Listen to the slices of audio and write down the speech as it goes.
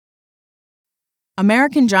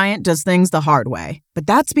American Giant does things the hard way, but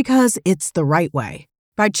that's because it's the right way.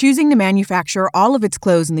 By choosing to manufacture all of its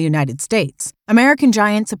clothes in the United States, American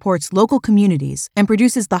Giant supports local communities and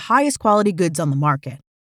produces the highest quality goods on the market.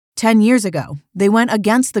 10 years ago, they went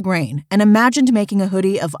against the grain and imagined making a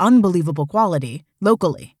hoodie of unbelievable quality,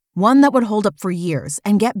 locally. One that would hold up for years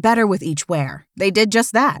and get better with each wear. They did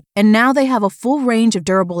just that, and now they have a full range of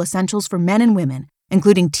durable essentials for men and women,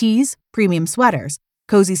 including tees, premium sweaters,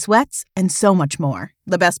 cozy sweats, and so much more.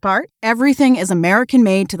 The best part? Everything is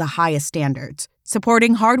American-made to the highest standards,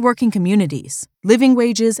 supporting hardworking communities, living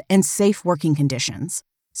wages, and safe working conditions.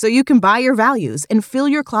 So you can buy your values and fill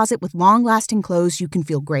your closet with long-lasting clothes you can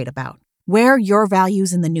feel great about. Wear your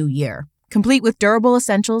values in the new year, complete with durable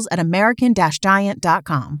essentials at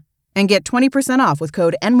American-Giant.com. And get 20% off with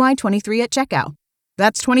code NY23 at checkout.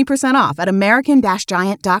 That's 20% off at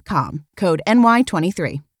American-Giant.com, code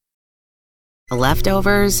NY23.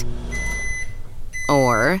 Leftovers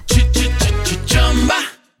or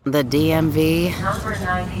the DMV Number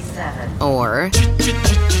 97 or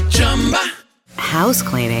house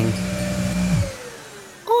cleaning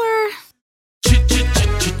or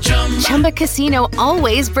Chumba Casino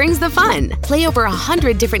always brings the fun. Play over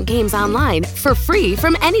 100 different games online for free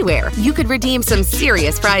from anywhere. You could redeem some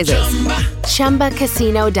serious prizes.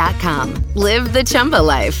 ChumbaCasino.com. Live the Chumba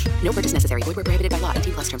life. No purchase necessary. Void where prohibited by law.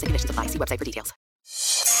 18+ terms and conditions apply. See website for details.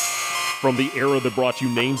 From the era that brought you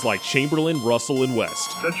names like Chamberlain, Russell, and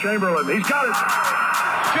West. To Chamberlain, he's got it.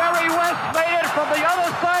 Jerry West made it from the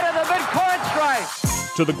other side of the midcourt stripe.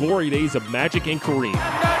 To the glory days of Magic and Kareem. And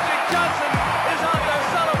Magic Johnson is out there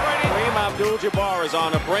celebrating. Kareem Abdul-Jabbar is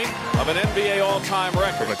on the brink of an NBA all-time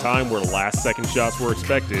record. From a time where last-second shots were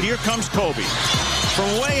expected. Here comes Kobe from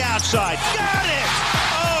way outside. Got it!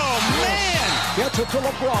 Oh, man! Gets it to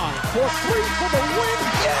LeBron for three for the win.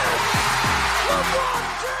 Yes! LeBron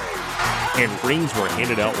James! And rings were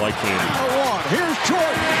handed out like candy. Here's Jordan.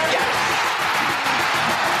 Yes!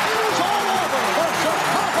 It's all over. The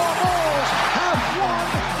Chicago Bulls have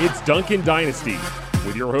won. It's Duncan Dynasty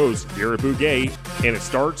with your host, Garrett Bouguet, and it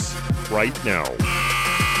starts right now.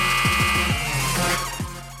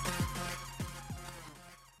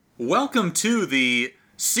 Welcome to the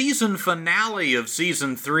season finale of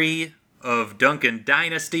Season 3 of Duncan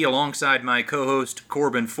Dynasty. Alongside my co-host,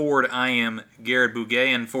 Corbin Ford, I am Garrett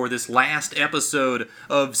Bouguet, and for this last episode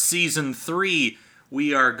of Season 3,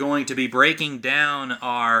 we are going to be breaking down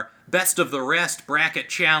our Best of the Rest Bracket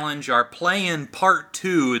Challenge, our Play-In Part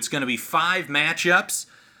 2. It's going to be 5 matchups.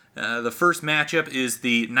 The first matchup is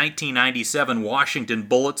the 1997 Washington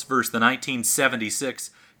Bullets versus the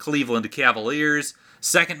 1976 Cleveland Cavaliers.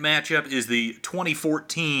 Second matchup is the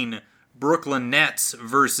 2014 Brooklyn Nets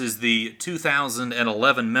versus the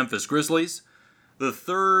 2011 Memphis Grizzlies. The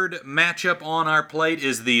third matchup on our plate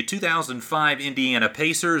is the 2005 Indiana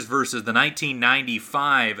Pacers versus the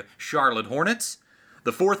 1995 Charlotte Hornets.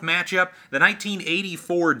 The fourth matchup, the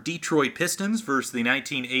 1984 Detroit Pistons versus the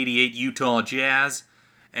 1988 Utah Jazz.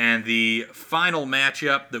 And the final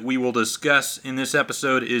matchup that we will discuss in this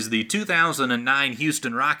episode is the 2009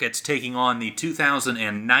 Houston Rockets taking on the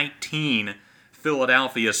 2019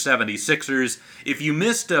 Philadelphia 76ers. If you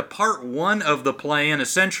missed part 1 of the play-in,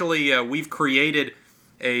 essentially we've created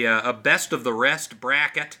a best of the rest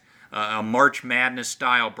bracket, a March Madness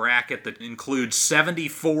style bracket that includes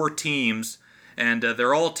 74 teams, and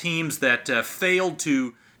they're all teams that failed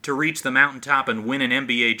to reach the mountaintop and win an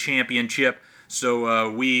NBA championship. So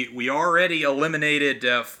we already eliminated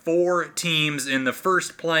 4 teams in the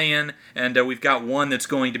first play-in, and we've got one that's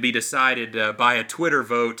going to be decided by a Twitter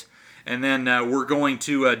vote. And then we're going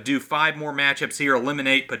to do 5 more matchups here,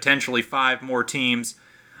 eliminate potentially 5 more teams.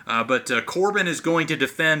 But Corbin is going to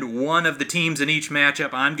defend one of the teams in each matchup.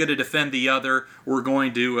 I'm going to defend the other. We're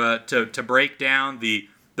going to break down the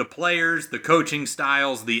players, the coaching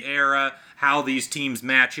styles, the era, how these teams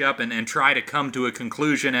match up, and try to come to a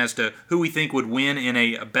conclusion as to who we think would win in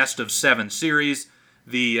a best-of-7 series.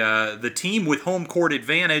 The team with home court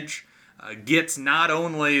advantage gets not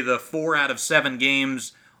only the 4 out of 7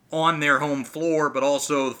 games on their home floor, but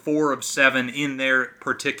also 4 of 7 in their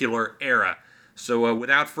particular era. So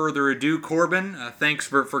without further ado, Corbin, thanks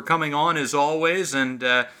for coming on as always. And,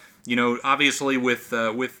 obviously with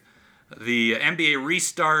the NBA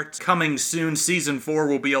restart coming soon, Season 4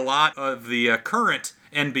 will be a lot of the current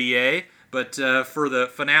NBA. But for the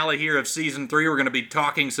finale here of Season 3, we're going to be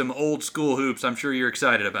talking some old school hoops. I'm sure you're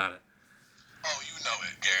excited about it. Oh, you know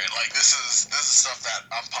it, Garrett. Like, this is stuff that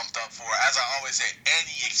I'm pumped up for. As I always say,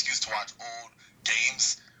 any excuse to watch old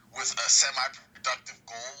games with a semi-productive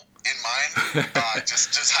goal in mind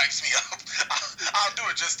just hypes me up. I'll do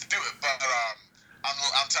it just to do it. But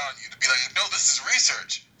I'm telling you, to be like, no, this is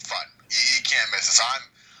research. Fun. You can't miss it. So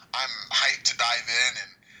I'm hyped to dive in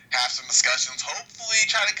and have some discussions. Hopefully,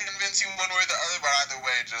 try to convince you one way or the other. But either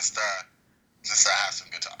way, just have some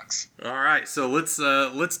good talks. All right, so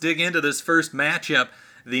let's dig into this first matchup.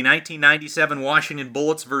 The 1997 Washington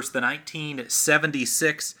Bullets versus the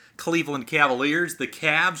 1976 Cleveland Cavaliers. The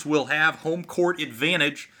Cavs will have home court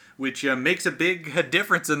advantage, which makes a big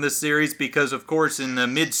difference in this series because, of course, in the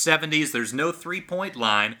mid-70s, there's no three-point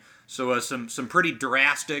line. So some pretty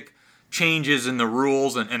drastic changes in the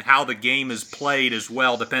rules and how the game is played as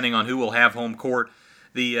well, depending on who will have home court.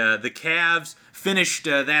 The Cavs finished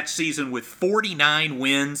that season with 49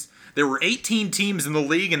 wins. There were 18 teams in the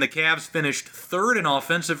league, and the Cavs finished third in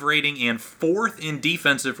offensive rating and fourth in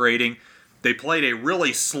defensive rating. They played a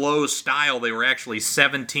really slow style. They were actually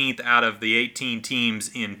 17th out of the 18 teams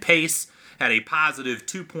in pace, had a positive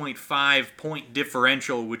 2.5 point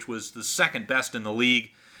differential, which was the second best in the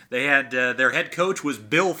league. They had their head coach was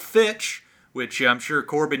Bill Fitch, which I'm sure,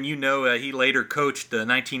 Corbin, you know, he later coached the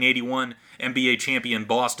 1981 NBA champion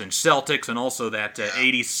Boston Celtics and also that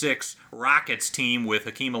 86 Rockets team with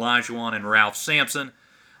Hakeem Olajuwon and Ralph Sampson.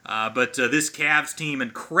 But this Cavs team,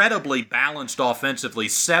 incredibly balanced offensively,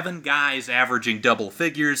 7 guys averaging double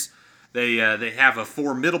figures. They have a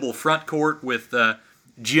formidable front court with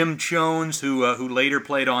Jim Jones, who later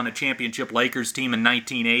played on a championship Lakers team in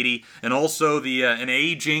 1980, and also an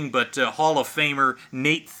aging but Hall of Famer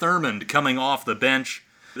Nate Thurmond coming off the bench.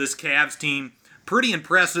 This Cavs team, pretty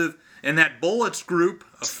impressive. And that Bullets group,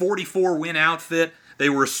 a 44-win outfit, they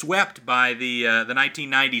were swept by the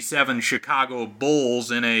 1997 Chicago Bulls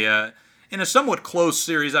in a somewhat close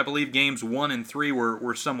series. I believe games 1 and 3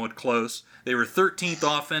 were somewhat close. They were 13th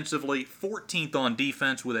offensively, 14th on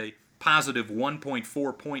defense with a positive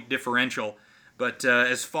 1.4 point differential. But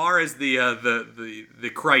as far as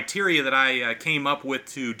the criteria that I came up with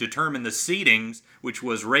to determine the seedings, which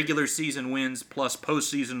was regular season wins plus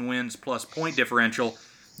postseason wins plus point differential,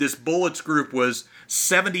 this Bullets group was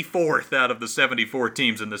 74th out of the 74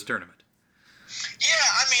 teams in this tournament. Yeah,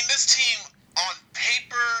 I mean, this team on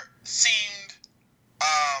paper seemed,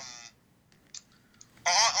 on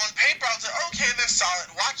paper I was like, okay, they're solid.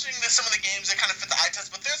 Watching some of the games, they kind of fit the eye test,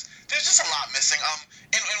 but there's just a lot missing.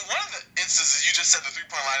 In one of the instances, you just said the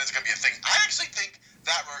three-point line is going to be a thing. I actually think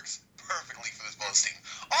that works perfectly for this Bullets team,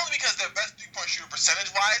 only because their best three-point shooter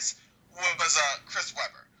percentage-wise was Chris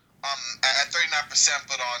Webber. At 39%,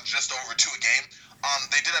 but on just over 2 a game.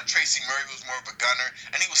 They did have Tracy Murray, who was more of a gunner,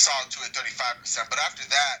 and he was solid too at 35%. But after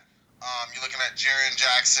that, you're looking at Jaren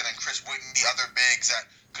Jackson and Chris Witten, the other bigs that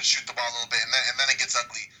could shoot the ball a little bit, and then it gets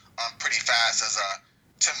ugly pretty fast as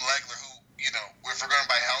Tim Legler, who, you know, if we're going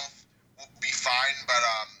by health, will be fine, but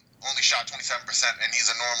only shot 27%, and he's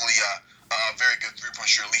a normally very good three-point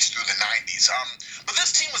shooter, at least through the 90s. But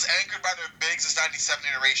this team was anchored by their bigs, this 97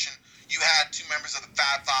 iteration. You had 2 members of the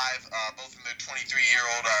Fab Five, both in their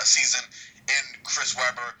 23-year-old season, in Chris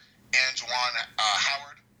Webber and Juwan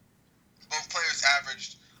Howard. Both players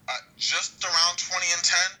averaged just around 20 and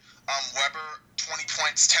 10. Webber, 20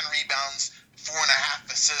 points, 10 rebounds,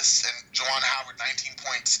 4.5 assists, and Juwan Howard, 19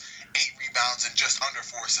 points, 8 rebounds, and just under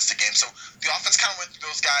 4 assists a game. So the offense kind of went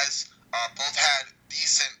through those guys. Both had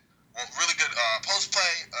decent, really good post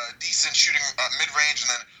play, decent shooting mid-range,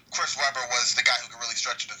 and then Chris Webber was the guy who could really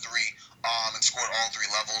stretch it to 3 and scored all 3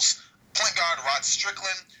 levels. Point guard Rod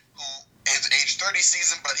Strickland, who is age 30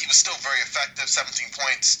 season, but he was still very effective, 17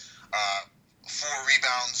 points, 4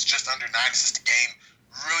 rebounds, just under 9 assists a game.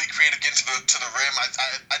 Really creative getting to the rim.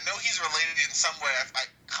 I know he's related in some way. I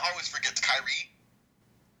always forget to Kyrie.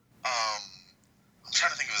 I'm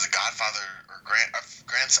trying to think if it was a godfather or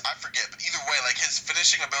grandson. I forget, but either way, like his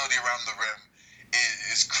finishing ability around the rim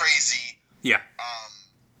is crazy. Yeah.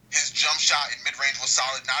 His jump shot in mid-range was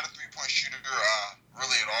solid. Not a three-point shooter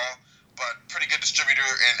really at all, but pretty good distributor,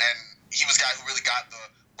 and he was a guy who really got the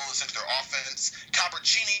Bullets into their offense.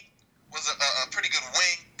 Cabercini was a pretty good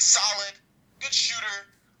wing, solid, good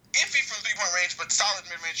shooter, iffy from three-point range, but solid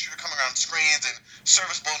mid-range shooter coming around screens and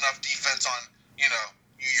serviceable enough defense on, you know,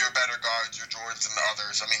 your better guards, your Jordans and the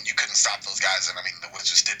others. I mean, you couldn't stop those guys, and I mean, the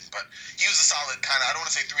Wizards didn't, but he was a solid kind of, I don't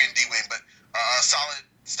want to say 3-and-D wing, but a solid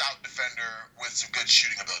stout defender with some good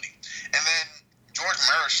shooting ability. And then George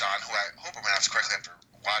Marchand, who I hope I pronounced correctly after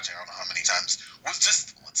watching, I don't know how many times, was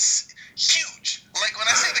huge. Like, when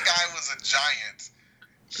I say the guy was a giant,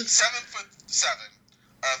 7'7",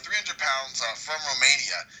 300 pounds from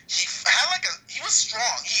Romania. He was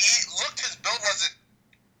strong. He looked, his build wasn't,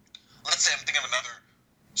 let's say I'm thinking of another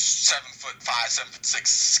 7'5", 7'6"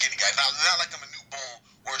 skinny guy. Not like a Manute Bol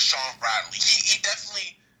or Sean Bradley. He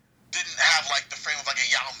definitely didn't have like the frame of like a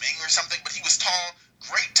Yao Ming or something, but he was tall,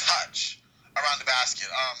 great touch around the basket.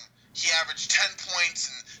 He averaged 10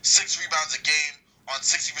 points and 6 rebounds a game on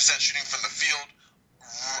 60% shooting from the field.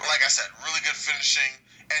 Like I said, really good finishing,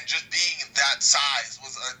 and just being that size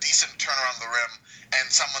was a decent turn around the rim, and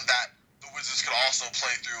someone that the Wizards could also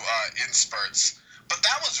play through in spurts. But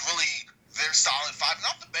that was really their solid five. And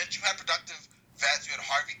off the bench, you had productive vets. You had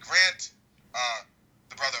Harvey Grant,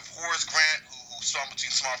 the brother of Horace Grant, who swung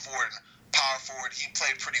between small forward and power forward. He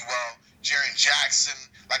played pretty well. Jaren Jackson,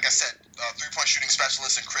 like I said, three-point shooting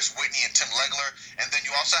specialist, and Chris Whitney and Tim Legler. And then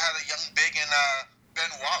you also had a young big in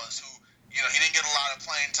Ben Wallace, who, he didn't get a lot of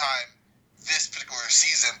playing time this particular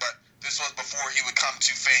season, but this was before he would come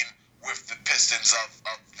to fame with the Pistons of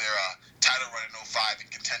their title run in 05 and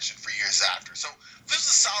contention for years after. So this is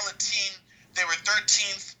a solid team. They were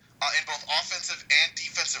 13th in both offensive and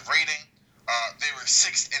defensive rating. They were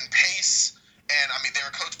 6th in pace, and they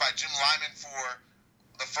were coached by Jim Lyman for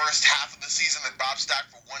the first half of the season, and Bob Stack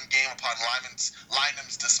for one game upon Lyman's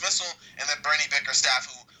dismissal, and then Bernie Bickerstaff,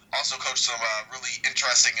 who also coached some really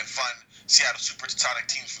interesting and fun Seattle Supersonic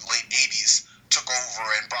teams from the late 80s, took over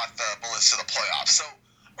and brought the Bullets to the playoffs. So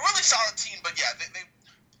a really solid team, but yeah, they didn't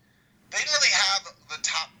really have the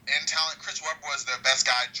top end talent. Chris Webber was their best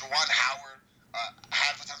guy. Juwan Howard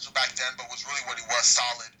had potential back then, but was really what he was,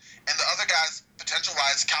 solid. And the other guys,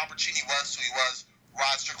 potential-wise, Cal Bricini was who he was,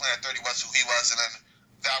 Rod Strickland at 30 was who he was, and then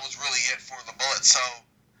that was really it for the Bullets. So,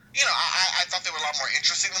 I thought they were a lot more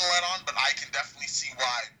interesting than let on, but I can definitely see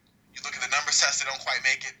why. You look at the numbers test, they don't quite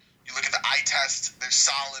make it. You look at the eye test, they're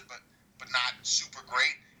solid, but not super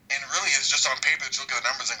great. And really, it's just on paper that you look at the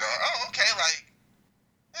numbers and go, oh, okay, and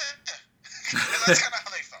that's kind of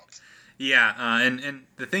how they felt. Yeah, and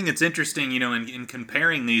the thing that's interesting, in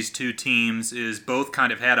comparing these two teams is both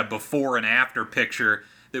kind of had a before and after picture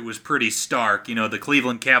that was pretty stark. The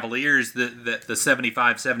Cleveland Cavaliers, the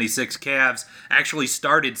 75-76 Cavs, actually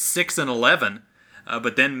started 6-11,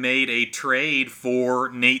 but then made a trade for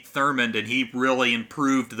Nate Thurmond, and he really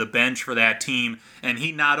improved the bench for that team. And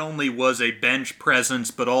he not only was a bench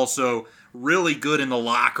presence, but also really good in the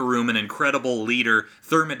locker room, an incredible leader.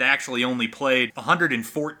 Thurmond actually only played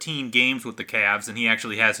 114 games with the Cavs, and he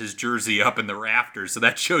actually has his jersey up in the rafters, so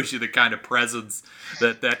that shows you the kind of presence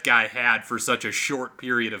that guy had for such a short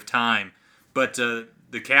period of time. But the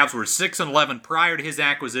Cavs were 6-11 prior to his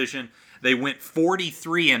acquisition. They went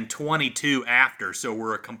 43-22 after, so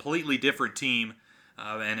we're a completely different team,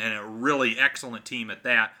 and a really excellent team at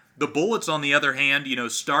that. The Bullets, on the other hand,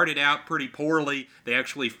 started out pretty poorly. They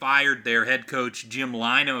actually fired their head coach, Jim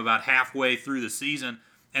Lynam, about halfway through the season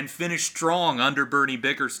and finished strong under Bernie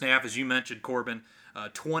Bickerstaff, as you mentioned, Corbin,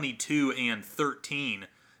 22-13.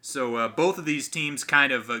 So both of these teams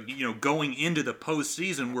kind of, going into the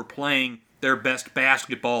postseason were playing their best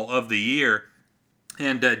basketball of the year.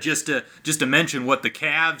 And just to mention what the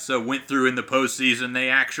Cavs went through in the postseason, they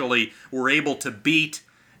actually were able to beat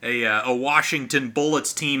a Washington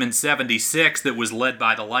Bullets team in 76 that was led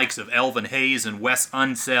by the likes of Elvin Hayes and Wes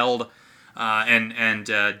Unseld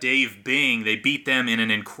and Dave Bing. They beat them in an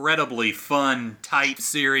incredibly fun, tight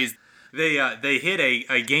series. They hit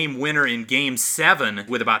a game winner in Game 7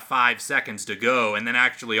 with about 5 seconds to go, and then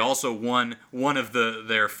actually also won one of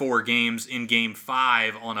their 4 games in Game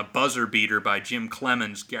 5 on a buzzer beater by Jim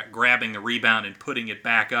Clemens, grabbing the rebound and putting it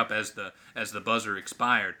back up as the buzzer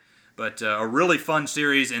expired. But a really fun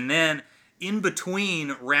series, and then in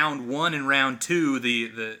between round 1 and round 2,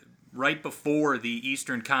 the right before the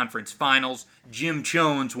Eastern Conference Finals, Jim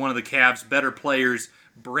Jones, one of the Cavs' better players,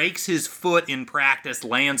 breaks his foot in practice,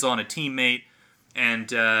 lands on a teammate, and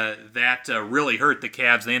that really hurt the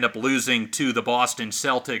Cavs. They end up losing to the Boston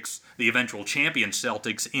Celtics, the eventual champion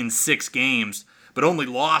Celtics, in 6 games, but only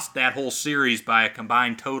lost that whole series by a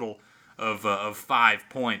combined total of 5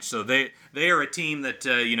 points. So they are a team that,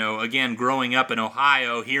 again, growing up in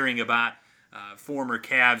Ohio, hearing about former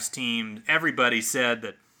Cavs team, everybody said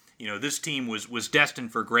that, this team was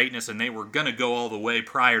destined for greatness, and they were going to go all the way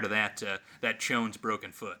prior to that Jones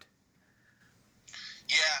broken foot.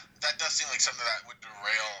 Yeah, that does seem like something that would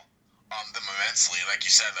derail them immensely. Like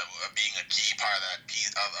you said, that being a key part of that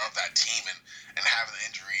piece of that team, and having the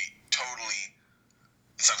injury totally.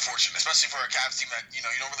 It's unfortunate, especially for a Cavs team that, you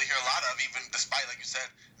don't really hear a lot of, even despite, like you said,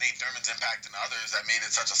 Nate Thurmond's impact and others that made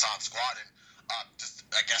it such a solid squad. And just,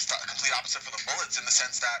 I guess, the complete opposite for the Bullets in the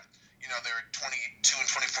sense that, they were 22-24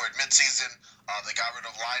 at midseason. They got rid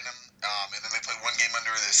of Lynam, and then they played 1 game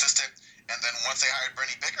under the assistant. And then once they hired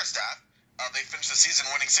Bernie Bickerstaff, they finished the season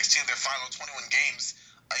winning 16 of their final 21 games,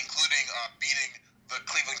 including beating the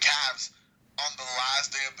Cleveland Cavs on the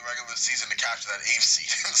last day of the regular season to capture that 8th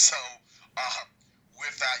seed. And so,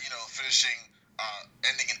 with that, finishing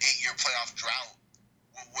ending an 8-year playoff drought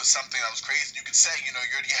was something that was crazy. And you could say, you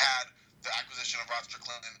already had the acquisition of Rod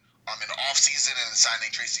Strickland in the offseason and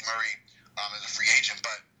signing Tracy Murray as a free agent,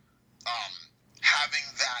 but having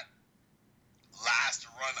that last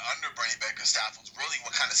run under Bernie Baker's staff was really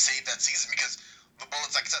what kind of saved that season, because the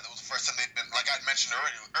Bullets, like I said, that was the first time they'd been, like I mentioned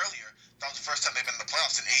earlier, that was the first time they've been in the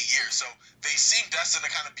playoffs in 8 years. So they seemed destined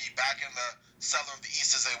to kind of be back in the cellar of the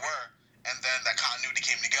East as they were, and then that continuity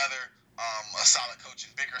came together, a solid coach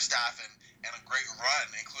and Baker staff, and a great run,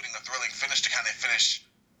 including a thrilling finish to kind of finish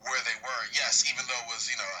where they were. Yes, even though it was,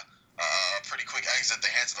 a pretty quick exit at the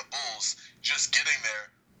hands of the Bulls, just getting there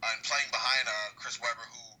and playing behind Chris Webber,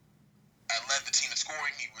 who led the team in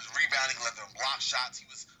scoring. He was rebounding, led them block shots. He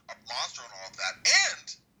was a monster on all of that. And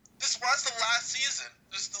this was the last season.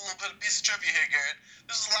 Just a little bit of piece of trivia here, Garrett.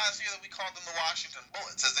 This is the last year that we called them the Washington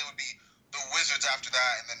Bullets, as they would be the Wizards after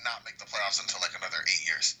that, and then not make the playoffs until like another 8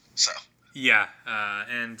 years. So. Yeah,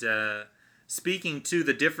 and speaking to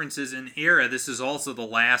the differences in era, this is also the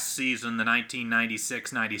last season, the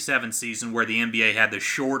 1996-97 season, where the NBA had the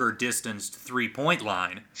shorter distanced three-point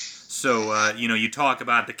line. So, you talk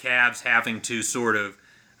about the Cavs having to sort of,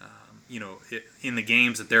 in the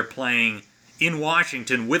games that they're playing in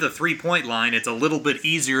Washington with a three-point line, it's a little bit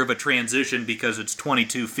easier of a transition because it's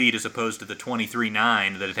 22 feet as opposed to the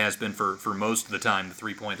 23.9 that it has been for most of the time the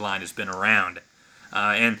three-point line has been around.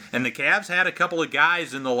 And the Cavs had a couple of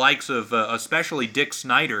guys in the likes of, especially Dick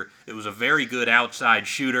Snyder. It was a very good outside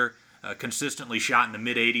shooter, consistently shot in the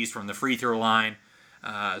mid-80s from the free throw line.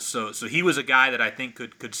 So he was a guy that I think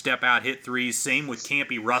could step out, hit threes. Same with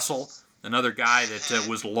Campy Russell, another guy that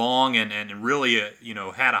was long and really,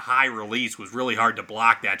 had a high release, was really hard to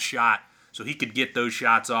block that shot. So he could get those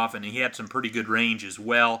shots off, and he had some pretty good range as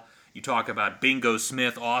well. You talk about Bingo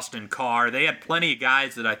Smith, Austin Carr. They had plenty of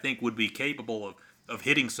guys that I think would be capable of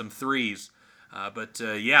hitting some threes.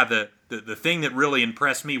 The thing that really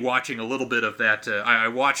impressed me watching a little bit of that, I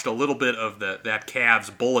watched a little bit of that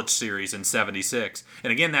Cavs Bullets series in '76.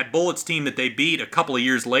 And again, that Bullets team that they beat a couple of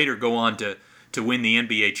years later go on to win the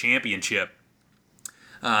NBA championship.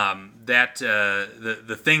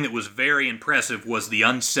 The thing that was very impressive was the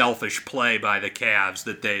unselfish play by the Cavs,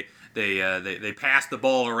 that they passed the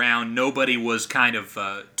ball around. Nobody was kind of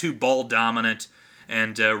too ball dominant.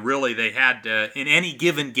 And really, they had, in any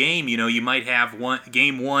given game, you might have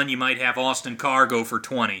game one, you might have Austin Carr go for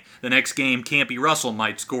 20. The next game, Campy Russell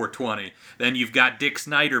might score 20. Then you've got Dick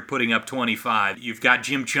Snyder putting up 25. You've got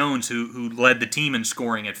Jim Jones, who led the team in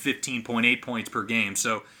scoring at 15.8 points per game.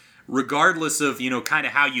 So regardless of, kind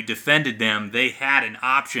of how you defended them, they had an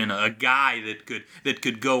option, a guy that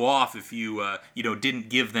could go off if you, didn't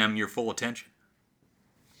give them your full attention.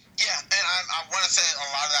 Yeah, and I want to say a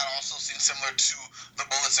lot of that also seems similar to the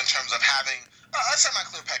Bullets in terms of having a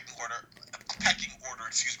semi-clear pecking order,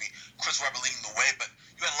 Chris Webber leading the way, but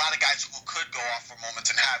you had a lot of guys who could go off for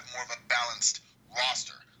moments and have more of a balanced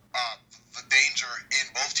roster. The danger in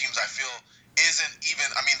both teams, I feel, isn't even,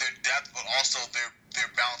 their depth, but also their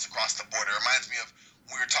balance across the board. It reminds me of,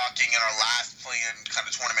 we were talking in our last play-in kind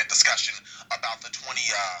of tournament discussion about the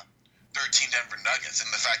 2013 Denver Nuggets, and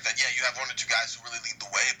the fact that, you have one or two guys who really lead the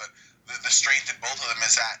way, but the strength in both of them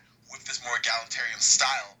is that with this more egalitarian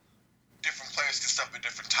style, different players can step at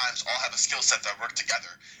different times, all have a skill set that work together.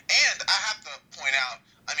 And I have to point out,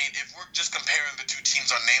 if we're just comparing the two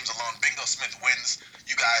teams on names alone, Bingo Smith wins,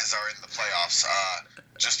 you guys are in the playoffs,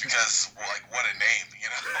 just because, what a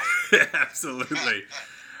name, Absolutely.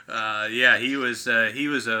 He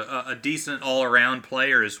was a decent all-around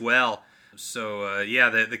player as well. So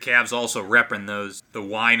the Cavs also repping the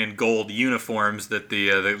wine and gold uniforms that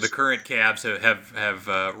the current Cavs have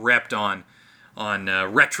repped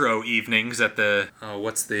on retro evenings at the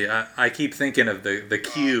I keep thinking of the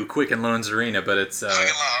Q Quicken Loans Arena, but it's at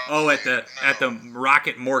the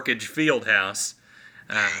Rocket Mortgage Fieldhouse.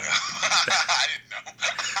 I didn't know.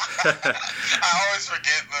 I always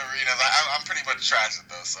forget the arenas. I'm pretty much trash at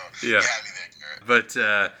those, so you had me there, Garrett.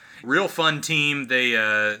 But real fun team.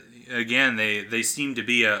 They seem to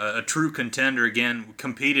be a true contender again,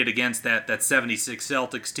 competed against that 76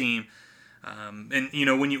 Celtics team. And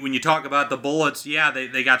when you talk about the Bullets,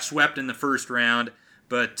 they got swept in the first round,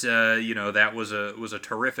 but that was a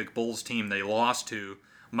terrific Bulls team they lost to.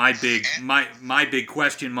 My big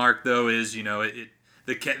question mark though is,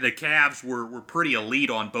 the Cavs were pretty elite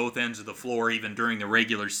on both ends of the floor even during the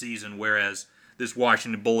regular season, whereas this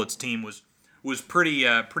Washington Bullets team was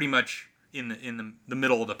pretty much in the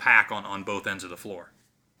middle of the pack on both ends of the floor.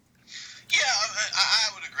 Yeah, I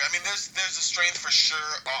would agree. There's a strength for sure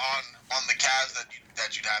on the Cavs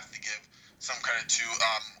that you'd have to give some credit to,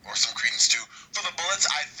 or some credence to. For the Bullets,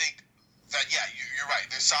 I think that, yeah, you're right.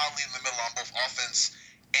 They're solidly in the middle on both offense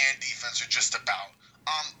and defense, or just about.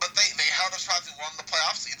 But they held us probably won the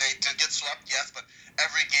playoffs. They did get swept, yes, but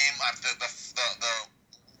every game, the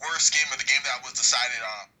worst game of the game that was decided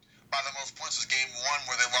by the most points was game 1,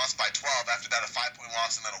 where they lost by 12. After that, a 5-point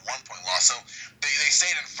loss and then a 1-point loss. So they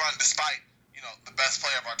stayed in front despite, the best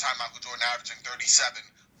player of our time, Michael Jordan, averaging 37,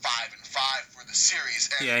 5, and 5 for the series.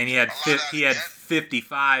 And he had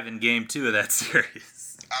 55 in game 2 of that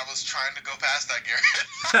series. I was trying to go past that, Garrett.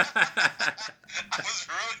 I was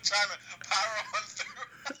really trying to power on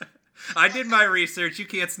through. I did my research. You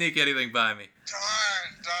can't sneak anything by me.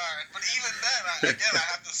 Darn. But even then, I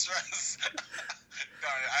have to stress.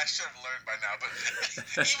 Darn it, I should have learned by now. But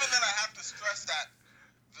even then, I have to stress that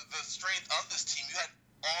the strength of this team, you had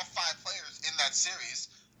all 5 players in that series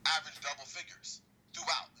average double figures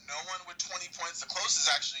throughout. No one with 20 points. The closest,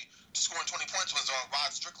 actually, to scoring 20 points was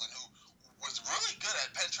Rod Strickland, who was really good at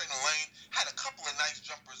penetrating the lane, had a couple of nice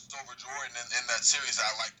jumpers over Jordan in that series that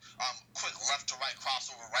I liked. Quick left-to-right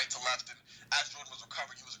crossover, right-to-left, and as Jordan was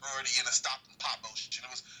recovering, he was already in a stop-and-pop motion. It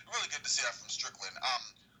was really good to see that from Strickland.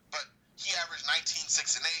 But he averaged 19,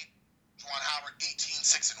 6, and 8. Juwan Howard, 18,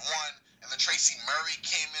 6, and 1. And then Tracy Murray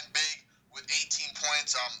came in big with 18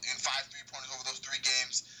 points in 5 3-pointers over those 3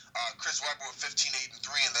 games. Chris Webber with 15, 8, and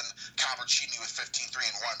 3, and then Calvert Cheney with 15, 3,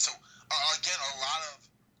 and 1. So, again, a lot of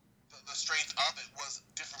the strength of it was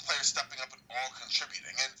different players stepping up and all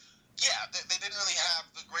contributing. And yeah, they didn't really have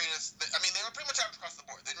the greatest. They were pretty much average across the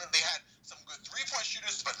board. They had some good 3-point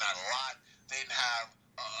shooters, but not a lot. They didn't have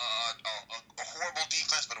a horrible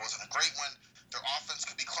defense, but it wasn't a great one. Their offense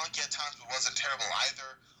could be clunky at times, but wasn't terrible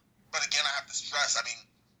either. But again, I have to stress,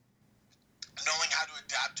 knowing how to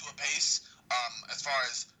adapt to a pace, as far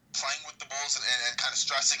as playing with the Bulls and kind of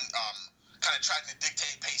stressing, kind of trying to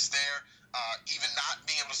dictate pace there. Even not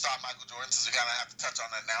being able to stop Michael Jordan, since we're going to have to touch on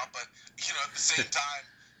that now, but, at the same time,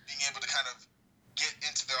 being able to kind of get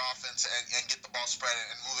into their offense and get the ball spread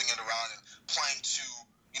and moving it around and playing to,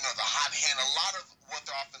 the hot hand. A lot of what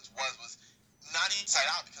their offense was not inside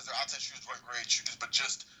out, because their outside shooters weren't great shooters, but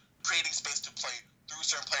just creating space to play through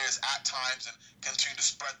certain players at times and continue to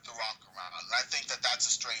spread the rock around. And I think that that's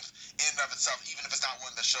a strength in and of itself, even if it's not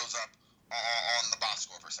one that shows up on the box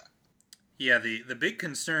score per se. Yeah, the big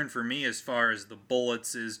concern for me as far as the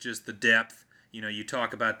Bullets is just the depth. You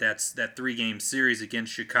talk about that 3-game series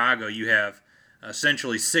against Chicago. You have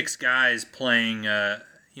essentially 6 guys playing,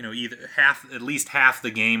 either at least half the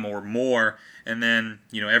game or more, and then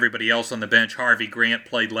everybody else on the bench. Harvey Grant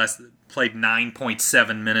played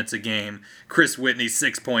 9.7 minutes a game. Chris Whitney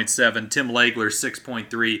 6.7. Tim Legler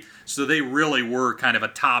 6.3. So they really were kind of a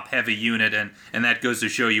top-heavy unit, and that goes to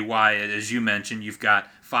show you why, as you mentioned, you've got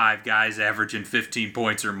 5 guys averaging 15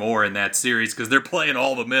 points or more in that series, because they're playing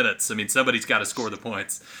all the minutes. Somebody's got to score the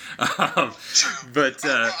points. But you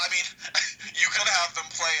could have them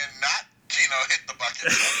play and not, hit the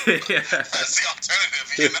bucket. Yeah. That's the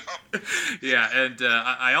alternative, Yeah, and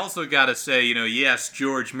I also got to say, yes,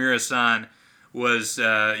 George Mirasan was,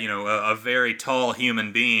 a very tall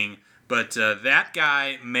human being, but that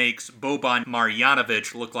guy makes Boban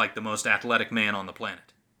Marjanovic look like the most athletic man on the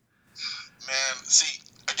planet. Man, see,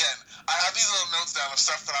 again, I have these little notes down of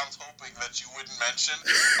stuff that I was hoping that you wouldn't mention.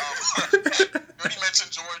 You already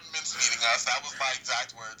mentioned Jordan mince-meeting us. That was my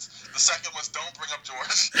exact words. The second was, don't bring up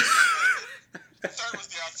George. The third was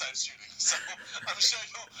the outside shooting. So I'm sure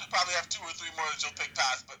you'll probably have 2 or 3 more that you'll pick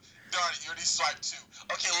past, but darn it, you already swiped 2.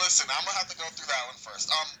 Okay, listen, I'm going to have to go through that one first.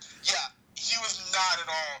 Yeah, he was not at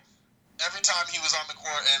all. Every time he was on the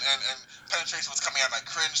court and penetration was coming out, I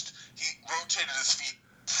cringed. He rotated his feet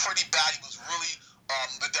pretty bad. He was really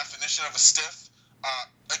the definition of a stiff.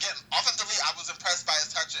 Again, offensively, I was impressed by his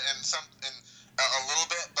touch and a little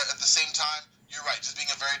bit, but at the same time, you're right. Just being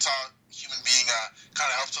a very tall human being kind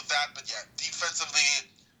of helps with that. But yeah, defensively,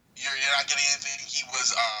 you're not getting anything. He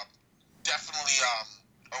was definitely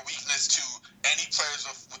a weakness to any players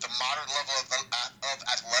with a moderate level of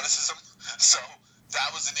athleticism. So that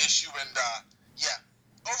was an issue, and yeah,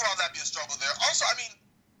 overall that'd be a struggle there. Also,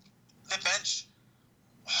 the bench.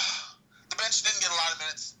 The bench didn't get a lot of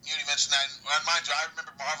minutes. You already mentioned that. And mind you, I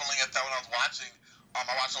remember marveling at that when I was watching. I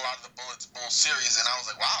watched a lot of the Bullets Bowl series, and I was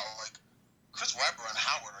like, wow, Chris Webber and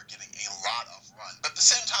Howard are getting a lot of run. But at the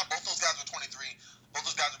same time, both those guys were 23. Both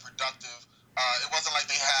those guys were productive. It wasn't like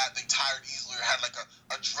they tired easily or had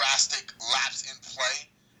a drastic lapse in play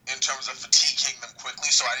in terms of fatigue hitting them quickly.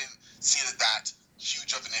 So I didn't see that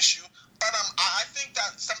huge of an issue. But I think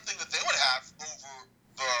that's something that they would have over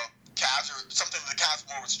the Cavs, or something that the Cavs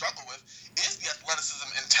more would struggle with, is the athleticism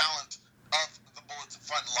and talent of the Bullets'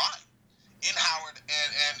 front line in Howard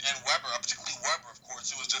and Webber, particularly Webber, of course,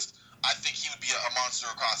 who was just, I think,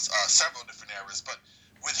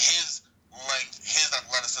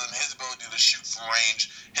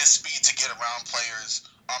 range, his speed to get around players,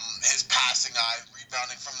 his passing eye,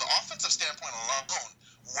 rebounding. From the offensive standpoint alone,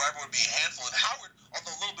 Webber would be a handful. And Howard,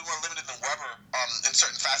 although a little bit more limited than Webber in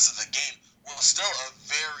certain facets of the game, was still a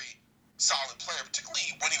very solid player,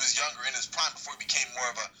 particularly when he was younger in his prime before he became more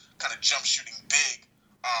of a kind of jump shooting big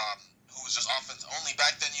who was just offense only.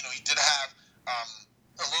 Back then, he did have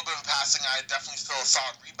a little bit of a passing eye, definitely still a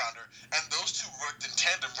solid rebounder. And those two worked in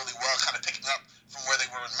tandem really well, kind of picking up from where they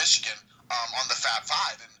were in Michigan on the Fab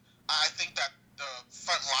Five. And I think that the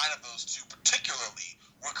front line of those two particularly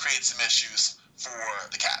would create some issues for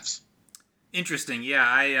the Cavs. Interesting. Yeah,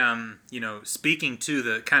 I speaking to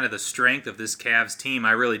the kind of the strength of this Cavs team,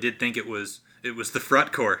 I really did think it was the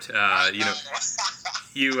front court.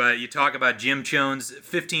 You talk about Jim Jones,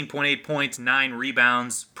 15.8 points, 9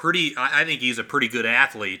 rebounds. I think he's a pretty good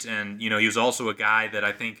athlete, and he was also a guy that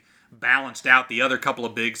I think balanced out the other couple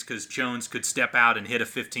of bigs because Jones could step out and hit a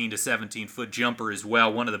 15 to 17 foot jumper as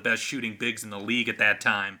well. One of the best shooting bigs in the league at that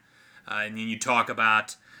time. And then you talk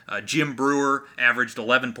about Jim Brewer, averaged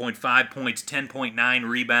 11.5 points, 10.9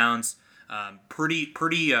 rebounds. Pretty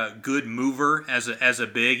good mover as a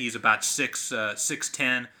big. He's about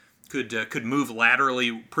 6'10". Could move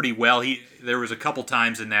laterally pretty well. There was a couple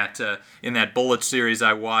times in that Bullets series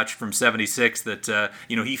I watched from '76 that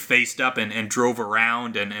he faced up and drove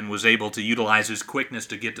around and was able to utilize his quickness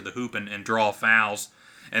to get to the hoop and draw fouls.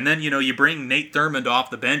 And then you bring Nate Thurmond off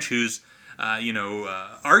the bench, who's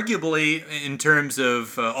arguably in terms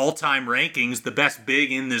of all-time rankings the best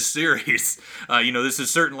big in this series. This is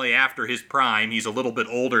certainly after his prime. He's a little bit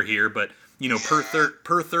older here, but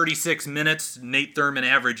per 36 minutes, Nate Thurmond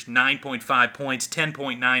averaged 9.5 points,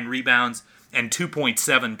 10.9 rebounds, and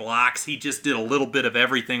 2.7 blocks. He just did a little bit of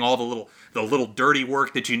everything, all the little dirty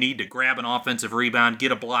work that you need to grab an offensive rebound,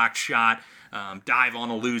 get a block shot, dive on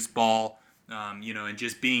a loose ball, and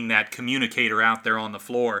just being that communicator out there on the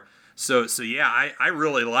floor. So yeah, I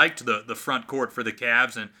really liked the front court for the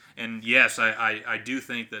Cavs, and yes, I do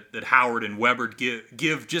think that Howard and Webber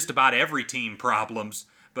give just about every team problems.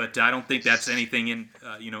 But I don't think that's anything in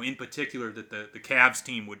particular that the Cavs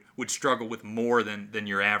team would struggle with more than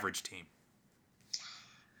your average team.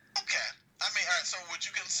 Okay. All right, so would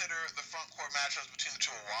you consider the front court matchups between the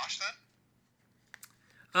two a wash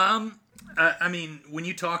then? When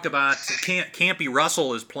you talk about Campy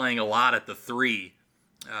Russell is playing a lot at the 3,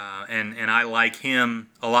 and I like him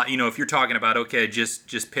a lot. If you're talking about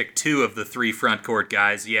just pick 2 of the 3 front court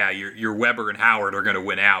guys, yeah, your Webber and Howard are going to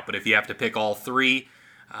win out. But if you have to pick all 3.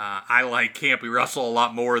 I like Campy Russell a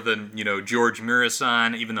lot more than George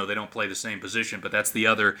Mirasan, even though they don't play the same position. But that's the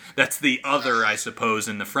other, I suppose,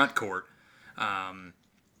 in the front court.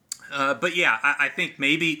 But yeah, I think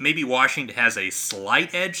maybe Washington has a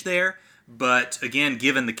slight edge there. But again,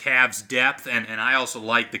 given the Cavs' depth, and I also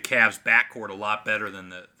like the Cavs' backcourt a lot better than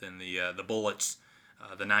the Bullets,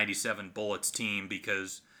 the '97 Bullets team,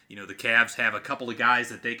 because the Cavs have a couple of guys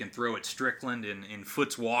that they can throw at Strickland in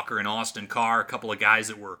Foots Walker and Austin Carr, a couple of guys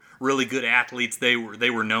that were really good athletes. They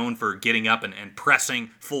were known for getting up and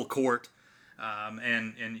pressing full court.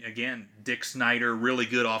 And again, Dick Snyder, really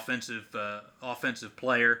good offensive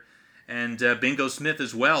player, and Bingo Smith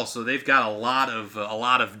as well. So they've got a lot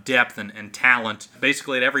of depth and talent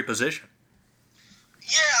basically at every position.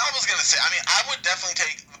 Yeah, I was gonna say. I would definitely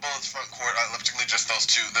take the Bullets front court, particularly just those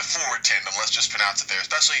two, the forward tandem. Let's just pronounce it there,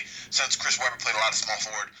 especially since Chris Webber played a lot of small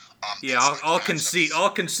forward. I'll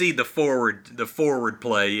concede the forward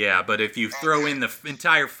play. Yeah, but if you throw in the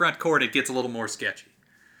entire front court, it gets a little more sketchy.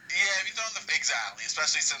 Yeah, if you throw in exactly,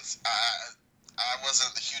 especially since I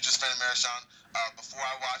wasn't the hugest fan of Marathon. Before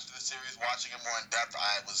I watched the series, watching it more in depth,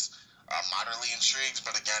 I was moderately intrigued,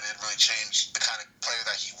 but again, it really changed the kind of player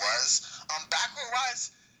that he was.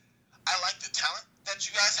 Backcourt-wise, I like the talent that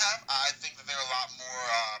you guys have. I think that they're a lot more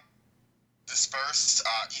dispersed.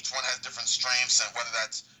 Each one has different strengths, and whether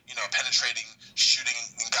that's penetrating, shooting,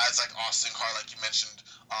 and guys like Austin Carr, like you mentioned,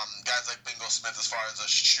 guys like Bingo Smith as far as a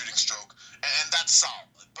shooting stroke, and that's solid.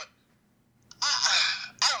 But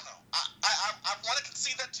I don't know. I want to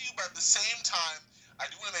concede that to you, but at the same time, I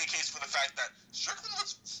do want to make a case for the fact that Strickland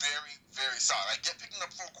was very, very solid. I get picking up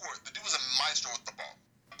full court. The dude was a maestro with the ball,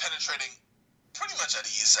 penetrating pretty much at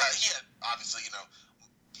ease. He had, obviously,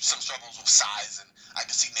 some struggles with size, and I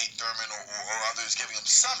can see Nate Thurmond or others giving him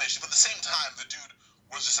some issue. But at the same time, the dude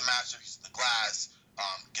was just a masterpiece of the glass,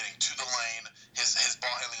 getting to the lane. His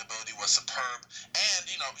ball handling ability was superb. And,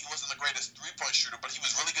 he wasn't the greatest three-point shooter, but he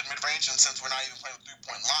was really good mid-range. And since we're not even playing the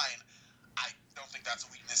three-point line, I don't think that's a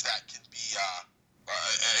weakness that can be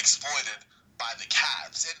exploited by the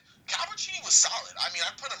Cavs. And Calvertini was solid. I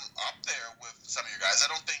put him up there with some of your guys. I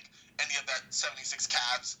don't think any of that 76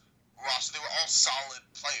 Cavs roster, they were all solid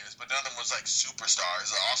players, but none of them was like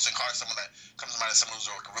superstars. Austin Carr, someone that comes to mind as someone who's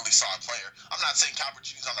like a really solid player. I'm not saying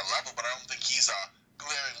Calvert-Lewin's on the level, but I don't think he's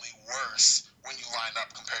glaringly worse when you line up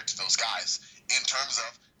compared to those guys in terms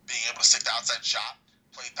of being able to stick the outside shot,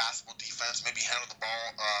 play passable defense, maybe handle the ball,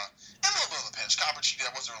 and a little bit of the pinch. Calvert-Lewin,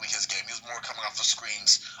 that wasn't really his game. He was more coming off the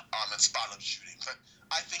screens and spot-up shooting. But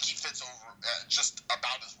I think he fits over just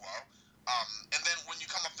about as well. And then when you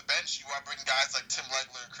come off the bench, you are bringing guys like Tim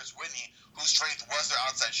Legler and Chris Whitney, whose strength was their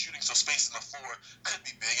outside shooting, so spacing the floor could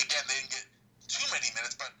be big. Again, they didn't get too many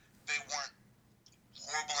minutes, but they weren't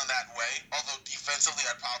horrible in that way. Although defensively,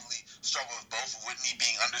 I'd probably struggle with both. Whitney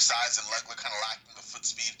being undersized and Legler kind of lacking the foot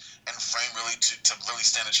speed and frame really to really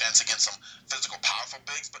stand a chance against some physical, powerful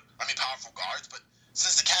guards. But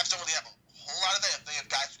since the Cavs don't really have a whole lot of that, if they have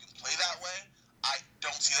guys who can play that way, I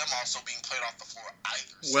don't see them also being played off the floor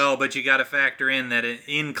either. So. Well, but you got to factor in that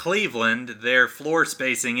in Cleveland, their floor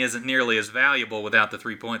spacing isn't nearly as valuable without the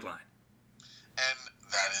three-point line. And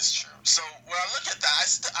that is true. So when I look at that,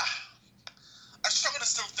 I struggle to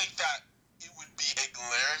still think that it would be a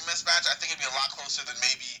glaring mismatch. I think it'd be a lot closer than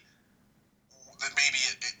maybe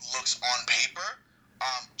it looks on paper.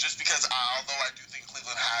 Just because although I do think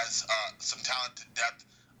Cleveland has some talented depth,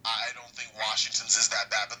 I don't think Washington's is that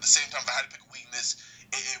bad. But at the same time, if I had to pick a weakness,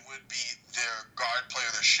 it would be their guard player,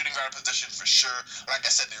 their shooting guard position for sure. Like I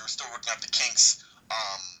said, they were still working out the kinks.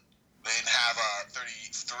 They didn't have a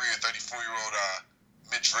 33 or 34-year-old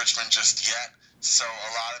Mitch Richmond just yet. So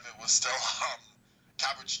a lot of it was still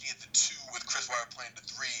Calvert-Lewin at the 2 with Chris Webber playing the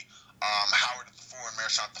 3, Howard at the 4, and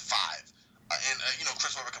Marichal at the 5.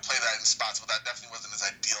 Chris Webber could play that in spots, but that definitely wasn't his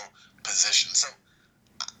ideal position. So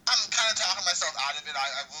I'm kind of talking myself out of it.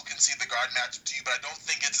 I will concede the guard matchup to you, but I don't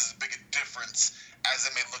think it's as big a difference as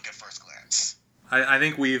it may look at first glance. I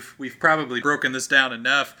think we've probably broken this down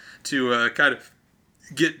enough to kind of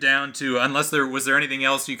get down to, unless there was anything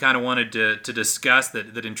else you kind of wanted to discuss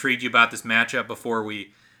that intrigued you about this matchup before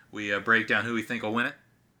we break down who we think will win it?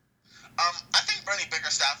 I think Bernie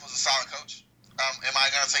Bickerstaff was a solid coach. Am I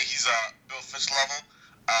going to say he's Bill Fish level?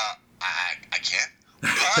 I can't.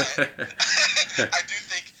 But I do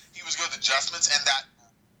think he was good with adjustments, and that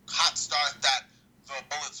hot start that the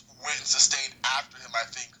Bullets went and sustained after him, I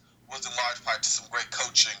think, was in large part to some great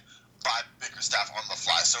coaching by Bickerstaff on the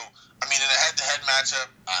fly. So, I mean, in a head-to-head matchup,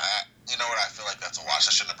 you know what? I feel like that's a wash.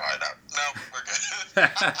 I shouldn't have brought it up. No, we're good.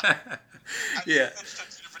 Yeah. It's took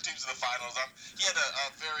 2 different teams to the finals. He had a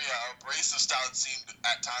very abrasive style, it seemed,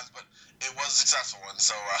 at times, but it was a successful one.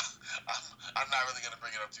 So I'm not really going to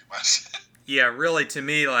bring it up too much. Yeah, really, to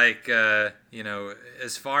me, like,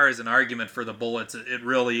 as far as an argument for the Bullets, it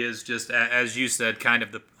really is just, as you said, kind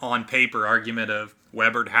of the on-paper argument of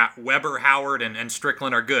Webber, Howard, and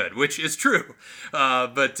Strickland are good, which is true.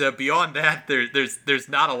 But beyond that, there's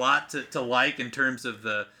not a lot to like in terms of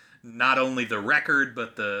not only the record,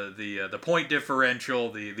 but the point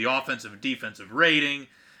differential, the offensive and defensive rating.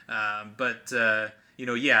 There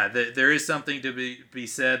is something to be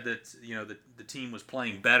said that, the team was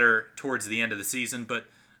playing better towards the end of the season, but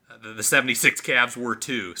the 76 Cavs were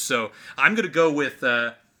too. So I'm going to go with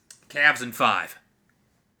Cavs in 5.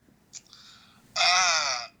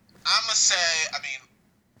 I'm going to say,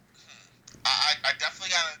 I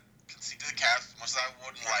definitely got to concede to the Cavs as much as I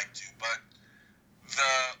wouldn't like to, but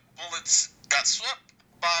the Bullets got swept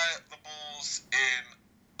by the Bulls in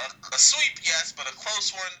a sweep, yes, but a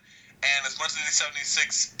close one. And as much as the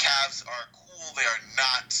 76 Cavs are cool, they are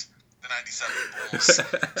not the 97 Bulls.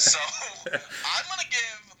 So I'm going to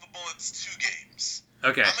give the Bullets 2 games.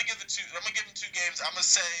 Okay. I'm going to give them 2 games. I'm going to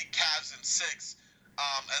say Cavs in 6.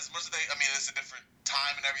 As much as it's a different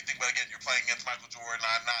time and everything, but again, you're playing against Michael Jordan.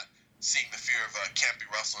 I'm not seeing the fear of Campy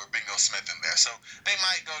Russell or Bingo Smith in there. So they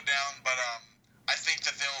might go down, but I think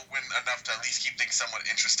that they'll win enough to at least keep things somewhat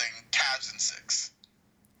interesting. Cavs in 6.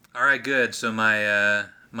 All right, good. So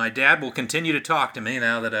my dad will continue to talk to me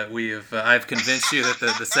now that I've convinced you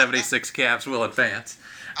that the 76 Cavs will advance.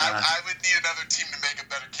 I would need another team to make a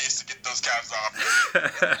better case to get those Cavs off.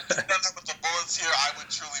 With the Bullets here, I would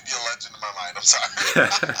truly be a legend in my mind. I'm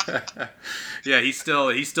sorry. Yeah, he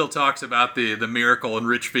still talks about the Miracle and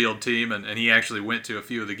Richfield team, and he actually went to a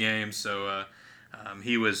few of the games. So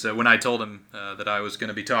he was when I told him that I was going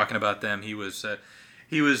to be talking about them, he was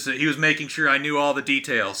making sure I knew all the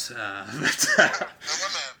details. I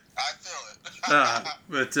feel it.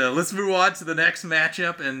 But let's move on to the next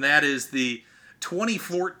matchup, and that is the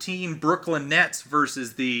 2014 Brooklyn Nets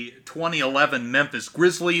versus the 2011 Memphis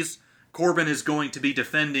Grizzlies. Corbin is going to be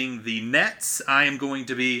defending the Nets. I am going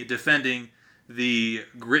to be defending the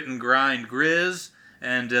Grit and Grind Grizz.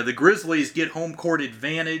 And the Grizzlies get home court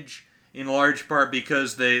advantage in large part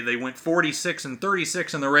because they went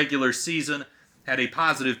 46-36 in the regular season, had a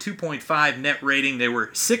positive 2.5 net rating. They were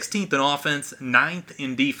 16th in offense, 9th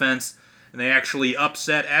in defense, and they actually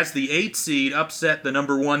upset, as the 8th seed, upset the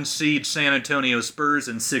number 1 seed San Antonio Spurs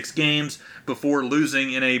in 6 games before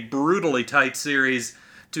losing in a brutally tight series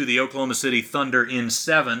to the Oklahoma City Thunder in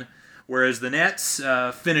 7. Whereas the Nets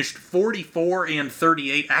finished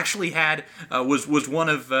 44-38. Actually was one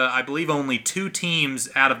of I believe only 2 teams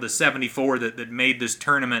out of the 74 that made this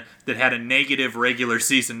tournament that had a negative regular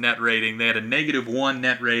season net rating. They had a -1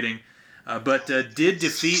 net rating, but did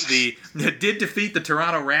defeat the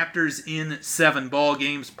Toronto Raptors in 7 ball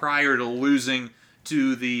games prior to losing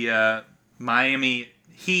to the Miami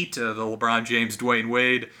Heat. The LeBron James, Dwayne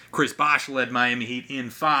Wade, Chris Bosh led Miami Heat in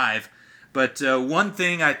 5. But one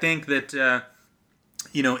thing I think that,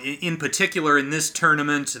 in particular in this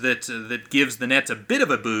tournament that gives the Nets a bit of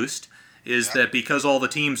a boost is that because all the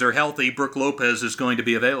teams are healthy, Brook Lopez is going to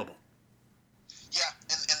be available. Yeah,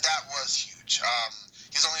 and that was huge.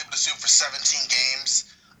 He's only able to sue for 17 games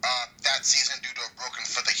that season due to a broken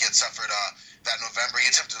foot that he had suffered that November. He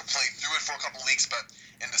attempted to play through it for a couple weeks, but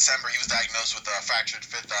in December he was diagnosed with a fractured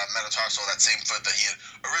 5th metatarsal, that same foot that he had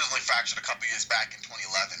originally fractured a couple years back in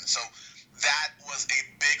 2011. So that was a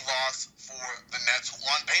big loss for the Nets, who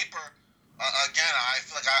on paper, again, I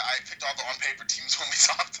feel like I picked all the on-paper teams when we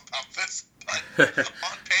talked about this, but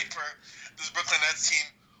on paper, this Brooklyn Nets team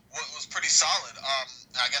was pretty solid. I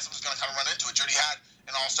guess I'm just going to kind of run into it. You already had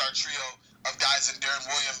an all-star trio of guys in Darren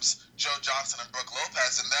Williams, Joe Johnson, and Brook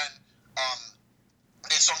Lopez, and then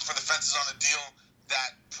they swung for the fences on a deal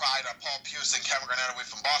that pried Paul Pierce and Kevin Garnett away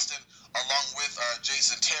from Boston, along with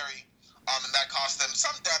Jason Terry. And that cost them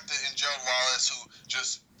some depth in Gerald Wallace, who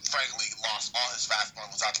just frankly lost all his fastball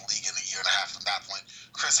and was out of the league in a year and a half from that point.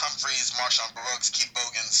 Chris Humphreys, Marshawn Brooks, Keith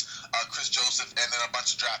Bogans, Chris Joseph, and then a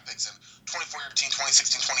bunch of draft picks in 2014,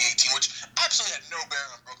 2016, 2018, which absolutely had no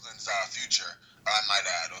bearing on Brooklyn's future, I might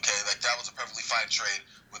add, okay? Like, that was a perfectly fine trade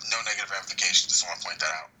with no negative ramifications. Just want to point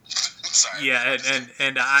that out. Sorry. Yeah,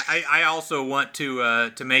 and I also want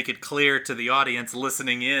to make it clear to the audience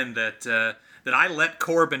listening in that I let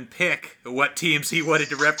Corbin pick what teams he wanted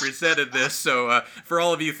to represent in this. So for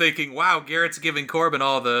all of you thinking, wow, Garrett's giving Corbin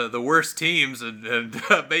all the worst teams and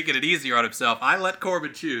making it easier on himself, I let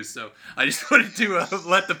Corbin choose. So I just wanted to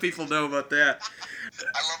let the people know about that.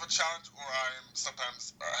 I love a challenge, or I am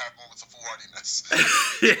sometimes have moments of foolhardiness.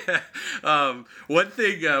 Yeah.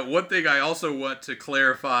 One thing I also want to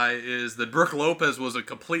clarify is that Brook Lopez was a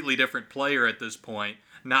completely different player at this point.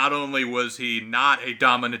 Not only was he not a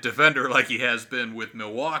dominant defender like he has been with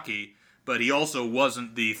Milwaukee, but he also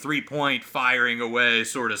wasn't the three-point firing away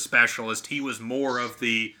sort of specialist. He was more of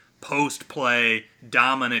the post-play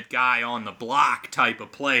dominant guy on the block type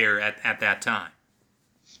of player at that time.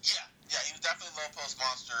 Yeah, he was definitely a low post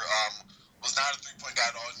monster. Was not a three-point guy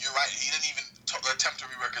at all. And you're right, he didn't even attempt to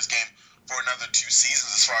rework his game for another 2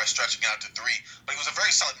 seasons as far as stretching out to 3. But he was a very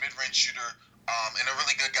solid mid-range shooter. And a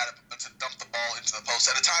really good guy to dump the ball into the post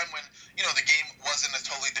at a time when, the game wasn't as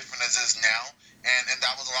totally different as it is now, and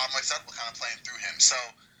that was a lot more acceptable kind of playing through him. So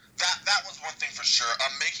that was one thing for sure.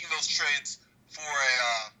 Making those trades for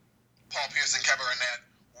a Paul Pierce and Kevin Garnett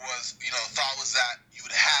was, thought was that you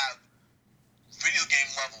would have video game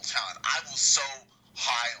level talent. I was so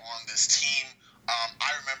high on this team.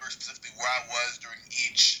 I remember specifically where I was during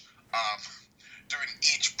each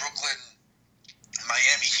Brooklyn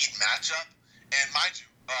Miami Heat matchup. And mind you,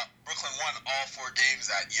 Brooklyn won all 4 games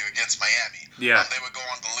that year against Miami. Yeah. They would go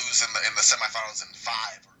on to lose in the semifinals in 5.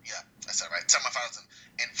 I said right. Semifinals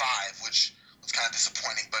in 5, which was kind of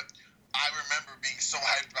disappointing. But I remember being so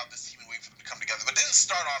hyped about this team and waiting for them to come together. But it didn't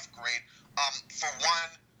start off great. For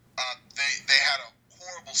one, they had a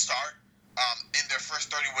horrible start. In their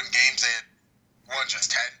first 31 games, they had won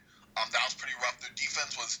just 10. That was pretty rough. Their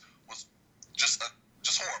defense was just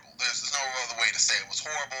horrible. There's no other way to say it. It was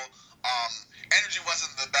horrible. Energy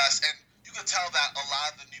wasn't the best, and you could tell that a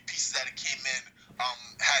lot of the new pieces that came in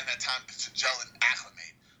hadn't had time to gel and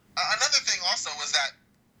acclimate. Another thing also was that,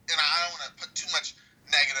 and I don't want to put too much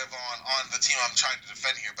negative on the team I'm trying to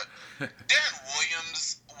defend here, but Darren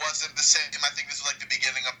Williams wasn't the same. I think this was like the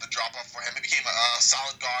beginning of the drop-off for him. He became a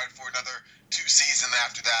solid guard for another 2 seasons.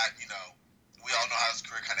 After that, we all know how his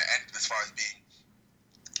career kind of ended as far as being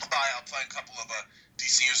a buyout, playing a couple of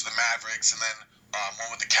decent years with the Mavericks, and then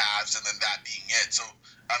one with the Cavs, and then that being it. So,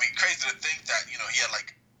 crazy to think that, he had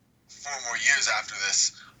like 4 more years after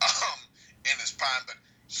this in his prime, but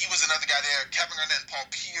he was another guy there. Kevin Garnett and Paul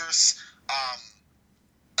Pierce,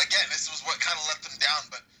 again, this was what kind of let them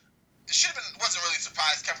down, but it wasn't really a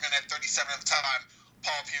surprise. Kevin Garnett 37 at the time,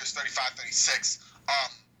 Paul Pierce 35, 36.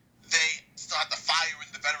 They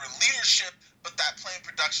leadership, but that playing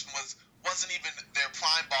production wasn't even their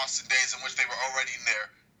prime Boston days, in which they were already in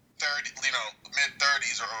their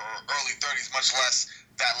mid-30s or early 30s, much less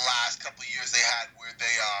that last couple of years they had where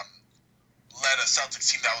they led a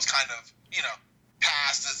Celtics team that was kind of,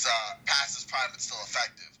 past its prime but still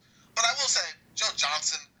effective. But I will say, Joe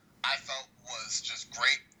Johnson, I felt, was just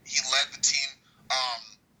great. He led the team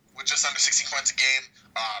with just under 16 points a game,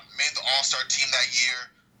 made the All-Star team that year,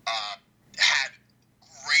 had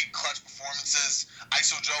great clutch performances.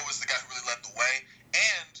 ISO Joe was the guy who really led the way,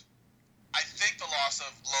 and I think the loss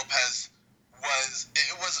of Lopez was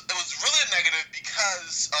really a negative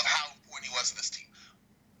because of how important he was to this team.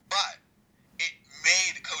 But it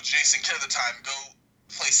made Coach Jason Kidd at the time go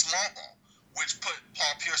play small ball, which put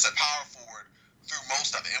Paul Pierce at power forward through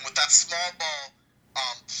most of it. And with that small ball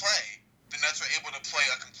play, the Nets were able to play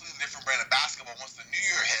a completely different brand of basketball once the New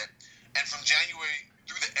Year hit. And from January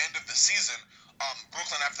through the end of the season,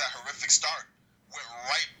 Brooklyn, after that horrific start, went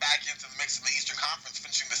right back into the mix in the Eastern Conference,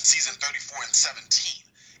 finishing the season 34-17.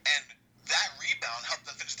 And that rebound helped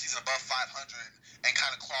them finish the season above 500 and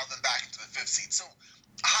kind of claw them back into the 5th seed. So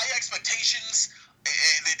high expectations,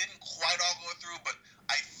 they didn't quite all go through, but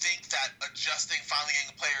I think that adjusting, finally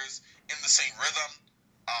getting players in the same rhythm,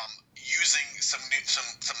 using some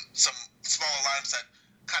smaller lineups that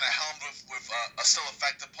kind of helmed with a still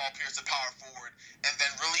effective Paul Pierce at power forward, and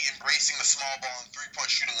then really embracing the small ball and three-point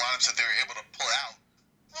shooting lineups that they were able to pull out,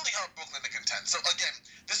 really helped Brooklyn to contend. So again,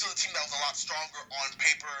 this was a team that was a lot stronger on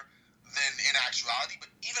paper than in actuality,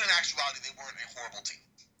 but even in actuality, they weren't a horrible team.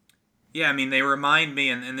 Yeah, I mean, they remind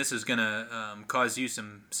me, and this is going to cause you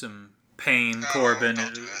some pain, Corbin.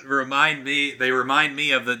 They remind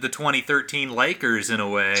me of the 2013 Lakers in a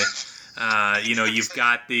way. You've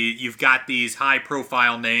got these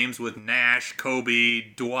high-profile names with Nash,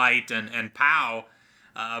 Kobe, Dwight, and Pau,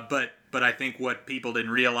 but I think what people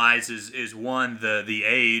didn't realize is one, the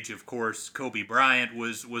age. Of course, Kobe Bryant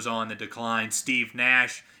was on the decline. Steve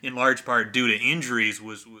Nash, in large part due to injuries,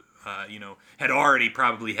 had already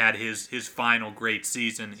probably had his final great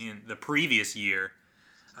season in the previous year.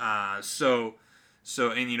 Pau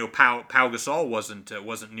Gasol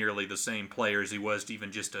wasn't nearly the same player as he was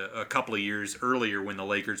even just a couple of years earlier when the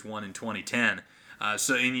Lakers won in 2010.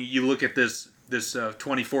 And you look at this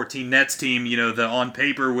 2014 Nets team, the on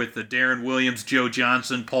paper with the Darren Williams, Joe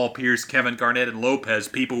Johnson, Paul Pierce, Kevin Garnett, and Lopez.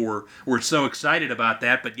 People were so excited about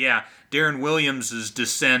that, but yeah, Darren Williams'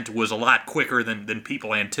 descent was a lot quicker than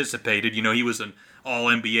people anticipated. He was an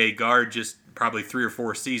All-NBA guard just probably 3 or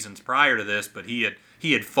 4 seasons prior to this, but he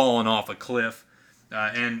had fallen off a cliff.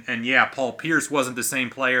 And Paul Pierce wasn't the same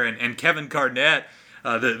player, and Kevin Garnett.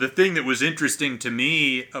 The thing that was interesting to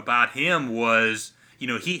me about him was,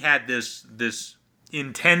 he had this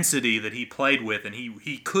intensity that he played with, and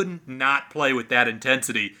he couldn't not play with that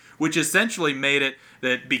intensity, which essentially made it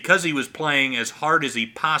that because he was playing as hard as he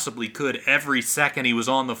possibly could every second he was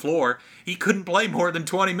on the floor, he couldn't play more than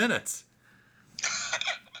 20 minutes.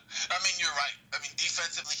 I mean, you're right. I mean,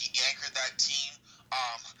 defensively, he anchored that team.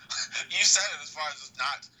 You said it as far as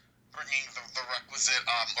not bringing the requisite,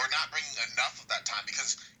 or not bringing enough of that time,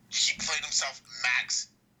 because he played himself max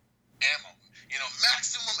ammo,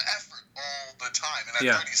 maximum effort all the time. And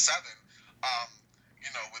at 37,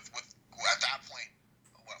 with at that point,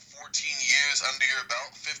 14 years under your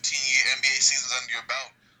belt, 15 NBA seasons under your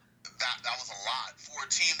belt, that was a lot for a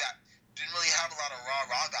team that didn't really have a lot of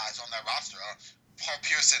raw guys on that roster. Paul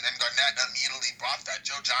Pierce and Garnett immediately brought that.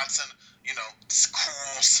 Joe Johnson,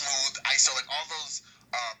 cool, smooth, ISO, like all those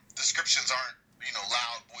descriptions aren't,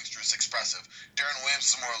 loud, boisterous, expressive. Darren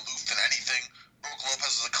Williams is more aloof than anything. Brook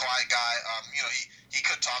Lopez was a Kawhi guy. He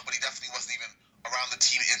could talk, but he definitely wasn't even around the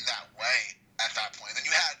team in that way at that point. Then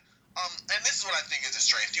you had, and this is what I think is a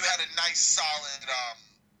strength. You had a nice, solid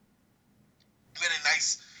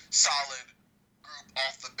group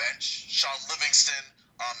off the bench. Sean Livingston.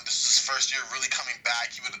 This was his first year really coming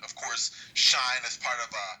back. He would, of course, shine as part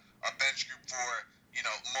of a bench group for,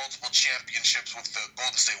 multiple championships with the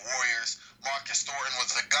Golden State Warriors. Marcus Thornton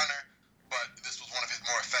was a gunner, but this was one of his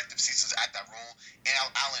more effective seasons at that role.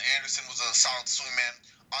 Allen Anderson was a solid swingman.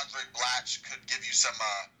 Andre Blatch could give you some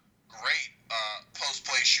great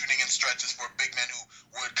post-play shooting and stretches for a big man who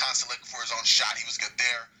would constantly look for his own shot. He was good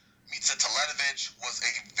there. Mitsa Teletovic was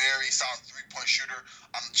a very solid three-point shooter.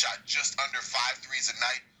 Shot just under 5 threes a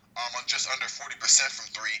night, on just under 40% from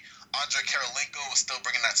 3. Andre Karolinko was still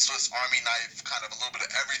bringing that Swiss Army knife, kind of a little bit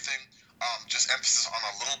of everything. Just emphasis on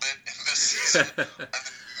a little bit in this season. And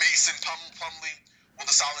then Mason Plumlee was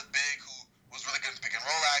a solid big who was really good in pick and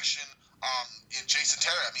roll action. In Jason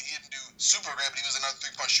Terry, I mean, he didn't do super great, but he was another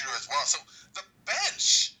three-point shooter as well. So the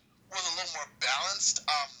bench was a little more balanced.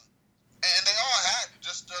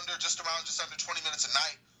 just under 20 minutes a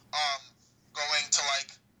night, going to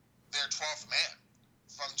like their 12th man,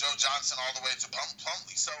 from Joe Johnson all the way to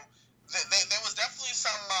Plumlee. So there was definitely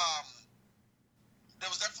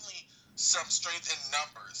some strength in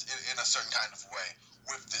numbers in a certain kind of way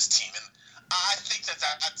with this team, and I think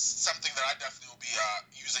that's something that I definitely will be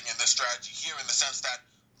using in this strategy here, in the sense that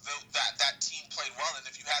that team played well, and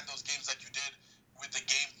if you had those games like you did with the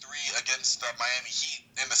Game 3 against the Miami Heat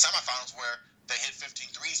in the semifinals where they hit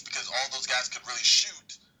 15 threes because all those guys could really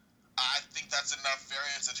shoot, I think that's enough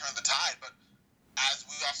variance to turn the tide. But as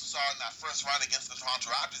we also saw in that first round against the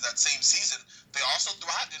Toronto Raptors that same season, they also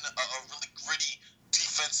thrived in a really gritty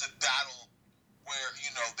defensive battle where,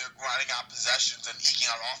 they're grinding out possessions and eking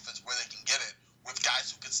out offense where they can get it, with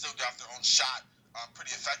guys who can still get off their own shot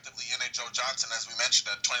pretty effectively in a Joe Johnson, as we mentioned,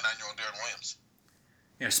 and 29-year-old Deron Williams.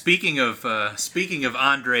 Yeah, speaking of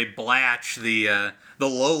Andre Blatche, the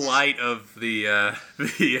low light of the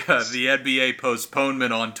NBA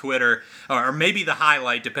postponement on Twitter, or maybe the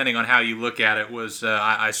highlight, depending on how you look at it, was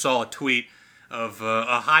I saw a tweet of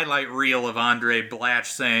a highlight reel of Andre Blatche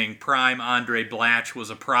saying prime Andre Blatche was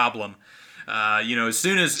a problem. As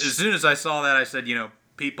soon as I saw that, I said,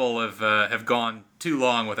 people have gone too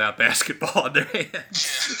long without basketball in their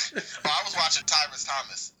hands. Yeah. Well, I was watching Tyrese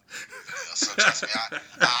Thomas video, so trust me,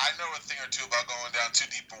 I know a thing or two about going down too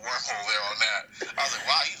deep a wormhole there on that. I was like,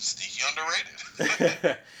 wow, he's sneaky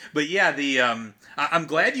underrated. But yeah, I'm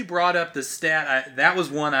glad you brought up the stat. That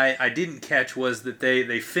was one I didn't catch, was that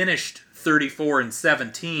they finished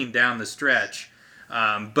 34-17 down the stretch.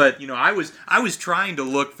 But I was trying to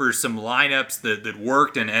look for some lineups that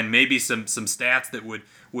worked and maybe some stats that would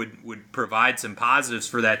provide some positives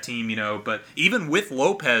for that team. But even with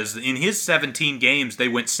Lopez in his 17 games, they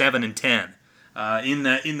went 7-10. In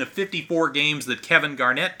the 54 games that Kevin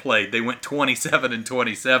Garnett played, they went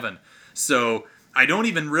 27-27. So I don't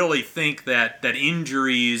even really think that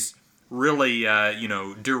injuries really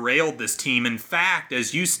derailed this team. In fact,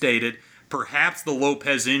 as you stated, perhaps the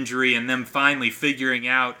Lopez injury and them finally figuring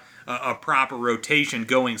out a proper rotation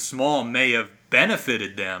going small may have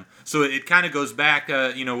benefited them. So it kind of goes back,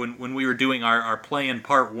 when we were doing our play-in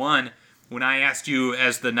part 1, when I asked you,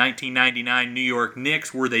 as the 1999 New York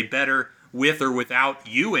Knicks, were they better with or without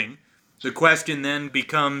Ewing? The question then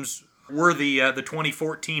becomes, were the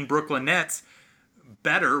 2014 Brooklyn Nets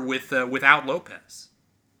better without Lopez?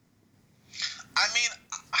 I mean,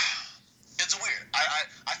 it's weird.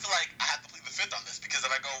 I feel like I have to plead the fifth on this, because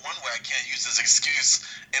if I go one way, I can't use this excuse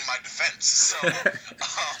in my defense. So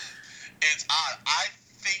it's odd. I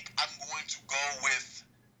think I'm going to go with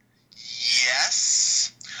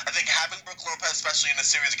yes. I think having Brook Lopez, especially in the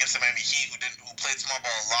series against the Miami Heat, who played small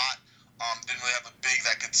ball a lot, didn't really have a big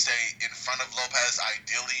that could stay in front of Lopez,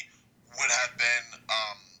 ideally, would have been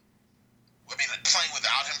playing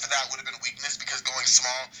without him for that would have been a weakness, because going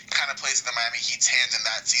small kind of plays in the Miami Heat's hands in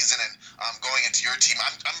that season. And going into your team,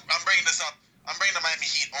 I'm bringing this up. I'm bringing the Miami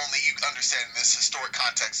Heat only you understand this historic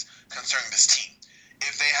context concerning this team.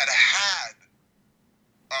 If they had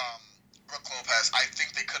Brook Lopez, I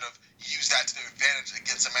think they could have used that to their advantage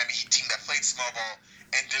against a Miami Heat team that played small ball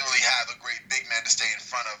and didn't really have a great big man to stay in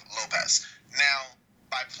front of Lopez. Now,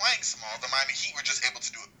 by playing small, the Miami Heat were just able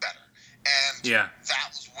to do it better. And that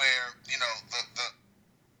was where, the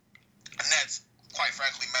Nets, quite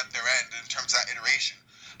frankly, met their end in terms of that iteration.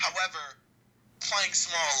 However, playing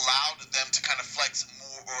small allowed them to kind of flex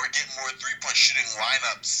more or get more three-point shooting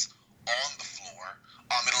lineups on the floor.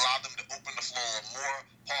 It allowed them to open the floor a little more.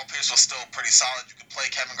 Paul Pierce was still pretty solid. You could play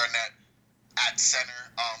Kevin Garnett at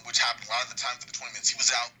center, which happened a lot of the times for the 20 minutes he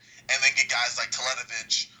was out, and then get guys like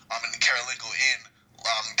Teletovic and Karolinko in,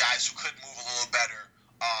 guys who could move a little better,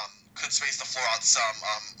 could space the floor out some.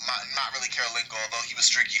 Not really Karolinko, although he was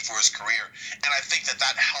streaky for his career. And I think that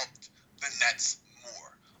helped the Nets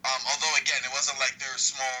more. Although, again, it wasn't like their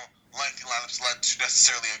small, lengthy lineups led to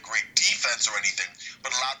necessarily a great defense or anything,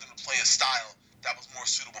 but allowed them to play a style that was more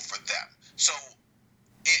suitable for them. So,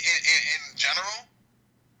 in general,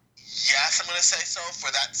 yes, I'm going to say so. For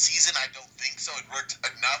that season, I don't think so. It worked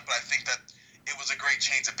enough, but I think that it was a great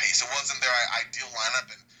change of pace. It wasn't their ideal lineup,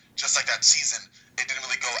 and just like that season, it didn't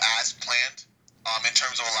really go as planned in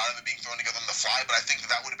terms of a lot of it being thrown together on the fly, but I think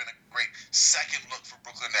that would have been a great second look for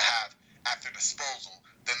Brooklyn to have at their disposal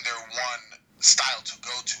than their one style to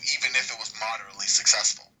go to, even if it was moderately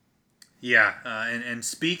successful. Yeah, and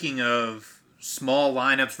speaking of small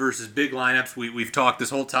lineups versus big lineups, we've talked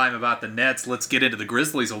this whole time about the Nets. Let's get into the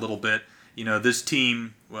Grizzlies a little bit. This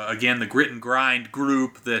team, again, the grit and grind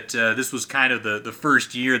group, that this was kind of the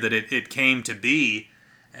first year that it came to be,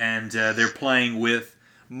 and they're playing with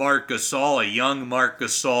Marc Gasol, a young Marc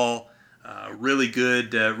Gasol, Really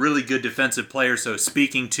good defensive player. So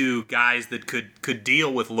speaking to guys that could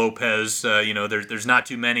deal with Lopez, there's not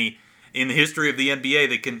too many in the history of the NBA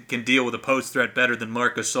that can deal with a post threat better than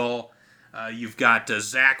Marc Gasol. You've got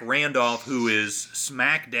Zach Randolph, who is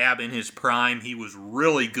smack dab in his prime. He was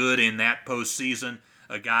really good in that postseason.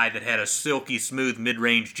 A guy that had a silky smooth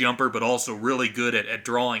mid-range jumper, but also really good at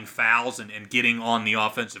drawing fouls and getting on the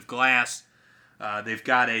offensive glass. They've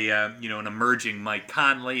got an emerging Mike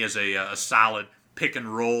Conley as a solid pick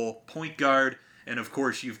and roll point guard, and of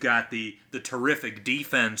course you've got the terrific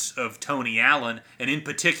defense of Tony Allen. And in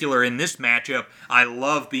particular in this matchup, I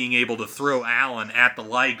love being able to throw Allen at the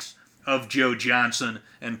likes of Joe Johnson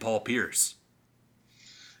and Paul Pierce.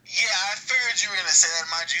 Yeah, I figured you were going to say that.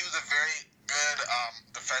 Mind you, he was a very good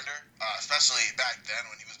defender, especially back then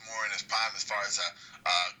when he was more in his prime as far as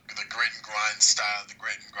the grit and grind style, the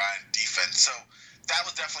grit and grind defense. So that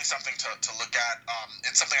was definitely something to look at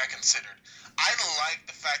and something I considered. I like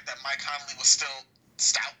the fact that Mike Conley was still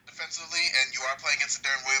stout defensively, and you are playing against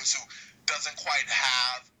Deron Williams, who doesn't quite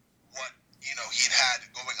have what he'd had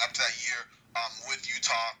going up to that year with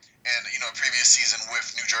Utah and previous season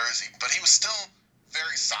with New Jersey, but he was still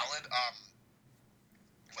very solid.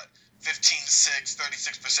 15-6,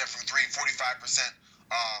 36% from 3, 45%,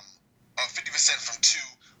 50% from 2.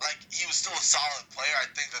 Like, he was still a solid player. I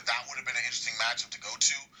think that would have been an interesting matchup to go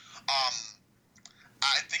to.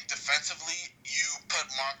 I think defensively, you put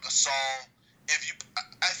Marc Gasol.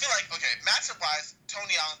 I feel like, okay, matchup-wise,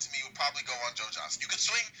 Tony Allen to me would probably go on Joe Johnson. You could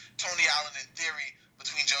swing Tony Allen in theory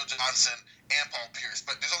between Joe Johnson and Paul Pierce,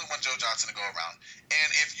 but there's only one Joe Johnson to go around. And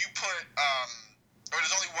if you put,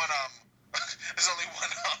 there's only one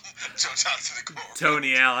Joe Johnson to go around.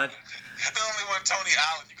 Tony Allen. There's only one Tony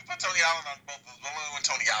Allen. You can put Tony Allen on both of them. There's only one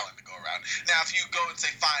Tony Allen to go around. Now, if you go and say,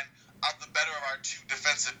 fine, of the better of our two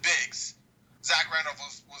defensive bigs, Zach Randolph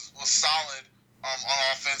was solid on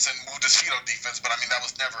offense and moved his feet on defense, but I mean that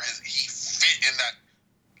was never he fit in that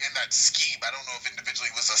scheme. I don't know if individually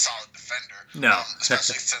he was a solid defender. No.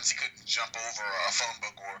 Especially since he couldn't jump over a phone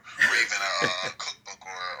book or even a cookbook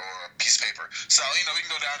or a piece of paper. So, we can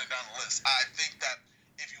go down and down the list. I think that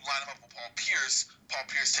if you line him up with Paul Pierce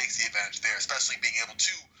takes the advantage there, especially being able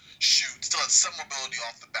to shoot, still has some mobility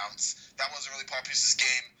off the bounce. That wasn't really Paul Pierce's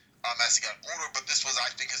game as he got older, but this was, I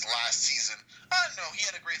think, his last season. No, he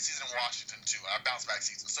had a great season in Washington, too, a bounce-back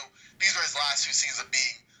season. So these are his last 2 seasons of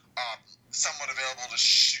being somewhat available to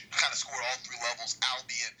shoot, kind of score all 3 levels,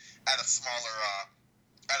 albeit at a smaller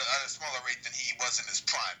rate than he was in his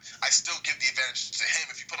prime. I still give the advantage to him.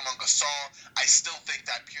 If you put him on Gasol, I still think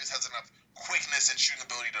that Pierce has enough quickness and shooting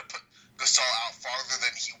ability to put Gasol out farther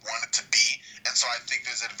than he wanted to be, and so I think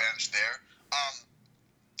there's an advantage there.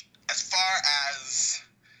 As far as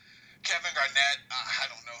Kevin Garnett, I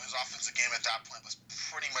don't know. His offensive game at that point was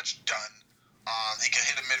pretty much done. He could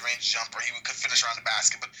hit a mid-range jumper. He could finish around the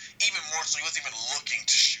basket, but even more so, he wasn't even looking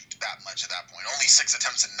to shoot that much at that point. Only 6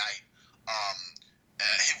 attempts a night.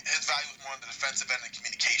 His value was more on the defensive end and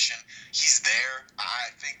communication. He's there. I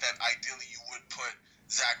think that ideally you would put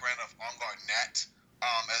Zach Randolph on Garnett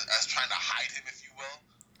as trying to hide him, if you will.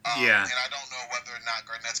 Yeah. And I don't know whether or not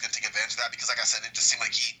Garnett's going to take advantage of that because, like I said, it just seemed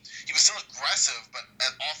like he was still aggressive, but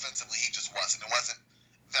offensively he just wasn't. It wasn't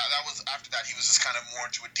that was after that he was just kind of more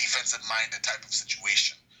into a defensive-minded type of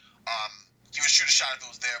situation. He would shoot a shot if it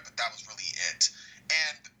was there, but that was really it.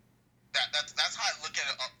 And that's how I look at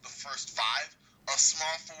it. The first 5, a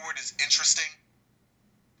small forward is interesting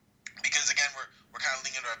because again we're kind of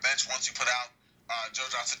leaning to our bench. Once you put out Joe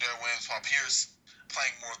Johnson, Deron Williams, Paul Pierce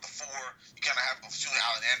playing more at the 4, you kind of have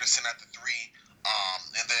Allen Anderson at the 3,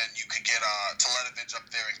 and then you could get Teletovic up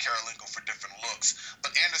there and Karolinko for different looks.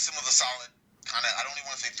 But Anderson was a solid kind of, I don't even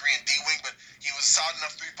want to say 3-and-D wing, but he was a solid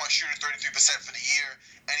enough 3-point shooter, 33% for the year,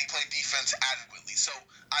 and he played defense adequately. So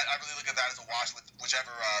I really look at that as a wash with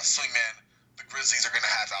whichever swingman the Grizzlies are going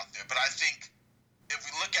to have out there. But I think if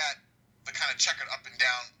we look at the kind of checkered up and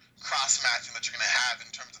down cross-matching that you're going to have in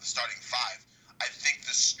terms of the starting 5, I think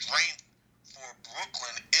the strength for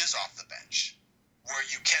Brooklyn is off the bench, where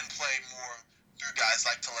you can play more through guys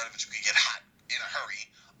like Teletovic who can get hot in a hurry,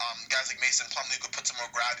 guys like Mason Plumlee who could put some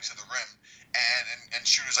more gravity to the rim, and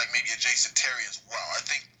shooters like maybe a Jason Terry as well. I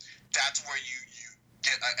think that's where you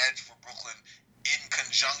get an edge for Brooklyn in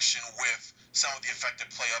conjunction with some of the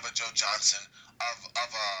effective play of a Joe Johnson,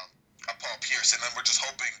 of a Paul Pierce, and then we're just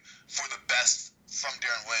hoping for the best from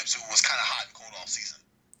Deron Williams, who was kind of hot and cold all season.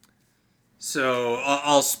 So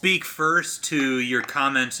I'll speak first to your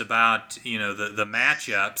comments about the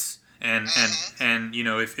matchups and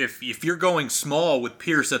if you're going small with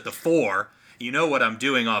Pierce at the 4, what I'm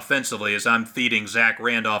doing offensively is I'm feeding Zach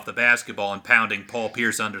Randolph the basketball and pounding Paul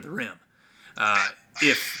Pierce under the rim.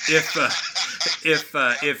 If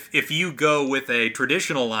you go with a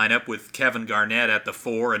traditional lineup with Kevin Garnett at the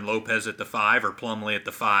 4 and Lopez at the 5 or Plumlee at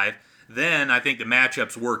the 5, then I think the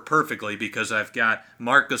matchups work perfectly because I've got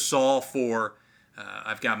Marc Gasol for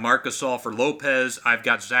Lopez. I've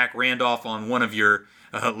got Zach Randolph on one of your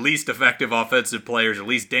least effective offensive players, at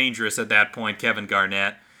least dangerous at that point, Kevin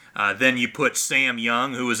Garnett. Then you put Sam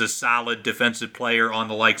Young, who is a solid defensive player, on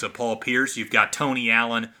the likes of Paul Pierce. You've got Tony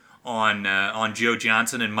Allen on Joe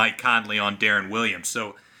Johnson and Mike Conley on Darren Williams.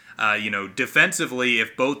 So, defensively,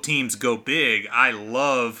 if both teams go big, I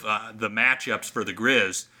love the matchups for the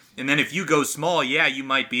Grizz. And then if you go small, yeah, you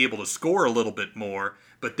might be able to score a little bit more.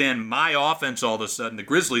 But then my offense all of a sudden, the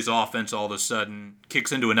Grizzlies' offense all of a sudden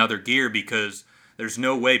kicks into another gear because there's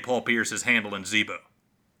no way Paul Pierce is handling Z-Bo.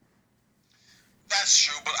 That's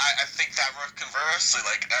true, but I think that works conversely.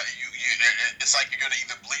 It's like you're going to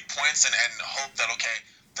either bleed points and hope that, okay,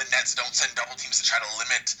 the Nets don't send double teams to try to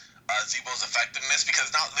limit Z-Bo's effectiveness,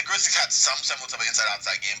 because now the Grizzlies had some semblance of an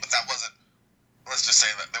inside-outside game, but that wasn't. Let's just say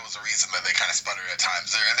that there was a reason that they kind of sputtered at times.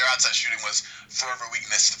 Their outside shooting was forever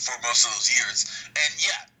weakness for most of those years. And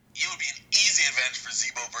yeah, it would be an easy advantage for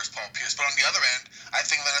Z-Bo versus Paul Pierce. But on the other end, I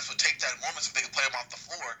think the Nets would take that moments if they could play him off the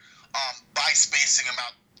floor by spacing him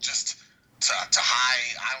out just to high,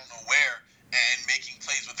 I don't know where, and making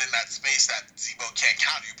plays within that space that Z-Bo can't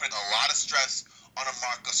counter. You're putting a lot of stress on a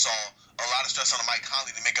Marc Gasol, a lot of stress on a Mike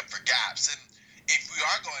Conley to make up for gaps. And if we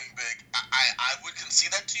are going big, I would concede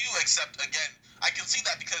that to you, except, again, I can see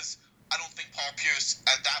that because I don't think Paul Pierce,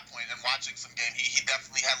 at that point, and watching some game, he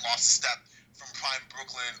definitely had lost a step from prime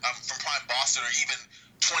Brooklyn, from prime Boston, or even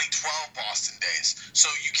 2012 Boston days. So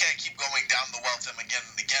you can't keep going down the well to him again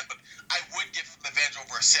and again. But I would give him the advantage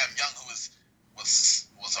over Sam Young, who was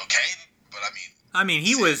okay. But I mean,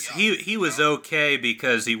 he was okay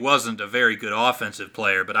because he wasn't a very good offensive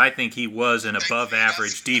player. But I think he was an above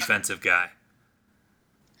average defensive guy.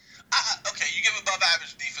 Okay, you give him above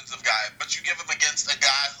average defensive guy, but you give him against a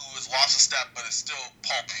guy who has lost a step but is still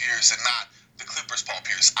Paul Pierce and not the Clippers' Paul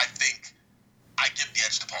Pierce. I think I give the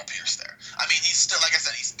edge to Paul Pierce there. I mean, he's still, like I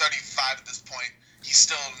said, he's 35 at this point. He's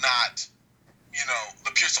still not,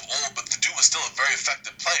 the Pierce of old, but the dude was still a very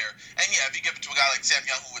effective player. And yeah, if you give it to a guy like Sam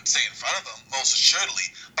Young, who would stay in front of him, most assuredly,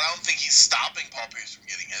 but I don't think he's stopping Paul Pierce from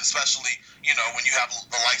getting it, especially, when you have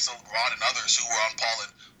the likes of LeBron and others who were on Paul,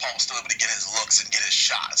 and Paul was still able to get his looks and get his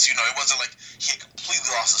shots. It wasn't like he had completely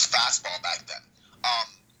lost his fastball back then.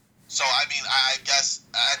 So, I mean, I guess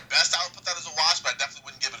at best I would put that as a wash, but I definitely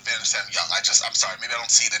wouldn't give advantage to Sam Young. I'm sorry, maybe I don't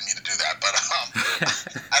see it in me to do that, but I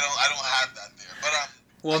don't have that there. But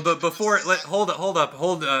but before hold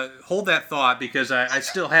that thought, because I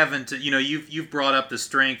still haven't. You've brought up the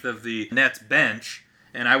strength of the Nets bench,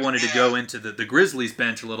 and I wanted to go into the Grizzlies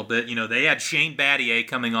bench a little bit. They had Shane Battier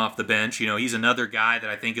coming off the bench. He's another guy that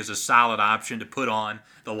I think is a solid option to put on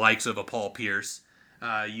the likes of a Paul Pierce.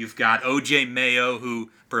 You've got O.J. Mayo,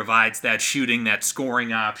 who provides that shooting, that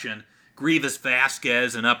scoring option. Grievous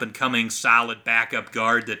Vasquez, an up-and-coming solid backup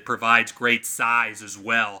guard that provides great size as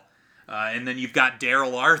well. And then you've got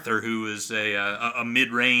Daryl Arthur, who is a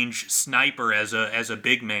mid-range sniper as a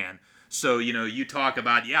big man. So, you talk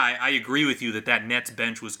about, I agree with you that Nets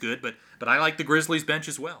bench was good, but I like the Grizzlies bench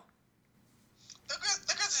as well. The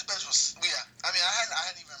Grizzlies bench was, I mean, I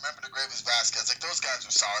hadn't even remembered the Grievous Vasquez. Like, those guys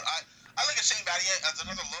were solid. I look at Shane Battier as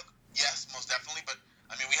another look. Yes, most definitely. But,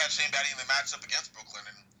 I mean, we had Shane Battier in the matchup against Brooklyn,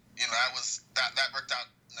 and, that worked out.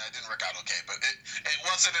 No, it didn't work out okay, but it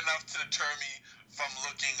wasn't enough to deter me from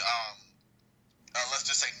looking, let's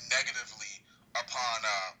just say, negatively upon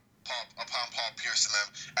Paul Pierce and them,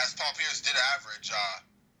 as Paul Pierce did average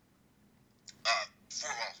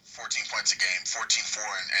 14 points a game, 14, 4,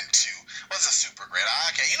 and 2. Wasn't super great.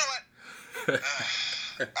 Okay, you know what?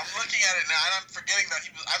 I'm looking at it now, and I'm forgetting that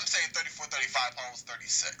I'm saying 34, 35, Paul was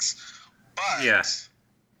 36. But, yes.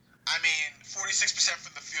 I mean, 46%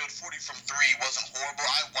 from the field, 40 from 3 wasn't horrible.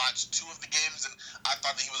 I watched 2 of the games, and I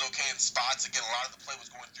thought that he was okay in spots. Again, a lot of the play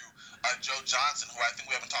was going through Joe Johnson, who I think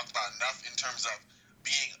we haven't talked about enough in terms of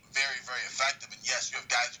being very, very effective. And yes, you have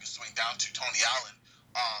guys you can swing down to. Tony Allen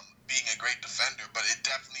being a great defender, but it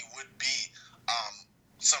definitely would be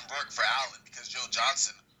some work for Allen, because Joe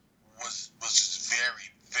Johnson was just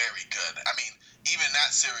very, very good. I mean, even in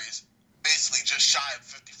that series, basically just shy of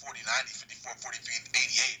 50, 40, 90, 54, 43,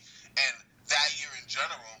 88. And that year in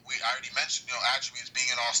general, I already mentioned, attributes, being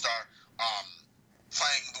an all-star,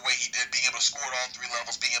 playing the way he did, being able to score at all 3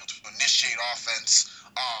 levels, being able to initiate offense,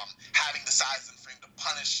 having the size and frame to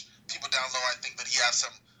punish people down low. I think that he has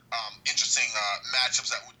some interesting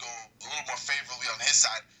matchups that would go a little more favorably on his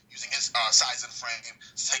side, using his size and frame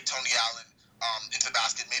to take Tony Allen into the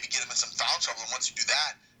basket, maybe get him in some foul trouble. And once you do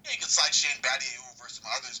that, you can slide Shane Battier over some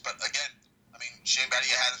others. But again, I mean, Shane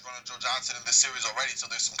Battier had his run on Joe Johnson in this series already, so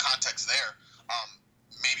there's some context there.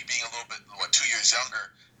 Maybe being a little bit, 2 years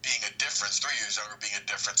younger being a difference, 3 years younger being a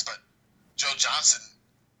difference. But Joe Johnson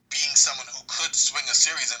being someone who could swing a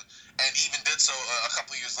series and even did so a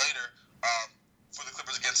couple of years later for the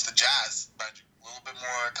Clippers against the Jazz. A little bit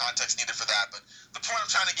more context needed for that. But the point I'm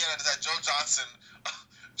trying to get at is that Joe Johnson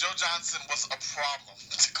was a problem,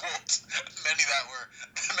 to quote many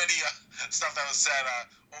stuff that was said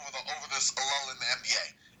over this lull in the NBA.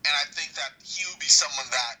 And I think that he would be someone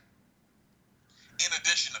that, in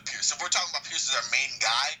addition to Pierce, if we're talking about Pierce as our main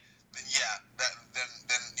guy, then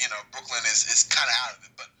Brooklyn is kind of out of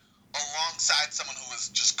it. But alongside someone who was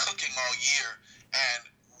just cooking all year and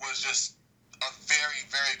was just a very,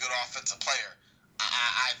 very good offensive player,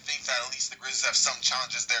 I think that at least the Grizzlies have some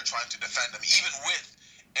challenges there trying to defend him, even with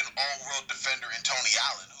an all-world defender in Tony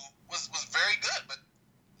Allen, who was very good. But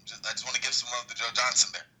I just want to give some love to Joe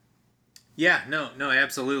Johnson there. Yeah, no,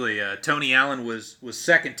 absolutely. Tony Allen was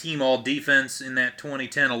second team all defense in that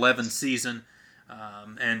 2010-11 season,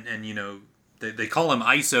 and they call him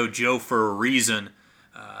ISO Joe for a reason.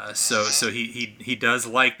 So he does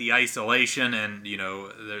like the isolation, and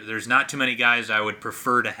there's not too many guys I would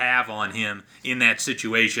prefer to have on him in that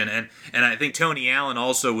situation. And I think Tony Allen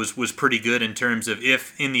also was pretty good in terms of,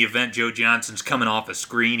 if in the event Joe Johnson's coming off a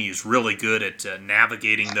screen, he's really good at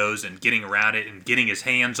navigating those and getting around it and getting his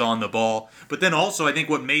hands on the ball. But then also I think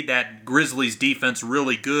what made that Grizzlies defense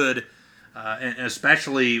really good, and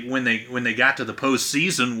especially when they got to the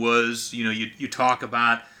postseason, was you talk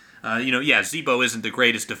about. Zebo isn't the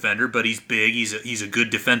greatest defender, but he's big. He's a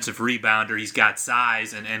good defensive rebounder. He's got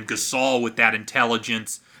size, and Gasol with that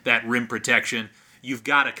intelligence, that rim protection. You've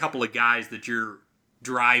got a couple of guys that you're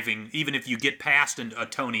driving. Even if you get past a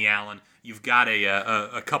Tony Allen, you've got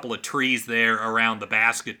a couple of trees there around the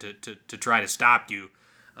basket to try to stop you.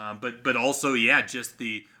 But also, just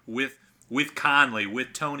with Conley,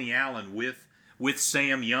 with Tony Allen, with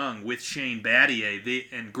Sam Young, with Shane Battier,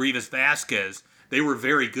 and Grievous Vasquez. They were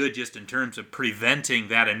very good just in terms of preventing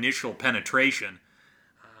that initial penetration.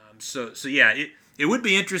 It would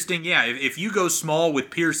be interesting, if you go small with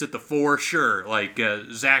Pierce at the 4, sure, like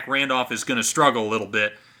Zach Randolph is going to struggle a little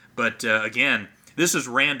bit. But again, this is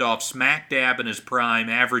Randolph smack dab in his prime,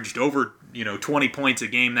 averaged over 20 points a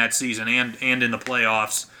game that season and in the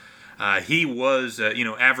playoffs. He was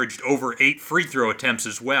averaged over 8 free throw attempts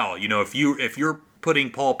as well. If you're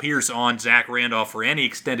putting Paul Pierce on Zach Randolph for any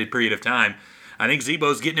extended period of time, I think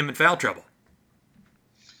Zebo's getting him in foul trouble.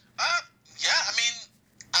 I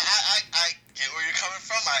get where you're coming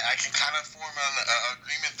from. I can kind of form an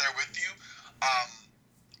agreement there with you.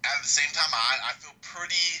 At the same time, I feel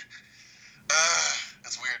pretty.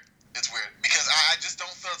 It's weird. It's weird because I just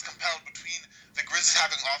don't feel as compelled between the Grizzlies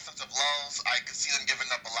having offensive lulls. I could see them giving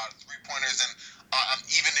up a lot of three-pointers, and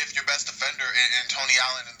even if your best defender in Tony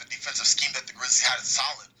Allen and the defensive scheme that the Grizzlies had is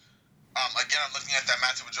solid. Again, I'm looking at that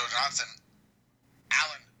matchup with Joe Johnson.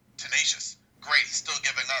 Allen, tenacious, great. He's still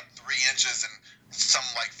giving up 3 inches and some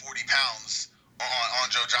 40 pounds on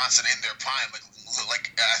Joe Johnson in their prime. Like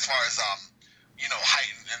as far as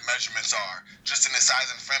height and measurements are, just in his size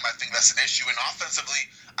and frame, I think that's an issue. And offensively,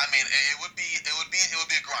 I mean, it would be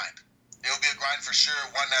a grind. It would be a grind for sure.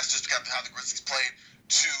 One, that's just because of how the Grizzlies played.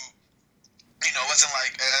 2, it wasn't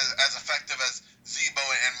as effective as Zebo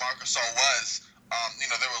and Marc Gasol was.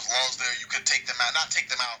 There was lulls there. You could take them out, not take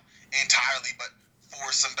them out entirely, but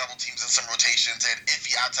force some double teams and some rotations. They had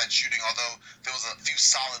iffy outside shooting, although there was a few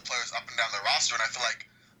solid players up and down the roster, and I feel like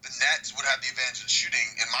the Nets would have the advantage in shooting,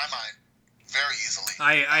 in my mind, very easily.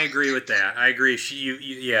 I agree with that. I agree.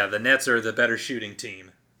 The Nets are the better shooting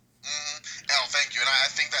team. Mm-hmm. Oh, thank you. And I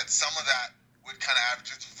think that some of that would kind of have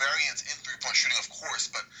just variance in three-point shooting, of course,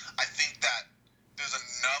 but I think that there's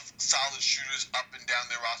enough solid shooters up and down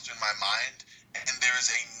their roster in my mind, and there is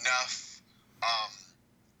enough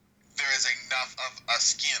of a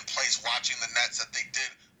scheme in place watching the Nets that they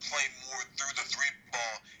did play more through the three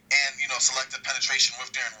ball and selective penetration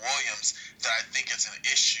with Darren Williams that I think it's an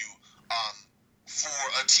issue for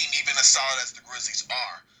a team even as solid as the Grizzlies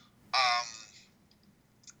are.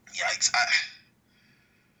 Yikes! I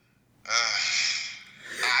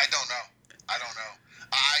don't know.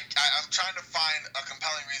 I'm trying to find a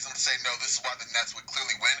compelling reason to say no. This is why the Nets would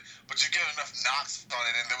clearly win, but you get enough knocks on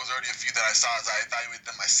it, and there was already a few that I saw as I evaluated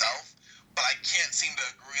them myself. But I can't seem to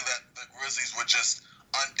agree that the Grizzlies would just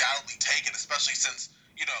undoubtedly take it, especially since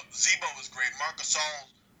Zebo was great. Marc Gasol,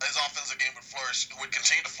 his offensive game would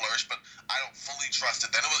continue to flourish, but I don't fully trust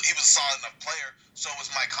it. Then he was a solid enough player. So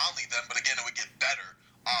was Mike Conley then, but again, it would get better.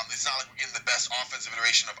 Is it's not like we're getting the best offensive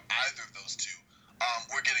iteration of either of those two.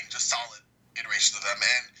 We're getting just solid iterations of them.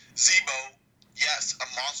 And Zebo, yes, a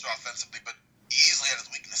monster offensively, but easily at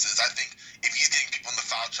his weaknesses. I think if he's getting people in the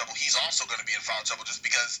foul trouble, he's also going to be in foul trouble just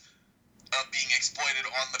because of being exploited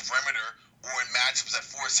on the perimeter or in matchups that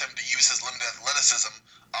force him to use his limited athleticism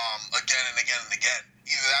again and again and again.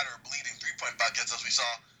 Either that or bleeding three-point buckets, as we saw,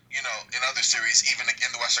 in other series, even in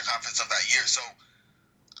the Western Conference of that year. So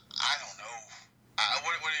I don't know.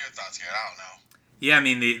 What are your thoughts here? I don't know. Yeah, I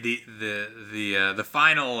mean the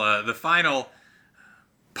final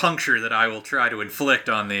puncture that I will try to inflict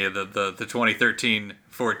on the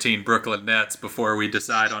 2013-14 Brooklyn Nets before we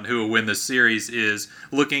decide on who will win this series is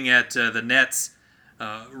looking at the Nets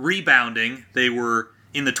rebounding. They were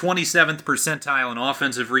in the 27th percentile in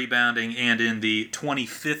offensive rebounding and in the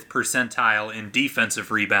 25th percentile in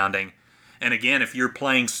defensive rebounding. And again, if you're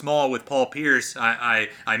playing small with Paul Pierce, I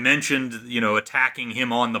mentioned, attacking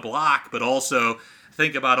him on the block, but also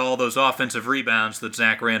think about all those offensive rebounds that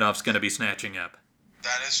Zach Randolph's going to be snatching up.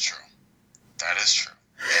 That is true.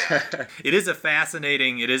 It is a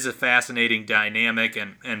fascinating dynamic,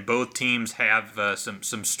 and both teams have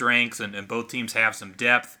some strengths, and both teams have some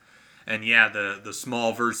depth. And yeah, the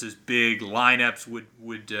small versus big lineups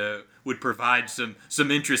would provide some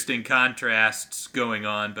interesting contrasts going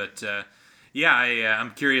on, but.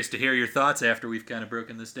 I'm curious to hear your thoughts after we've kind of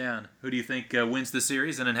broken this down. Who do you think wins the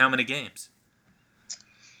series, and in how many games?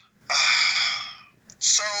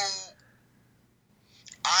 So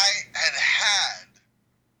I had.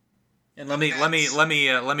 And let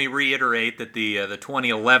me reiterate that the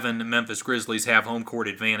 2011 Memphis Grizzlies have home court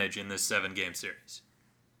advantage in this 7-game series.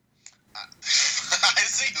 I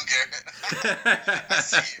see you, Garrett. I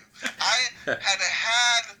see you. I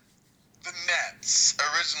had the Nets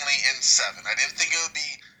originally in 7. I didn't think it would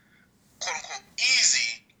be quote-unquote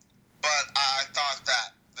easy, but I thought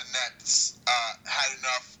that the Nets had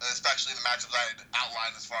enough, especially in the matchups I had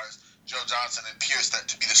outlined as far as Joe Johnson and Pierce, that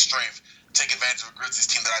to be the strength, take advantage of a Grizzlies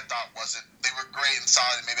team that I thought they were great and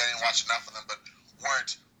solid, and maybe I didn't watch enough of them, but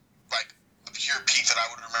weren't like the pure peak that I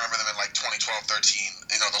would remember them in like 2012,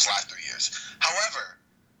 13, those last 3 years. However,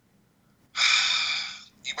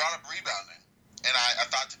 you brought up rebounding. And I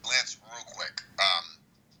thought to glance real quick.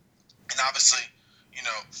 And obviously,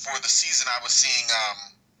 for the season I was seeing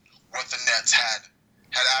what the Nets had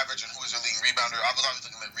average and who was their leading rebounder. I was always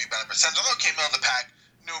looking at rebounding percentage. Although it came middle of the pack,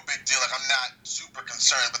 no big deal. Like, I'm not super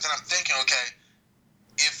concerned. But then I'm thinking, okay,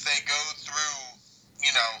 if they go through,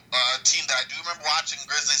 a team that I do remember watching,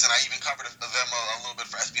 Grizzlies, and I even covered them a little bit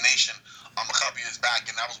for SB Nation a couple years back.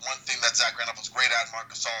 And that was one thing that Zach Randolph was great at, Marc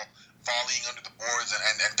Gasol, volleying under the boards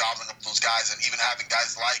and gobbling up those guys, and even having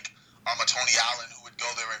guys like a Tony Allen who would go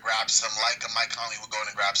there and grab some, like a Mike Conley who would go in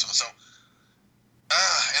and grab some. So,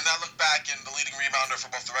 and I look back, and the leading rebounder for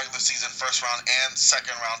both the regular season, first round and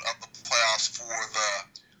second round of the playoffs for the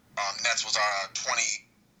Nets was 20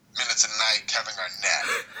 minutes a night, Kevin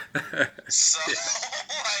Garnett. So,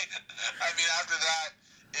 after that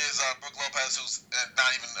is Brook Lopez, who's not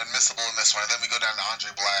even admissible in this one. And then we go down to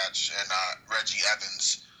Andre Blatche and Reggie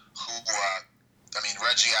Evans, who,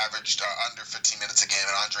 Reggie averaged under 15 minutes a game,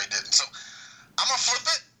 and Andre didn't. So, I'm going to flip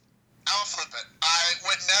it. I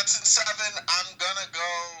went Nets in 7. I'm going to go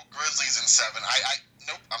Grizzlies in 7.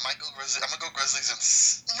 Nope, I might go Grizzlies. I'm going to go Grizzlies in...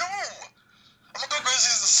 No! I'm going to go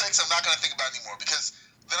Grizzlies in 6. I'm not going to think about it anymore, because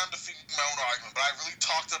then I'm defeating my own argument. But I really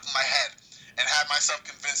talked up in my head and had myself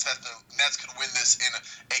convinced that the Nets could win this in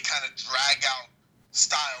a kind of drag-out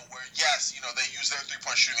style where, yes, they use their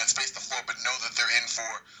three-point shooting and space the floor, but know that they're in for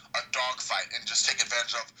a dogfight and just take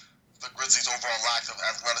advantage of the Grizzlies' overall lack of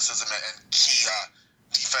athleticism and key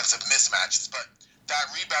defensive mismatches. But that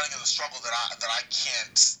rebounding is a struggle that I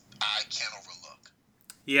can't overlook.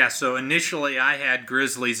 Yeah, so initially I had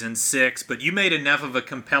Grizzlies in 6, but you made enough of a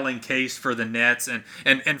compelling case for the Nets,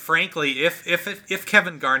 and frankly, if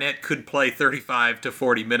Kevin Garnett could play 35 to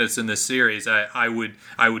 40 minutes in this series, I would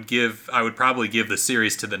probably give the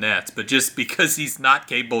series to the Nets. But just because he's not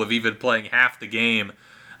capable of even playing half the game,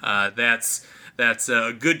 that's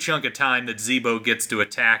a good chunk of time that Zebo gets to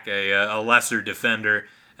attack a lesser defender,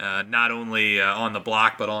 not only on the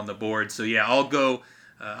block but on the board. So yeah, I'll go.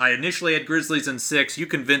 I initially had Grizzlies in 6. You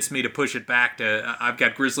convinced me to push it back to I've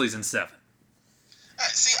got Grizzlies in 7.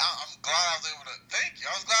 See, I'm glad I was able to. Thank you.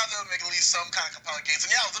 I was glad I was able to make at least some kind of compelling case.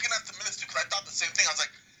 And yeah, I was looking at the minutes too, because I thought the same thing. I was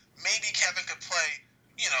like, maybe Kevin could play,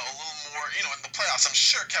 a little more. In the playoffs, I'm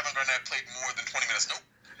sure Kevin Garnett played more than 20 minutes. Nope,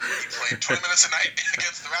 he played 20 minutes a night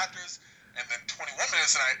against the Raptors, and then 21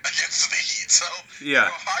 minutes a night against the Heat. So yeah,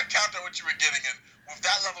 hard count on what you were getting, and with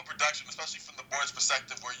that level of production, especially from the board's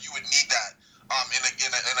perspective, where you would need that in a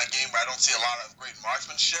game where I don't see a lot of great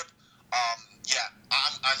marksmanship. I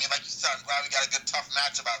mean, like you said, I'm glad we got a good tough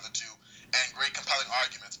matchup out of the two and great compelling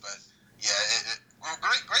arguments. But yeah,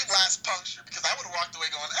 great last puncture, because I would have walked away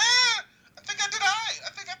going, I think I did all right.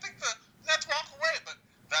 I think the Nets walk away, but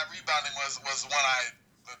that rebounding was the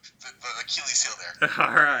Achilles heel there.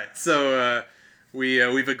 All right, so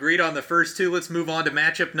we've agreed on the first two. Let's move on to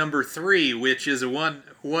matchup number 3, which is one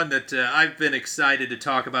that I've been excited to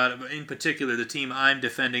talk about. In particular, the team I'm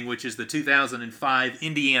defending, which is the 2005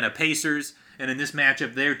 Indiana Pacers. And in this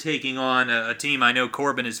matchup, they're taking on a team I know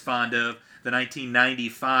Corbin is fond of, the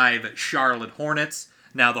 1995 Charlotte Hornets.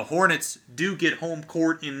 Now, the Hornets do get home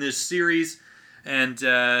court in this series, and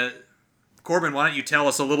Corbin, why don't you tell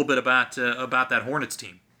us a little bit about that Hornets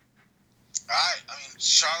team? All right. I mean,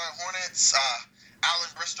 Charlotte Hornets, Alan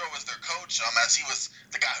Bristow was their coach, as he was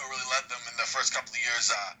the guy who really led them in the first couple of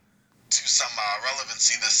years to some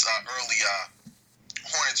relevancy, this early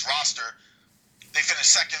Hornets roster. They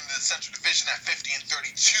finished second in the Central Division at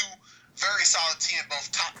 50-32. Very solid team in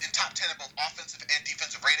top 10 in both offensive and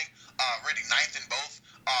defensive rating. Rating 9th in both.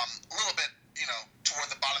 A little bit,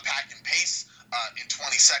 toward the bottom pack in pace, in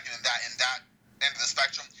 22nd in that end of the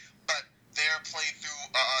spectrum. But they're played through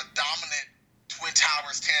a dominant Twin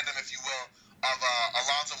Towers tandem, if you will, of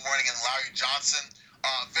Alonzo Mourning and Larry Johnson.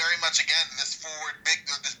 Very much, again, this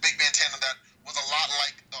big man tandem that was a lot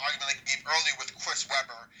like the argument I gave earlier with Chris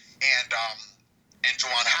Webber and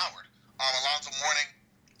Juwan Howard. Alonzo Mourning,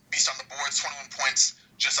 beast on the boards, 21 points,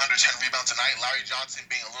 just under 10 rebounds a night. Larry Johnson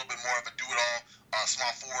being a little bit more of a do-it-all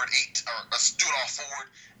small forward, do-it-all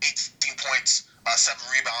forward, 18 points, 7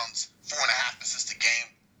 rebounds, 4.5 assists a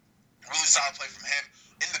game. Really solid play from him.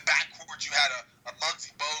 In the backcourt, you had a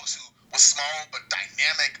Muggsy Bogues who was small but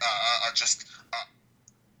dynamic,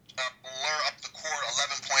 blur up the court,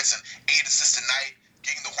 11 points and 8 assists a night,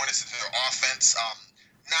 getting the Hornets into their offense.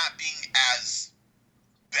 Not being as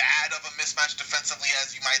bad of a mismatch defensively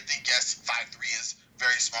as you might think. Yes, 5'3" is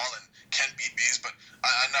very small and can be abused, but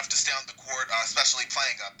enough to stay on the court, especially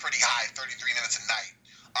playing a pretty high 33 minutes a night.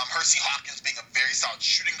 Hersey Hawkins being a very solid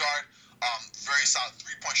shooting guard, very solid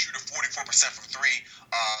three-point shooter, 44% from 3.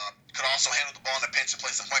 Could also handle the ball in a pinch and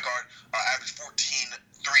play some point guard, average 14, 3,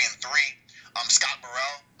 and 3. Scott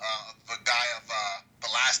Burrell, the guy of The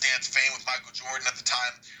Last Dance fame with Michael Jordan at the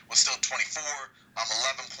time, was still 24,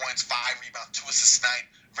 11 points, 5 rebounds, 2 assists a night.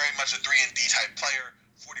 Very much a 3-and-D type player,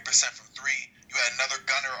 40% from 3. You had another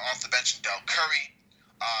gunner off the bench in Del Curry,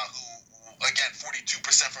 who, again, 42%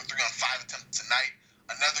 from 3 on 5 attempts a night.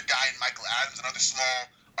 Another guy in Michael Adams, another small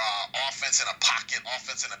offense in a pocket,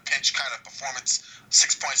 offense in a pinch kind of performance,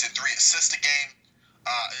 6 points and 3 assists a game.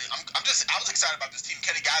 I was excited about this team.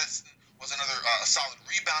 Kenny Gaddison was another solid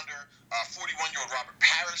rebounder. 41-year-old Robert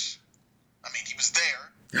Parrish. I mean, he was there.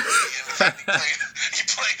 In fact, he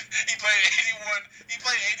played 81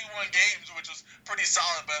 games, which was pretty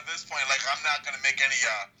solid. But at this point, I'm not going to make any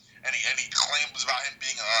claims about him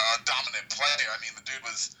being a dominant player. I mean, the dude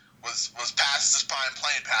was past his prime,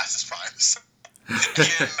 playing past his prime. So,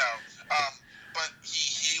 he didn't know. But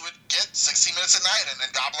he would get 60 minutes a night and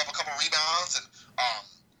gobble up a couple rebounds, and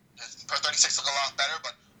his per 36 look a lot better.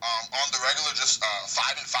 But on the regular, just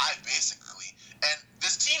 5 and 5 basically. And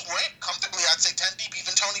this team went comfortably, I'd say 10 deep.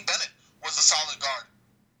 Even Tony Bennett was a solid guard.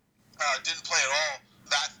 Didn't play at all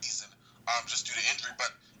that season, just due to injury.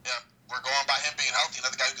 But yeah, we're going by him being healthy.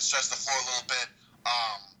 Another guy who can stretch the floor a little bit,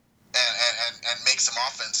 and make some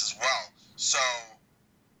offense as well. So,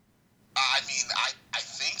 I mean, I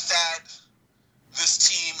think that this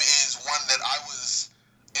team is one that I was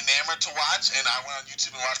enamored to watch, and I went on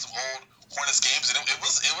YouTube and watched some old Hornets games, and it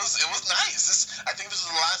was nice. I think this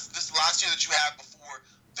is the last year that you have before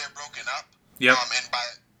they're broken up. Yep. And by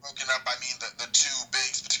broken up, I mean the two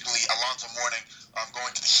bigs, particularly Alonzo Mourning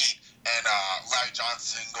going to the Heat and Larry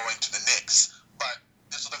Johnson going to the Knicks. But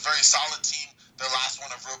this was a very solid team. Their last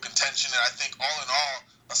one of real contention, and I think all in all,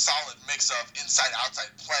 a solid mix of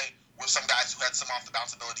inside-outside play with some guys who had some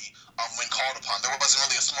off-the-bounce ability when called upon. There wasn't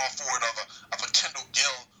really a small forward of a Kendall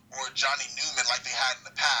Gill or Johnny Newman like they had in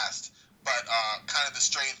the past, but kind of the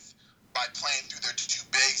strength by playing through their two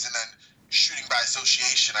bigs and then shooting by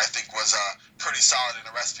association, I think, was pretty solid and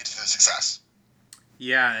a recipe for their success.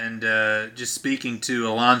 Yeah, and just speaking to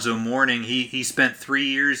Alonzo Mourning, he spent 3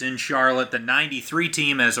 years in Charlotte. The 93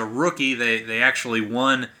 team, as a rookie, they actually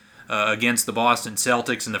won against the Boston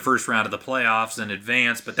Celtics in the first round of the playoffs and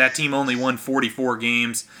advanced, but that team only won 44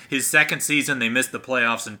 games. His second season, they missed the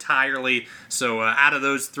playoffs entirely. So out of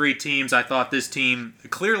those 3 teams, I thought this team,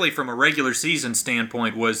 clearly from a regular season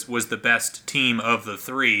standpoint, was the best team of the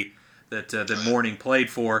 3. that Mourning played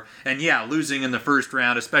for. And yeah, losing in the first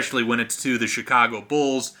round, especially when it's to the Chicago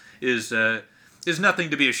Bulls, is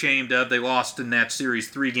nothing to be ashamed of. They lost in that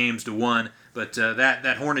series 3-1, but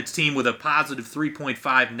that Hornets team with a positive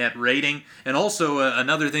 3.5 net rating, and also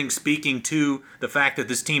another thing, speaking to the fact that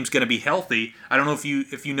this team's going to be healthy. I don't know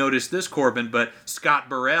if you noticed this, Corbin, but Scott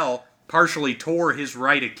Burrell partially tore his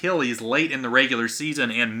right Achilles late in the regular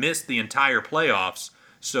season and missed the entire playoffs.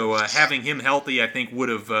 So having him healthy, I think, would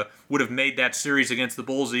have made that series against the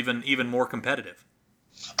Bulls even more competitive.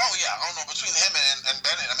 Oh yeah, no, between him and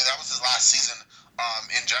Bennett, I mean, that was his last season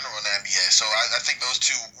in general in the NBA. So I think those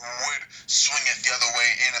two would swing it the other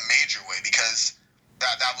way in a major way, because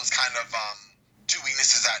that was kind of two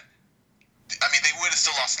weaknesses that, I mean, they would have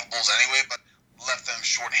still lost to the Bulls anyway, but left them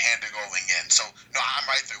short-handed going in. So no, I'm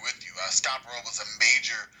right there with you. Scott Burrell was a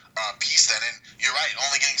major piece then, and you're right,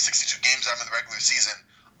 only getting 62 games out of the regular season,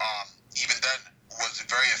 even then, was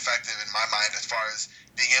very effective in my mind as far as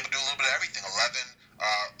being able to do a little bit of everything. 11,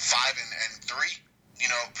 5, and 3,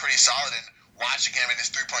 pretty solid. And watching him and his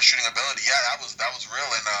three-point shooting ability, yeah, that was real,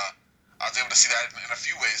 and I was able to see that in a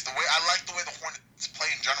few ways. I like the way the Hornets play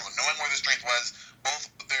in general, knowing where their strength was, both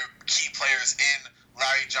their key players in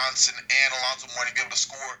Larry Johnson and Alonzo Mourning, be able to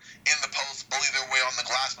score in the post, bully their way on the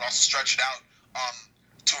glass, but also stretch it out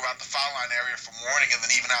to around the foul line area for Mourning, and then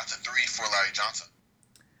even out to 3 for Larry Johnson.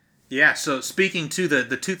 Yeah, so speaking to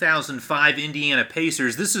the 2005 Indiana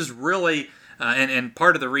Pacers, this is really, and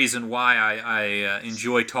part of the reason why I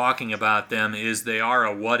enjoy talking about them is they are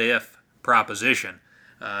a what-if proposition.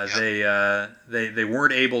 They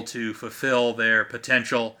weren't able to fulfill their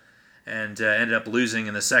potential and ended up losing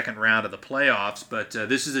in the second round of the playoffs, but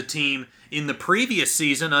this is a team in the previous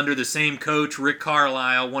season under the same coach, Rick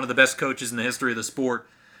Carlisle, one of the best coaches in the history of the sport,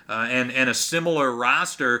 and a similar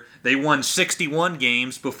roster. They won 61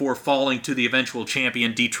 games before falling to the eventual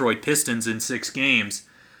champion Detroit Pistons in 6 games.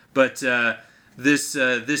 But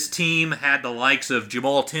this team had the likes of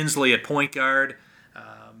Jamal Tinsley at point guard,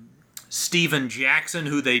 Steven Jackson,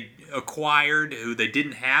 who they acquired, who they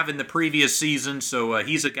didn't have in the previous season. So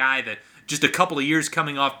he's a guy that just a couple of years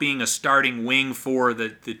coming off being a starting wing for the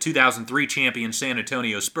 2003 champion San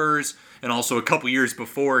Antonio Spurs, and also a couple years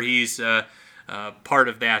before he's part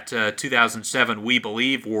of that 2007 We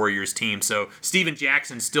Believe Warriors team. So Steven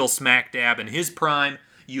Jackson's still smack dab in his prime.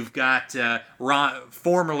 You've got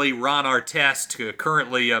formerly Ron Artest,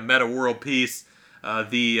 currently Meta World Peace.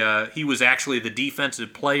 He was actually the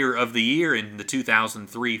Defensive Player of the Year in the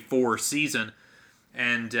 2003-04 season.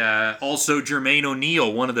 And also Jermaine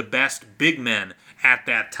O'Neal, one of the best big men at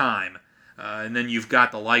that time. And then you've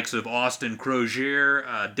got the likes of Austin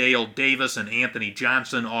Crozier, Dale Davis, and Anthony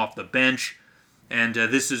Johnson off the bench. And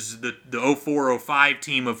this is the 04-05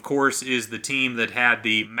 team, of course, is the team that had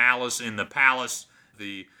the Malice in the Palace,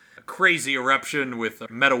 the crazy eruption with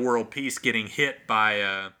Meta World Peace getting hit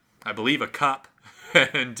by, I believe, a cup,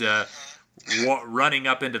 and running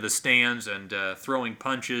up into the stands and throwing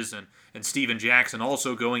punches, and Steven Jackson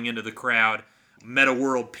also going into the crowd. Meta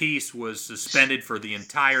World Peace was suspended for the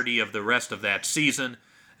entirety of the rest of that season,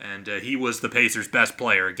 and he was the Pacers' best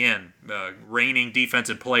player. Again, reigning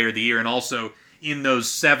Defensive Player of the Year, and also in those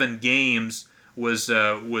 7 games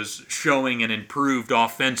was showing an improved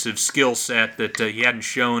offensive skill set that he hadn't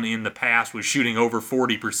shown in the past, was shooting over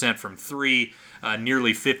 40% from 3,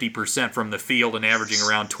 nearly 50% from the field, and averaging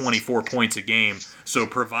around 24 points a game. So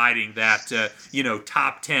providing that,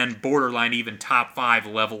 top 10, borderline even top 5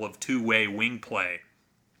 level of two-way wing play.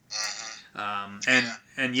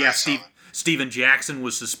 Steven Jackson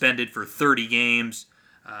was suspended for 30 games.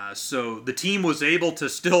 So the team was able to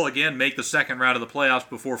still, again, make the second round of the playoffs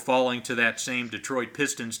before falling to that same Detroit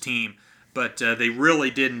Pistons team. But they really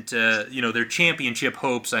didn't, their championship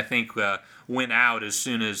hopes, I think, went out as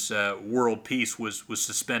soon as World Peace was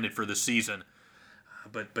suspended for the season.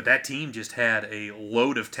 But that team just had a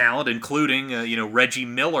load of talent, including, Reggie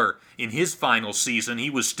Miller in his final season. He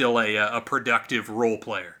was still a productive role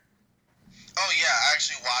player. Oh, yeah. I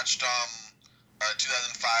actually watched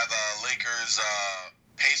 2005 Lakers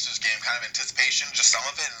Pacers game, kind of anticipation, just some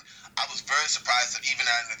of it. And I was very surprised that even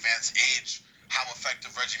at an advanced age, how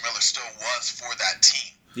effective Reggie Miller still was for that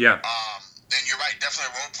team. Yeah. And you're right,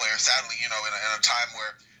 definitely a role player. Sadly, in a time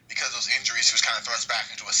where, because of those injuries, he was kind of thrust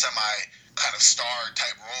back into a kind of star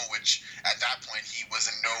type role, which at that point he was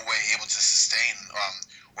in no way able to sustain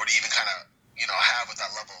or to even kind of have with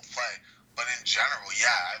that level of play. But in general,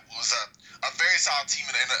 yeah, it was a very solid team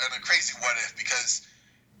and a crazy what if, because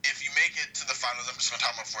if you make it to the finals, I'm just going to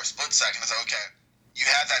talk about for a split second. It's like, okay, you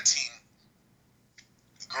had that team,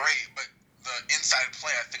 great, but the inside play,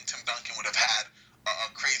 I think Tim Duncan would have had a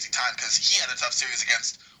crazy time, because he had a tough series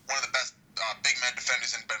against one of the best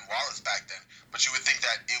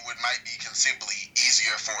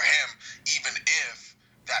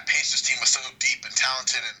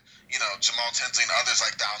talented and, Jamal Tinsley and others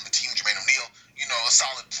like that on the team, Jermaine O'Neal, a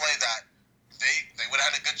solid play that they would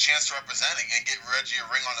have had a good chance to represent and get Reggie a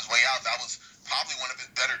ring on his way out. That was probably one of his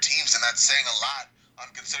better teams, and that's saying a lot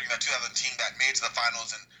considering that 2000 team that made to the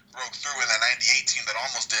finals and broke through, in that 98 team that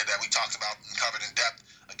almost did, that we talked about and covered in depth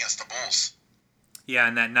against the Bulls. Yeah,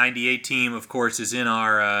 and that 98 team, of course, is in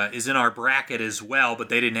our bracket as well, but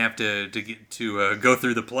they didn't have to go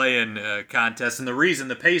through the play-in contest. And the reason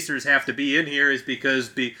the Pacers have to be in here is because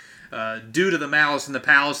due to the Malice in the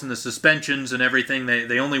Palace and the suspensions and everything,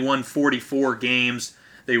 they only won 44 games.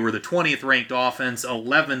 They were the 20th ranked offense,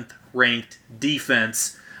 11th ranked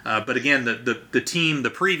defense. But again, the team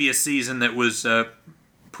the previous season that was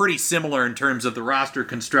pretty similar in terms of the roster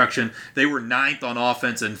construction, they were 9th on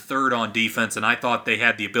offense and 3rd on defense, and I thought they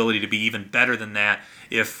had the ability to be even better than that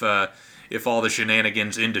if all the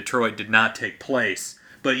shenanigans in Detroit did not take place.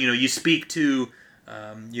 But you speak to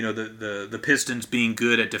the Pistons being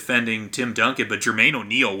good at defending Tim Duncan, but Jermaine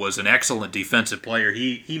O'Neal was an excellent defensive player.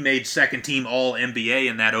 He made second team All-NBA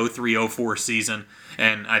in that 03-04 season,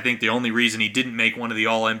 and I think the only reason he didn't make one of the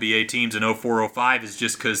All-NBA teams in 04-05 is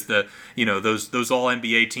just because those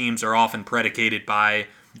All-NBA teams are often predicated by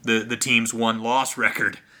the team's won-loss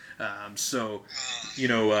record. Metta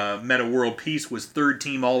World Peace was third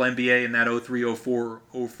team All-NBA in that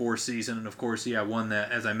 03-04 season, and of course, won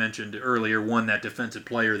that, as I mentioned earlier, won that Defensive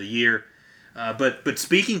Player of the Year. But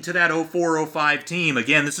speaking to that 04-05 team,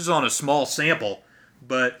 again, this is on a small sample,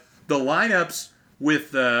 but the lineups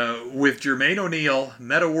with Jermaine O'Neal,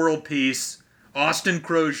 Metta World Peace, Austin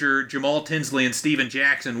Crozier, Jamal Tinsley, and Steven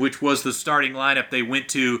Jackson, which was the starting lineup they went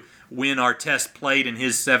to when Artest played in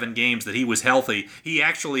his 7 games that he was healthy. He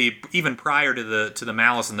actually, even prior to the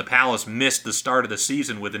Malice in the Palace, missed the start of the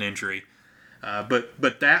season with an injury.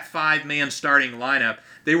 But that 5-man starting lineup,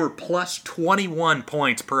 they were plus 21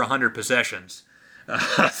 points per 100 possessions. They were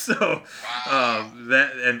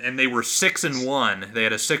 6-1. They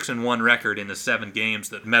had a 6-1 record in the 7 games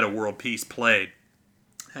that Metta World Peace played.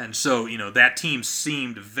 And so, that team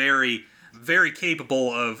seemed very, very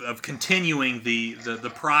capable of continuing the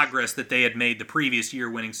progress that they had made the previous year,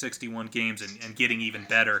 winning 61 games and getting even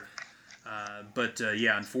better. But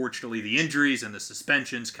unfortunately, the injuries and the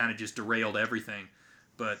suspensions kind of just derailed everything.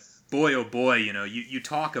 But boy, oh boy, you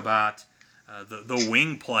talk about the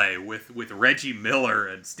wing play with Reggie Miller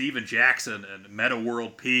and Steven Jackson and Metta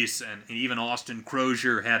World Peace, and even Austin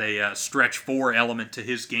Crozier had a stretch 4 element to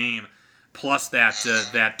his game. Plus that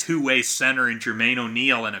two-way center in Jermaine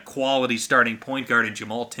O'Neal and a quality starting point guard in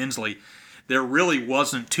Jamal Tinsley, there really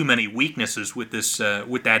wasn't too many weaknesses with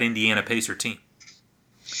that Indiana Pacer team.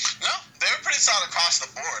 No, they were pretty solid across the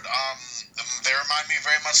board. They remind me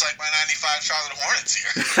very much like my '95 Charlotte Hornets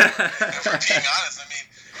here. If we're being honest, I mean,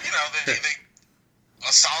 they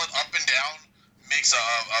a solid up and down mix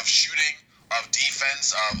of shooting, of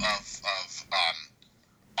defense, of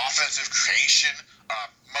offensive creation.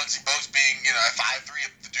 Muggsy Bogues being, at 5'3",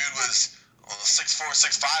 if the dude was 6'4",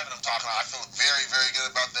 6'5", and I feel very, very good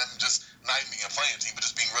about them just not even being a playing team, but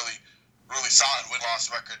just being really, really solid win-loss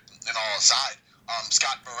record and all aside.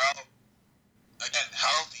 Scott Burrell, again,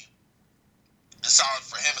 healthy, is solid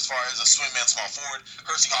for him as far as a swingman small forward.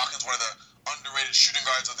 Hersey Hawkins, one of the underrated shooting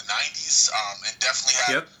guards of the 90s, and definitely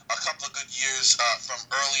had a couple of good years from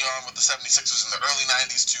early on with the 76ers in the early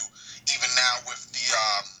 90s to even now with the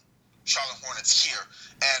Charlotte Hornets here.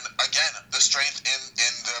 And again, the strength in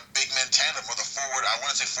the big man tandem, or the forward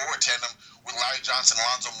tandem, with Larry Johnson and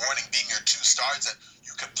Alonzo Mourning being your 2 stars that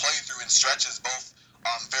you can play through in stretches, both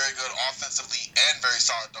very good offensively and very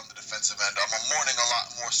solid on the defensive end. Mourning a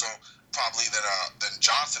lot more so probably than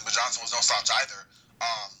Johnson, but Johnson was no slouch either.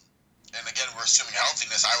 And again, we're assuming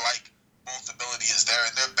healthiness. I like both ability is there.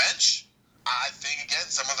 And their bench, I think, again,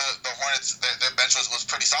 some of the Hornets, their bench was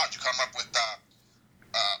pretty solid. You come up with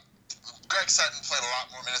Greg Sutton played a lot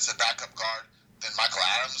more minutes at backup guard than Michael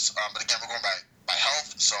Adams. But again, we're going by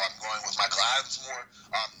health, so I'm going with Michael Adams more.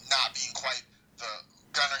 Not being quite the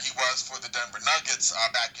gunner he was for the Denver Nuggets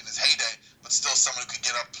back in his heyday, but still someone who could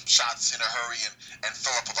get up shots in a hurry and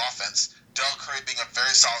fill up with offense. Del Curry being a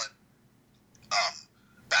very solid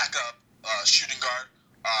backup shooting guard,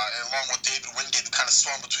 and along with David Wingate, who kind of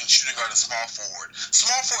swung between shooting guard and small forward.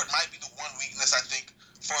 Small forward might be the one weakness, I think,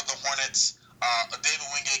 for the Hornets. David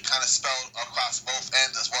Wingate kind of spelled across both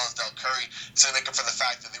ends, as well as Del Curry, to make up for the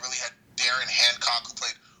fact that they really had Darren Hancock, who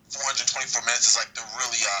played 424 minutes, as like the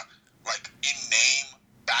really in-name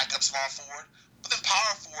backup small forward. But then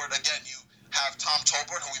power forward, again, you have Tom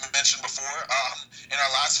Tolbert, who we mentioned before in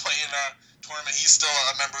our last play-in tournament. He's still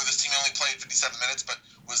a member of this team. He only played 57 minutes, but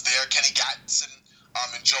was there. Kenny Gatson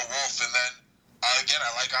and Joe Wolf. And then, again,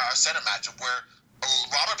 I like our center matchup where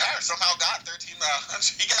Robert Parrish somehow got 13.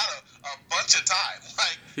 He got a bunch of time.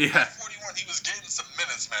 At 41, he was getting some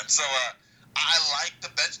minutes, man. So I like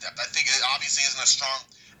the bench depth. I think it obviously isn't as strong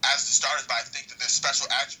as the starters, but I think that there's special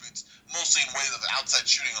attributes, mostly in ways of outside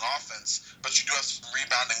shooting and offense. But you do have some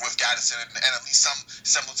rebounding with Gaddison and at least some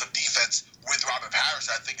semblance of defense with Robert Parrish.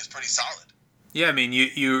 I think is pretty solid. Yeah, I mean,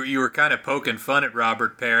 you were kind of poking fun at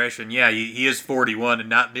Robert Parrish, and yeah, he is 41 and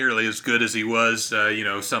not nearly as good as he was,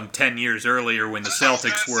 some 10 years earlier when the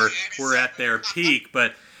Celtics were at their peak.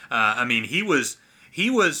 But I mean, he was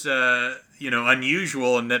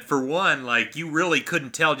unusual in that, for one, like, you really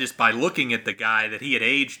couldn't tell just by looking at the guy that he had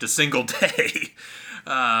aged a single day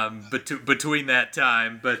between that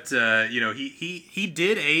time. But he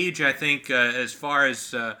did age, I think, as far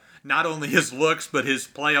as not only his looks, but his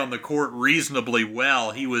play on the court reasonably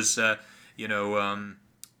well. He was,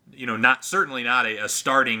 certainly not a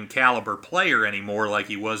starting caliber player anymore like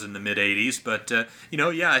he was in the mid '80s. But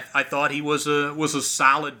I thought he was a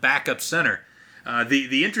solid backup center.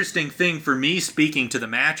 The interesting thing for me, speaking to the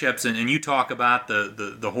matchups, and you talk about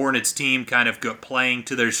the Hornets team kind of playing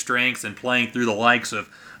to their strengths and playing through the likes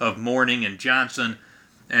of Mourning and Johnson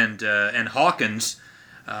and Hawkins.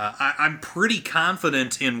 I'm pretty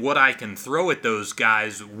confident in what I can throw at those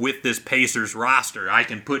guys with this Pacers roster. I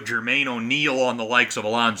can put Jermaine O'Neal on the likes of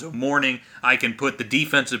Alonzo Mourning. I can put the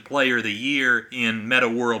Defensive Player of the Year in Metta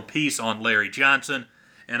World Peace on Larry Johnson.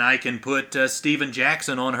 And I can put Steven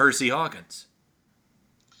Jackson on Hersey Hawkins.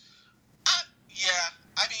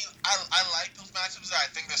 I mean, I like those matchups. I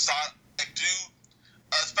think they're solid. I do,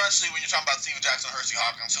 especially when you're talking about Steven Jackson and Hersey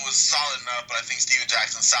Hawkins, who was solid enough, but I think Steven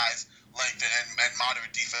Jackson's size, length, and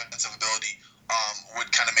moderate defensive ability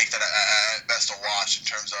would kind of make that at best a wash in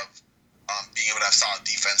terms of being able to have solid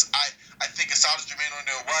defense. I think as solid as Jermaine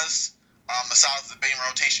O'Neal was, as solid as the Bain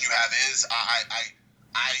rotation you have is, I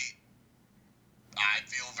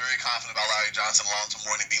feel very confident about Larry Johnson, Alonzo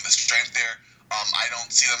Mourning being the strength there. I don't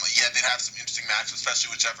see them. Yeah, they'd have some interesting matches,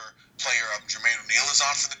 especially whichever player Jermaine O'Neal is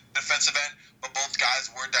on for the defensive end. But both guys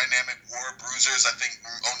were dynamic, were bruisers. I think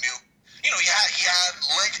O'Neal, he had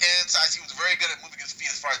length and size. He was very good at moving his feet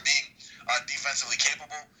as far as being defensively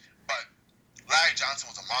capable. But Larry Johnson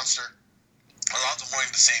was a monster. Alonzo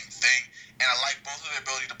Mourning the same thing. And I like both of their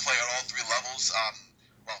ability to play on all three levels.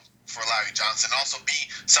 For Larry Johnson, also be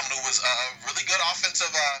someone who was a really good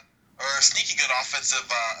offensive. Or a sneaky good offensive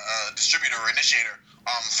distributor or initiator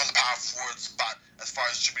from the power forward spot as far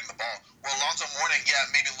as distributing the ball. Well, Alonzo Mourning,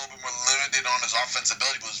 maybe a little bit more limited on his offensive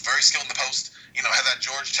ability, but was very skilled in the post. Had that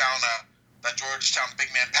Georgetown big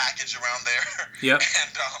man package around there. Yep. And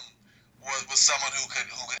was someone who could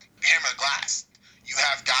hammer the glass. You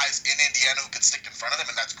have guys in Indiana who could stick in front of them,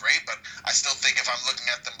 and that's great. But I still think if I'm looking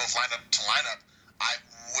at them both lineup to lineup, I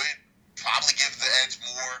would probably give the edge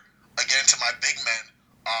more again to my big men.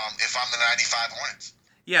 If I'm the 95 Hornets.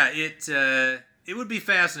 Yeah, it would be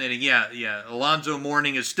fascinating. Yeah. Alonzo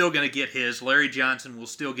Mourning is still going to get his. Larry Johnson will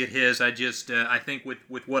still get his. I think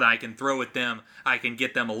with what I can throw at them, I can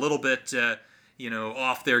get them a little bit,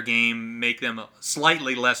 off their game, make them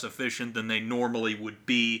slightly less efficient than they normally would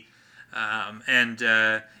be.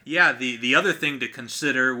 The other thing to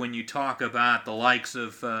consider when you talk about the likes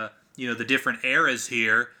of, the different eras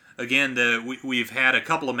here. Again, we've had a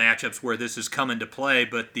couple of matchups where this has come into play,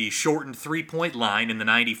 but the shortened three-point line in the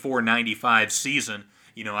 94-95 season,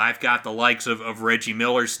 I've got the likes of Reggie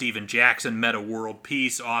Miller, Steven Jackson, Metta World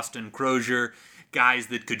Peace, Austin Crozier, guys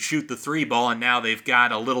that could shoot the three ball, and now they've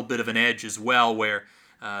got a little bit of an edge as well where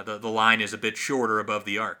the line is a bit shorter above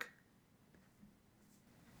the arc.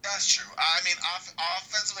 That's true. I mean,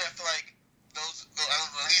 offensively, I feel like those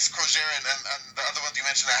at least Crozier and the other ones you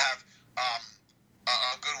mentioned that have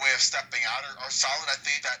a good way of stepping out are solid. I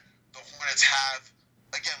think that the Hornets have,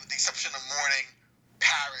 again, with the exception of Mourning,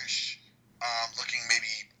 Parrish, looking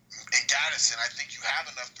maybe in Gaddison, I think you have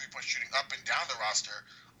enough three-point shooting up and down the roster.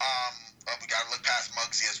 We got to look past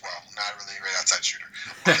Muggsy as well. Not really a great outside shooter.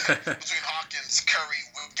 But between Hawkins, Curry,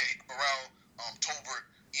 Woodgate, Burrell, Tolbert,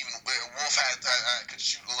 even Wolf could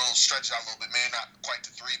shoot a little, stretch out a little bit, maybe not quite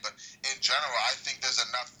to three, but in general, I think there's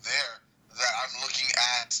enough there that I'm looking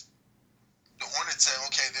at the Hornets say,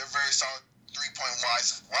 okay, they're very solid three-point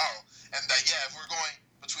wise as well. And that, if we're going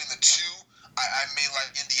between the two, I may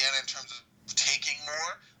like Indiana in terms of taking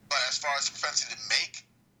more, but as far as the propensity to make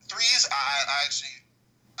threes, I actually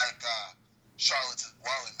like Charlotte as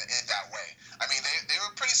well in that way. I mean, they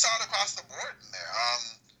were pretty solid across the board in there.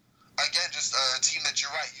 Again, just a team that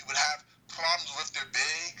you're right, you would have problems with their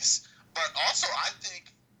bigs, but also I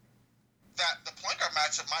think that the point guard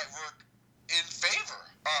matchup might work in favor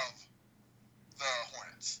of the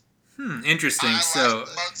Hornets. Interesting. I like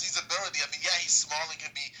Muggsy's ability. I mean, he's small,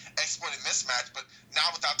 mismatch, but now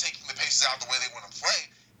without taking the Pacers out the way they want to play,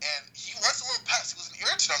 and he was a little pest. He was an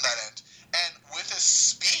irritant on that end. And with his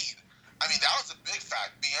speed, I mean, that was a big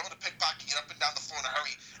fact. Being able to pickpocket, get up and down the floor in a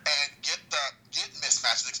hurry, and get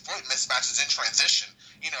mismatches, exploit mismatches in transition.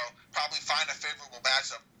 Probably find a favorable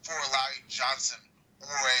matchup for Larry Johnson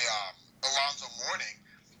or a Alonzo Mourning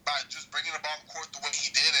by just bringing the ball in court the way he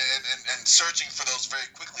did and searching for those very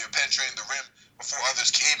quickly or penetrating the rim before others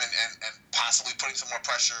came and possibly putting some more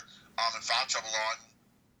pressure and foul trouble on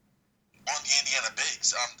the Indiana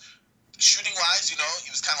bigs. Shooting-wise, he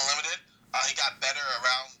was kind of limited. He got better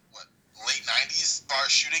around, late 90s as far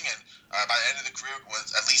as shooting, and by the end of the career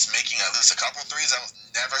was at least making at least a couple threes. That was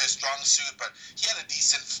never his strong suit, but he had a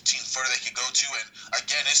decent 15-footer they could go to, and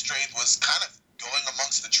again, his strength was kind of going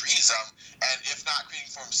amongst the trees, and if not creating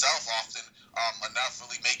for himself often, enough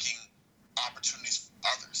really making opportunities for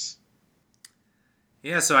others.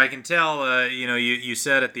 Yeah, so I can tell, you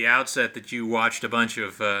said at the outset that you watched a bunch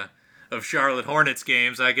of Charlotte Hornets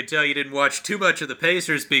games. I could tell you didn't watch too much of the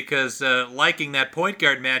Pacers because liking that point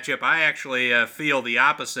guard matchup, I actually feel the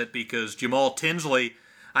opposite because Jamal Tinsley,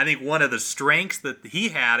 I think one of the strengths that he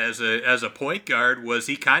had as a point guard was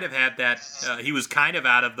he kind of had that, he was kind of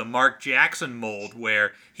out of the Mark Jackson mold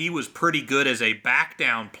where he was pretty good as a back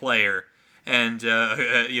down player and,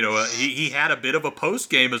 he had a bit of a post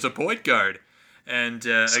game as a point guard. And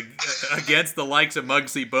against the likes of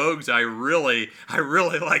Muggsy Bogues, I really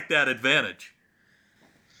like that advantage.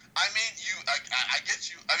 I mean, I get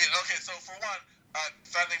you. I mean, okay, so for one,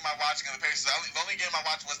 defending my watching of the Pacers, the only game I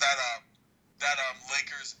watched was that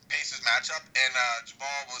Lakers-Pacers matchup, and Jamal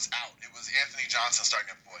was out. It was Anthony Johnson starting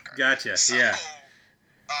at point guard. Gotcha, so, yeah.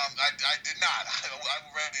 I did not. I will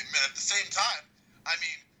readily admit. At the same time, I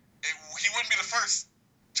mean, he wouldn't be the first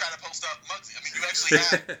try to post up Muggsy. I mean, you actually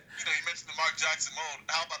had, you mentioned the Mark Jackson mold.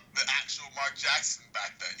 How about the actual Mark Jackson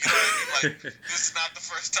back then? You know what I mean? Like, this is not the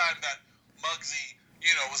first time that Muggsy,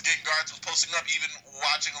 was getting guards, was posting up, even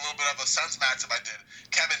watching a little bit of a Suns matchup I did.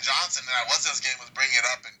 Kevin Johnson, and I was in this game, was bringing it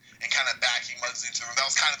up and kind of backing Muggsy into the room. That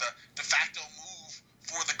was kind of the de facto move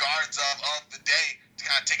for the guards of the day to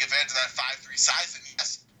kind of take advantage of that 5'3" size. And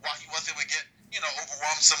yes, while he was able to get,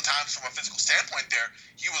 overwhelmed sometimes from a physical standpoint there,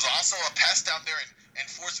 he was also a pest down there and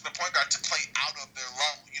forcing the point guard to play out of their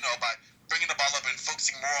level, by bringing the ball up and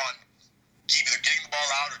focusing more on either getting the ball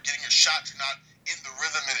out or getting your shot. You're not in the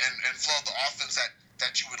rhythm and flow of the offense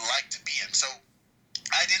that you would like to be in. So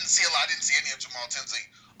I didn't see any of Jamal Tinsley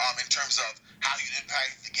in terms of how he'd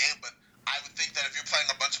impact the game, but I would think that if you're playing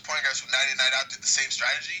a bunch of point guards who night in, night out did the same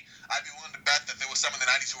strategy, I'd be willing to bet that there was some in the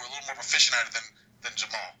 90s who were a little more proficient at it than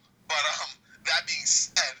Jamal. But that being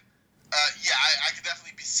said, I could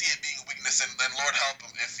definitely see it being a weakness, and Lord help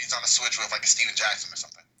him if he's on a switch with like a Steven Jackson or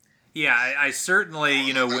something. Yeah, I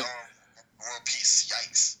certainly, World peace,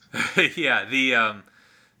 yikes. Yeah,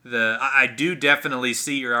 I do definitely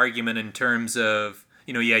see your argument in terms of,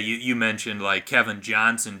 you mentioned like Kevin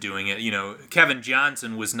Johnson doing it. Kevin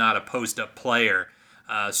Johnson was not a post-up player.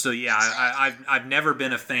 So yeah, I've never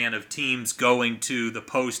been a fan of teams going to the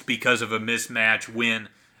post because of a mismatch when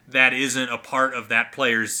that isn't a part of that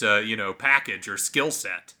player's package or skill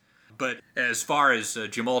set. But as far as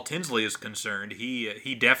Jamal Tinsley is concerned,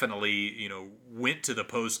 he definitely went to the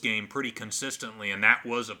post game pretty consistently, and that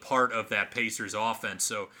was a part of that Pacers offense.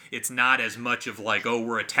 So it's not as much of like, oh,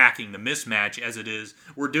 we're attacking the mismatch as it is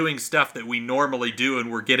we're doing stuff that we normally do,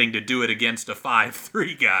 and we're getting to do it against a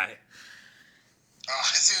 5'3" guy.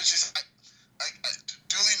 I see what you said. I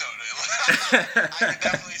duly noted. I can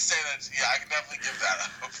definitely say that. Yeah, I can definitely give that up.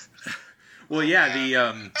 Well, yeah,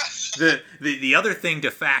 the other thing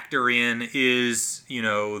to factor in is,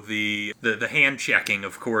 the hand checking,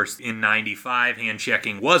 of course. In 95, hand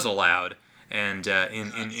checking was allowed, and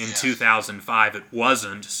in 2005 it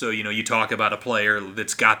wasn't. So, you talk about a player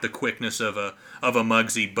that's got the quickness of a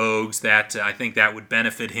Muggsy Bogues, that I think that would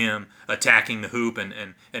benefit him attacking the hoop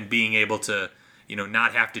and being able to,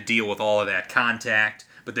 not have to deal with all of that contact.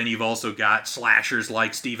 But then you've also got slashers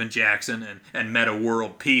like Steven Jackson and Metta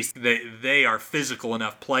World Peace. They are physical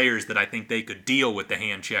enough players that I think they could deal with the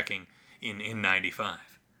hand checking in 95.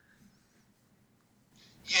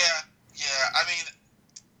 Yeah. I mean,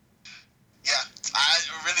 I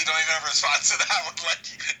really don't even have a response to that one. Like,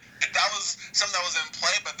 that was something that was in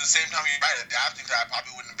play, but at the same time, you're right. Adapting to that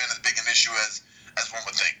probably wouldn't have been as big an issue as one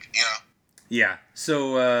would think. Yeah.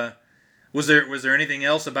 So. Was there anything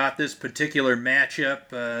else about this particular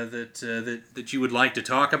matchup that you would like to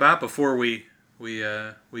talk about before we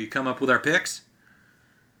come up with our picks?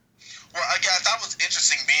 Well, again, I thought it was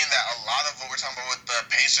interesting being that a lot of what we're talking about with the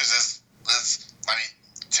Pacers is I mean,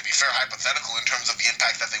 to be fair, hypothetical in terms of the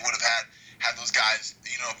impact that they would have had those guys,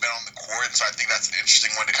 been on the court, and so I think that's an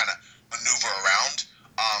interesting one to kind of maneuver around.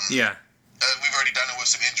 We've already done it with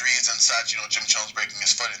some injuries and such, Jim Jones breaking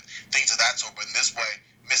his foot and things of that sort, but in this way,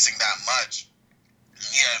 missing that much,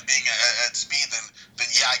 being at speed, then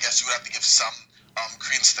I guess you would have to give some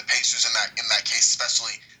credence to the Pacers in that case,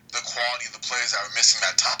 especially the quality of the players that were missing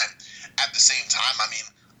that time. At the same time, I mean,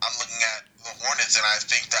 I'm looking at the Hornets, and I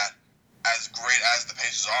think that as great as the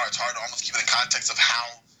Pacers are, it's hard to almost keep it in context of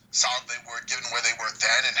how solid they were given where they were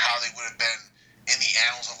then and how they would have been in the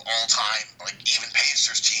annals of all time, like even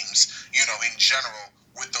Pacers teams, in general,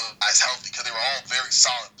 with those guys healthy, because they were all very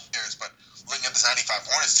solid players. But looking at this 95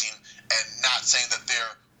 Hornets team and not saying that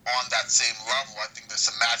they're on that same level, I think there's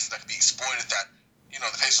some matches that could be exploited that,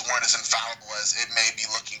 the Pacers weren't as infallible as it may be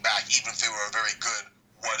looking back, even if they were a very good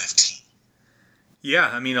what-if team. Yeah,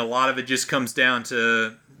 I mean, a lot of it just comes down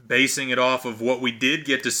to basing it off of what we did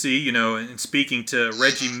get to see, and speaking to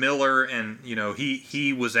Reggie Miller, and,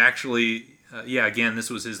 he was actually, again, this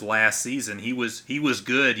was his last season. He was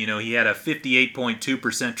good, he had a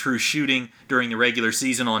 58.2% true shooting during the regular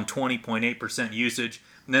season on 20.8% usage.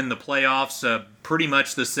 And then the playoffs, pretty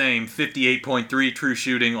much the same, 58.3 true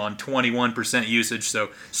shooting on 21% usage,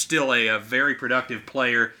 so still a very productive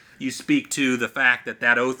player. You speak to the fact that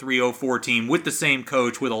 03-04 team with the same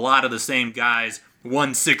coach, with a lot of the same guys,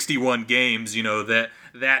 won 61 games,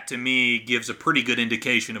 that to me gives a pretty good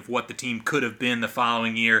indication of what the team could have been the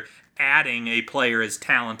following year, adding a player as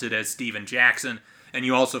talented as Steven Jackson. And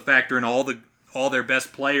you also factor in all their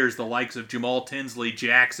best players, the likes of Jamal Tinsley,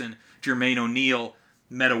 Jackson, Jermaine O'Neal,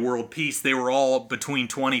 Metta World Peace. They were all between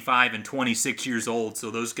 25 and 26 years old,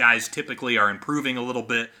 so those guys typically are improving a little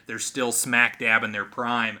bit. They're still smack dab in their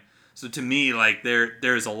prime. So to me,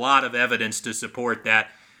 there's a lot of evidence to support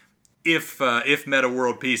that. If Metta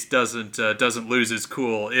World Peace doesn't lose his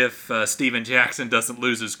cool, if Steven Jackson doesn't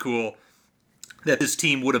lose his cool, that this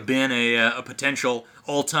team would have been a potential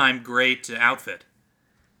all-time great outfit.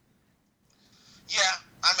 Yeah,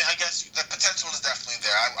 I mean, I guess the potential is definitely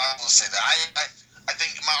there. I will say that. I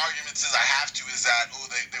think my argument is that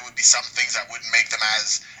there would be some things that wouldn't make them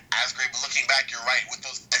as great. But looking back, you're right, with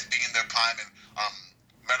those guys being in their prime and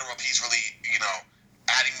Metta World Peace really,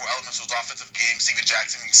 adding more elements to his offensive game, Steven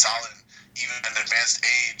Jackson being solid, and even at an advanced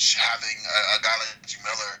age, having a guy like Reggie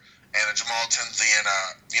Miller and a Jamal Tinsley and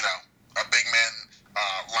a big man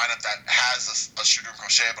lineup that has a shooter and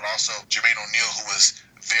crochet, but also Jermaine O'Neal, who was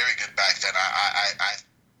very good back then. I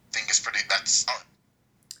think that's solid.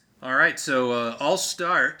 All right, so I'll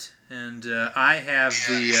start, and I have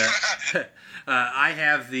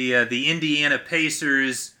the Indiana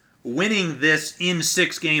Pacers winning this in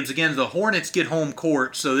 6 games. Again, the Hornets get home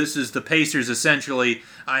court, so this is the Pacers essentially.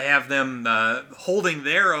 I have them holding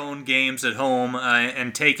their own games at home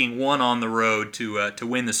and taking one on the road to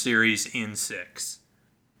win the series in 6.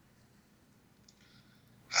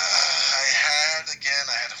 I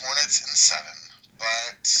had Hornets in 7,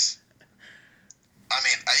 but I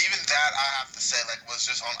mean, even that I have to say was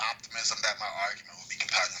just on optimism that my argument would be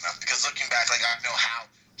compelling enough, because looking back, I know how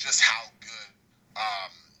good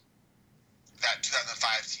that 2005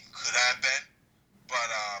 team could have been, but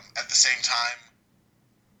at the same time,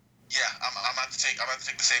 I'm about to take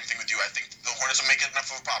the same thing with you. I think the Hornets will make it enough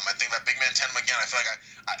of a problem. I think that big man tandem again. I feel like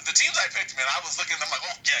the teams I picked, man, I was looking at them like,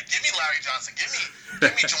 oh yeah, give me Larry Johnson, give me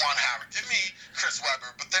Juwan Howard, give me Chris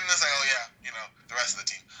Webber. But then it's like, oh yeah, the rest of the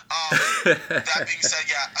team. That being said,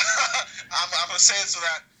 I'm gonna say it so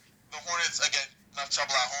that the Hornets again enough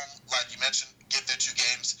trouble at home, like you mentioned, get their 2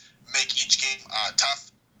 games, make each game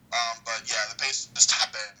tough. But yeah, the pace is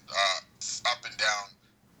top end, up and down.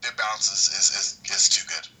 Their balance is too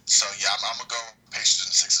good. So yeah, I'm gonna go Pacers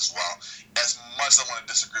in 6 as well. As much as I want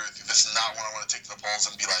to disagree with you, this is not one I want to take to the polls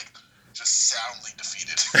and be just soundly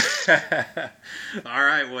defeated. All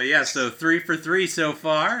right, well yeah, so 3 for 3 so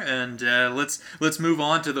far, and let's move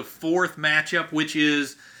on to the 4th matchup, which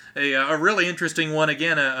is a really interesting one.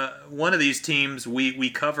 Again, one of these teams we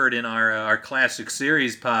covered in our Classic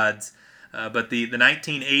Series pods, but the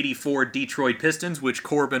 1984 Detroit Pistons, which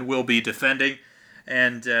Corbin will be defending.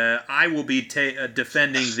 And I will be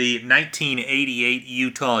defending the 1988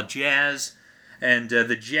 Utah Jazz. And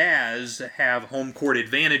the Jazz have home court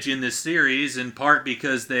advantage in this series, in part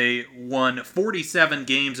because they won 47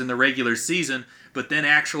 games in the regular season, but then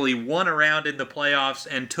actually won a round in the playoffs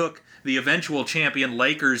and took the eventual champion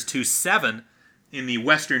Lakers to 7 in the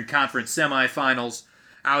Western Conference semifinals.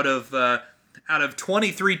 Out of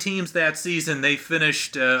 23 teams that season, they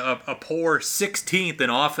finished a poor 16th in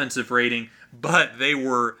offensive rating, but they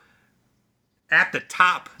were at the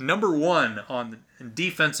top, number 1 on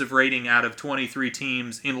defensive rating out of 23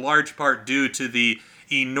 teams, in large part due to the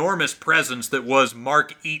enormous presence that was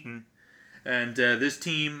Mark Eaton. And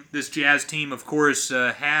this Jazz team, of course,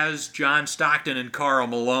 has John Stockton and Karl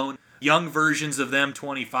Malone, young versions of them,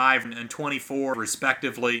 25 and 24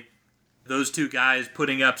 respectively. Those two guys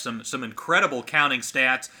putting up some incredible counting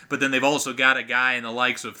stats, but then they've also got a guy in the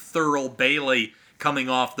likes of Thurl Bailey coming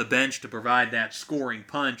off the bench to provide that scoring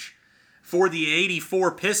punch. For the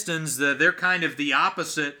 84 Pistons, they're kind of the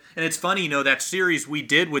opposite. And it's funny, that series we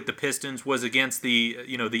did with the Pistons was against the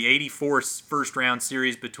 84 first-round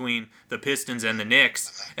series between the Pistons and the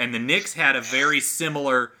Knicks. And the Knicks had a very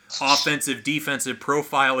similar offensive-defensive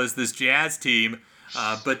profile as this Jazz team.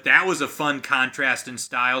 But that was a fun contrast in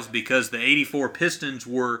styles because the 84 Pistons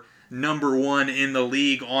were number one in the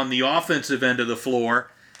league on the offensive end of the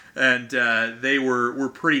floor. And they were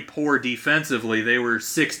pretty poor defensively. They were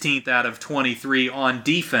 16th out of 23 on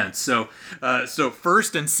defense. So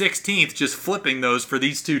first and 16th, just flipping those for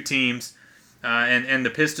these two teams. And the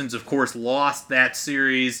Pistons, of course, lost that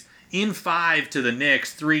series in 5 to the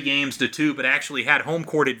Knicks, 3-2, but actually had home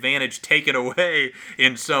court advantage taken away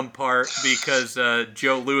in some part because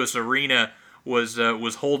Joe Louis Arena was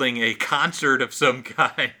holding a concert of some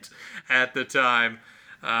kind at the time.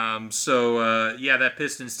 That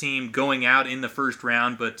Pistons team going out in the first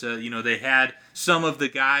round, but, they had some of the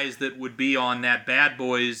guys that would be on that Bad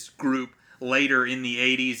Boys group later in the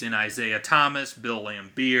 80s in Isaiah Thomas, Bill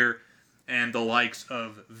Laimbeer, and the likes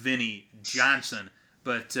of Vinnie Johnson.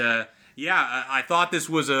 But, I thought this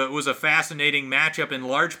was a fascinating matchup in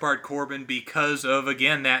large part, Corbin, because of,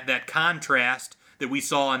 again, that contrast that we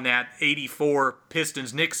saw in that 84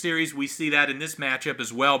 Pistons-Knicks series. We see that in this matchup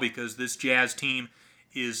as well because this Jazz team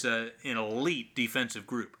is an elite defensive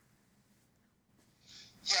group.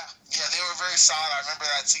 Yeah, they were very solid. I remember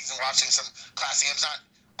that season watching some classic games, not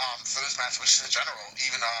for this match, but just in general,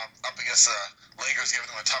 even up against the Lakers,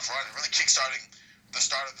 giving them a tough run, and really kickstarting the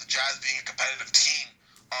start of the Jazz being a competitive team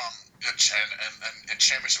and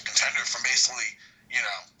championship contender from basically, I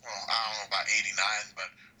don't know about 89,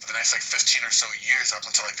 but for the next 15 or so years up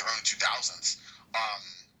until the early 2000s.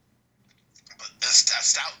 A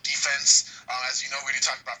stout defense. As you know, we already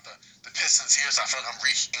talked about the Pistons here, so I feel like I'm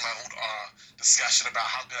reaching my old discussion about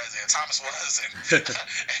how good Isaiah Thomas was and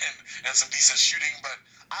and some decent shooting. But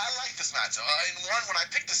I like this matchup. When I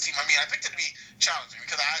picked this team, I picked it to be challenging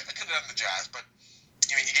because I could have done the Jazz, but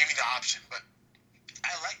you gave me the option. But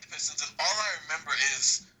I like the Pistons, and all I remember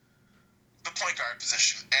is the point guard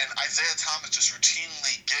position and Isaiah Thomas just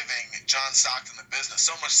routinely giving John Stockton the business.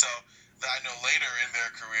 So much so that I know later in their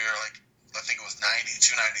career, I think it was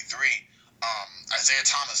 92, 93, Isaiah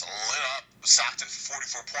Thomas lit up Stockton for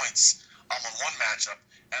 44 points on one matchup.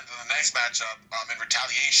 And then the next matchup, in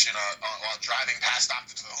retaliation, while driving past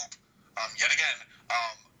Stockton to the hoop, yet again,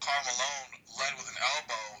 Karl Malone led with an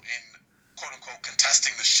elbow in, quote-unquote,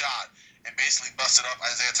 contesting the shot and basically busted up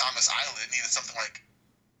Isaiah Thomas' eyelid. Needed something like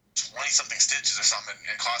 20-something stitches or something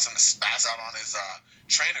and caused him to spaz out on his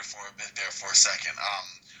trainer for a bit there for a second.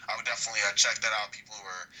 I would definitely check that out, people who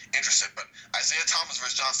are interested. But Isaiah Thomas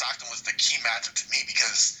versus John Stockton was the key matchup to me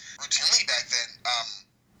because routinely back then,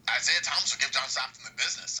 Isaiah Thomas would give John Stockton the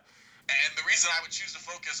business. And the reason I would choose to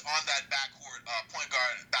focus on that backcourt point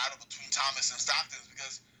guard battle between Thomas and Stockton is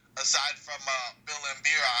because aside from Bill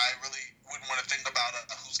Laimbeer, I really wouldn't want to think about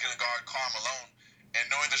who's going to guard Karl Malone. And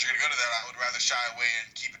knowing that you're going to go to that, I would rather shy away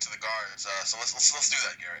and keep it to the guards. So let's do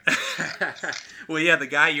that, Garrett. Well, yeah, the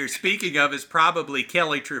guy you're speaking of is probably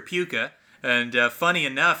Kelly Tripucka. And funny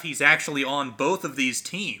enough, he's actually on both of these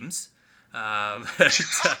teams.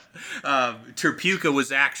 Tripucka was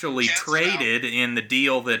actually traded in the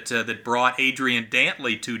deal that brought Adrian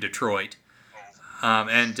Dantley to Detroit.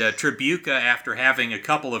 And Tripucka, after having a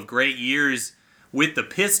couple of great years with the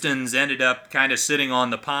Pistons, ended up kind of sitting on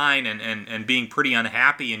the pine and being pretty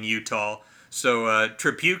unhappy in Utah. So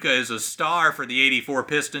Tripucka is a star for the 84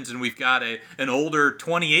 Pistons, and we've got an older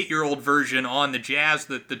 28-year-old version on the Jazz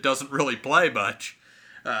that doesn't really play much.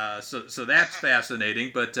 So that's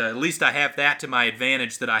fascinating, but at least I have that to my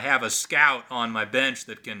advantage, that I have a scout on my bench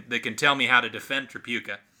that can tell me how to defend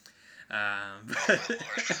Tripucka.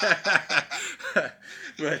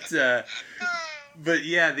 But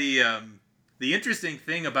yeah, the interesting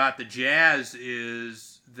thing about the Jazz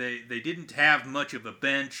is they didn't have much of a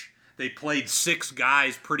bench. They played 6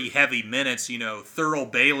 guys pretty heavy minutes.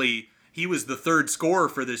 Thurl Bailey, he was the third scorer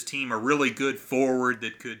for this team, a really good forward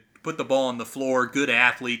that could put the ball on the floor, good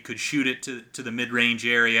athlete, could shoot it to the mid-range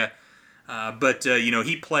area. But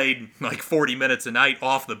he played like 40 minutes a night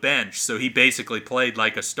off the bench, so he basically played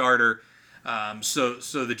like a starter. So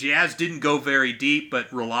the Jazz didn't go very deep,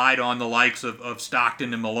 but relied on the likes of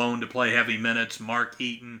Stockton and Malone to play heavy minutes, Mark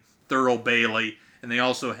Eaton, Thurl Bailey, and they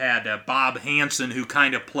also had Bob Hansen, who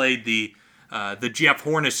kind of played the Jeff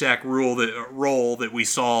Hornacek role that we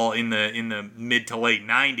saw in the mid to late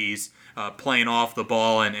 90s, playing off the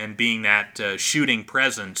ball and being that shooting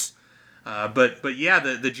presence. But yeah,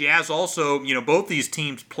 the Jazz also, both these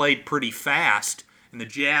teams played pretty fast, and the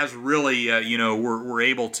Jazz really, were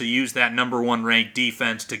able to use that number 1 ranked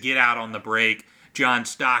defense to get out on the break. John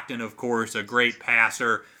Stockton, of course, a great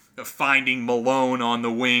passer, finding Malone on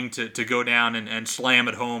the wing to go down and slam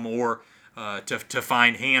it home, or to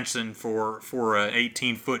find Hansen for an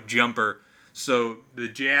 18-foot jumper. So the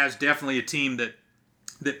Jazz, definitely a team that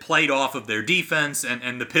played off of their defense,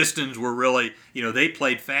 and the Pistons were really, they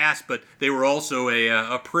played fast, but they were also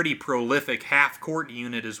a pretty prolific half-court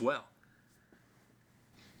unit as well.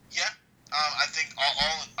 Yeah, I think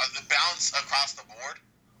all the balance across the board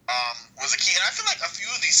was a key, and I feel like a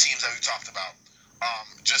few of these teams that we talked about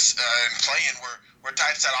in play-in were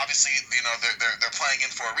types that obviously they're playing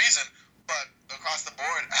in for a reason, but across the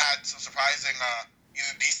board had some surprising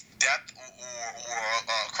either decent depth or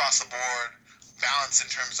across the board balance in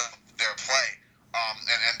terms of their play,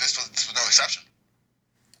 and this was no exception.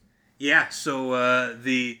 Yeah, so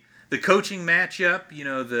the coaching matchup,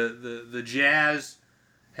 the Jazz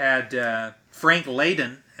had Frank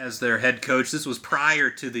Layden as their head coach. This was prior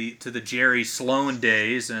to the Jerry Sloan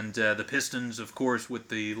days, and the Pistons, of course, with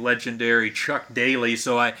the legendary Chuck Daly.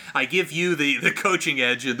 So I give you the coaching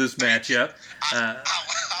edge in this matchup. I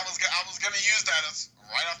was going to use that as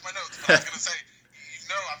right off my notes, but I was going to say,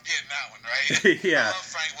 I'm getting that one, right? Yeah. I love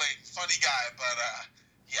Frank Layden, funny guy, but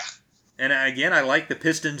yeah. And again, I like the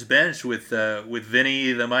Pistons bench with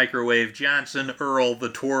Vinny the Microwave Johnson, Earl the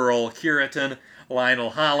Twirl Curitan,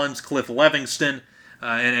 Lionel Hollins, Cliff Levingston,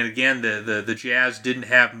 and again, the Jazz didn't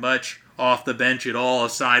have much off the bench at all,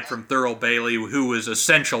 aside from Thurl Bailey, who was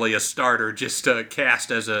essentially a starter, just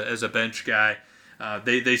cast as a bench guy.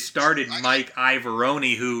 They started Mike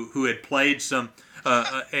Ivoroni, who had played some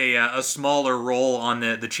a smaller role on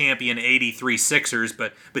the champion '83 Sixers,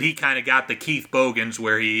 but he kind of got the Keith Bogans,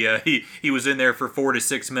 where he was in there for 4 to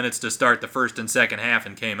 6 minutes to start the first and second half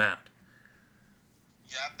and came out.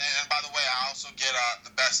 Yeah, and by the way, I also get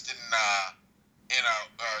the best in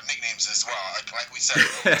nicknames as well. Like we said,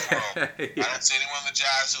 yeah. I don't see anyone in the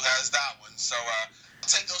Jazz who has that one, so I'll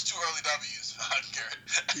take those 2 early W's, Garrett.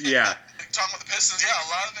 Yeah. Talking about the Pistons, yeah, a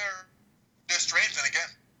lot of their strength, and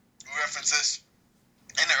again, we referenced this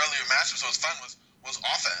in the earlier matchup, so it was fun, was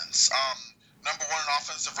offense. Number 1 in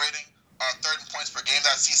offensive rating, 3rd in points per game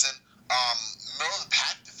that season. Middle of the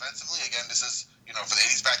pack defensively. Again, this is, for the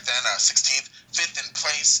 80s back then, 16th, 5th in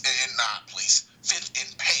pace.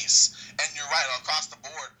 And you're right, across the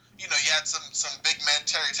board, you had some big men.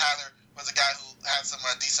 Terry Tyler was a guy who had some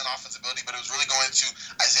decent offensive ability, but it was really going to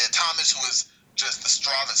Isaiah Thomas, who was just the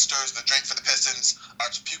straw that stirs the drink for the Pistons.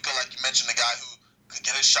 Chapuka, like you mentioned, the guy who could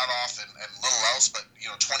get his shot off and little else, but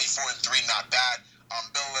 24 and 3, not bad.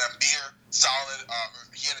 Bill Laimbeer, solid.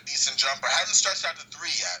 He had a decent jumper. Hasn't stretched out to 3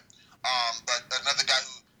 yet, but another guy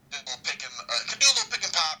who did could do a little pick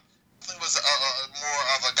and pop. He was more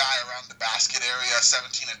of a guy around the basket area,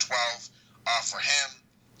 17 and 12 for him.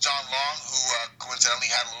 John Long, who coincidentally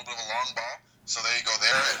had a little bit of a long ball, so there you go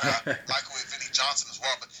there. And Microwave Vinny Johnson as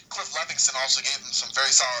well. But Cliff Levingston also gave him some very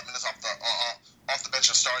solid minutes off the bench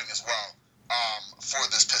and starting as well. For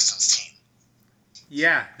this Pistons team.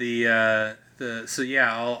 Yeah,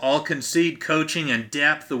 I'll concede coaching and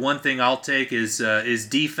depth. The one thing I'll take is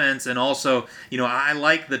defense, and also, I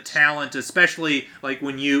like the talent, especially like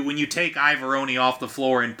when you take Ivoroni off the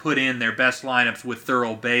floor and put in their best lineups with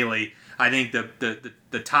Thurl Bailey. I think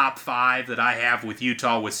the top 5 that I have with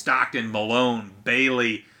Utah with Stockton, Malone,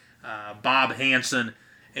 Bailey, Bob Hansen,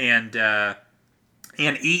 and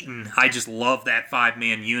Eaton. I just love that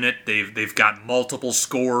 5-man unit. They've got multiple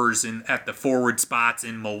scorers at the forward spots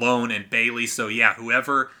in Malone and Bailey. So yeah,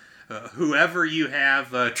 whoever you have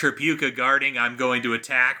Tripucka guarding, I'm going to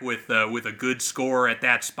attack with a good scorer at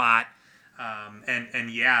that spot.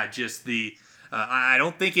 And yeah, just I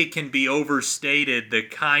don't think it can be overstated the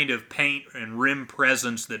kind of paint and rim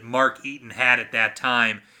presence that Mark Eaton had at that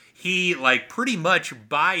time. He, pretty much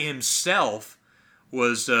by himself,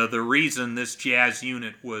 was the reason this Jazz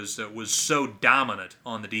unit was so dominant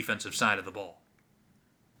on the defensive side of the ball.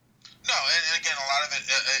 No, and again, a lot of it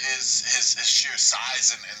is his sheer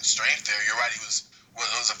size and strength there. You're right, he was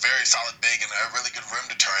a very solid big and a really good rim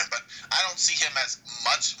deterrent, but I don't see him as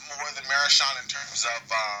much more than Marishon in terms of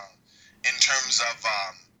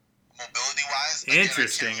mobility-wise.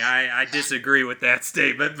 Interesting. I disagree with that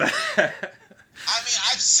statement, but I mean,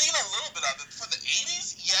 I've seen a little bit of it for the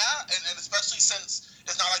 80s, yeah, and especially since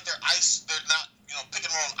it's not like they're not picking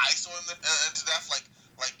Malone ISO him to death like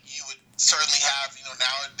you would certainly have,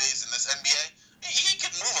 nowadays in this NBA. He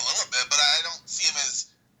could move a little bit, but I don't see him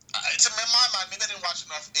as. To in my mind, maybe I didn't watch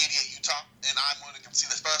enough 88 Utah, and I'm going to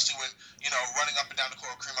concede, especially when running up and down the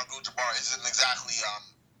court, Kareem Abdul-Jabbar isn't exactly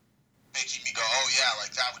making me go, oh yeah,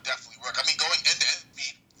 like that would definitely work. I mean, going end to end,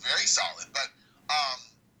 very solid, but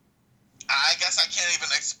I guess I can't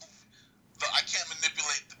even I can't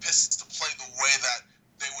manipulate the Pistons to play the way that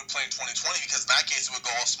they would play in 2020, because in that case it would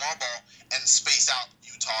go all small ball and space out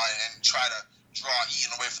Utah and try to draw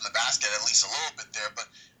Eaton away from the basket at least a little bit there.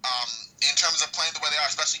 But in terms of playing the way they are,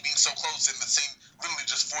 especially being so close in the same, literally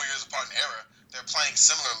just 4 years apart in era, they're playing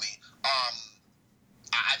similarly.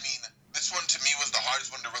 I mean, this one to me was the hardest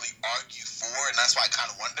one to really argue for, and that's why I kind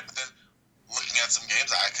of wanted it. But then looking at some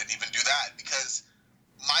games, I couldn't even do that, because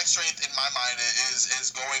my strength in my mind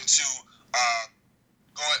is going to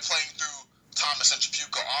go at playing through Thomas and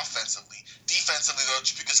Tripucka offensively. Defensively, though,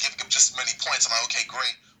 Tripucka's giving him just as many points. I'm like, okay,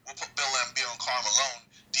 great. We'll put Bill Laimbeer and Karl Malone.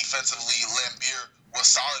 Defensively, Laimbeer was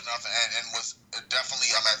solid enough and was definitely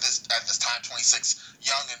at this time 26,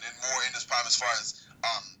 young and more in his prime as far as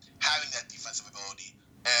having that defensive ability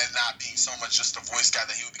and not being so much just a voice guy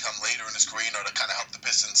that he would become later in his career, to kind of help the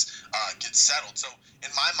Pistons get settled. So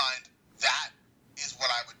in my mind, that is what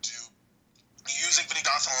I would do. You're using Vinny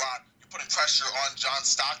Johnson a lot. You're putting pressure on John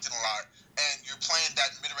Stockton a lot, and you're playing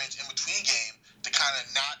that mid-range in-between game to kind of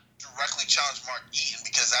not directly challenge Mark Eaton,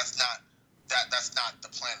 because that's not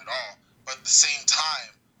the plan at all. But at the same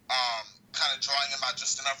time, kind of drawing him out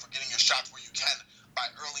just enough for getting your shots where you can by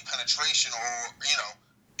early penetration or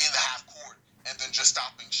in the half court, and then just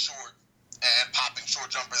stopping short and popping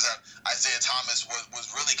short jumpers that Isaiah Thomas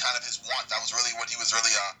was really kind of his want. That was really what he was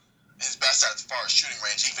really his best at as far as shooting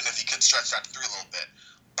range, even if he could stretch that through a little bit.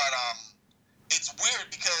 But it's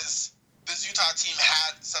weird because this Utah team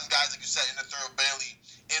had some guys, like you said, in the Thurl Bailey,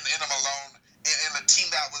 in a Malone, in a team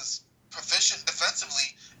that was proficient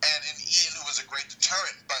defensively, and in Eaton, who was a great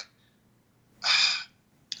deterrent. But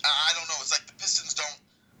I don't know. It's like the Pistons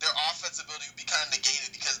their offensive ability would be kind of negated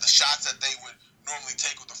because the shots that they would normally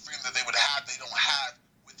take with the freedom that they would have, they don't have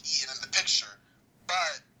with Eaton in the picture.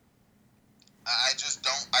 But I just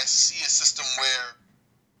don't. I see a system where,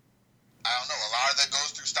 I don't know, a lot of that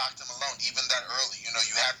goes through Stockton Malone, even that early.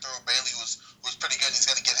 You had Thurl Bailey who was pretty good, and he's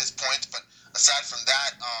going to get his points. But aside from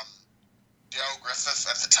that, Darrell Griffith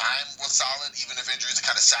at the time was solid, even if injuries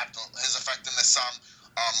kind of sapped his effectiveness some.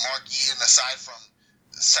 Mark Eaton, aside from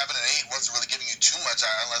 7 and 8, wasn't really giving you too much,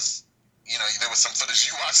 unless there was some footage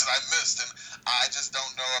you watched that I missed. And I just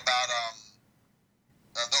don't know about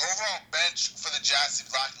the overall bench for the Jazz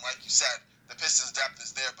seems lacking. Like you said, the Pistons' depth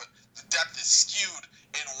is there, but the depth is skewed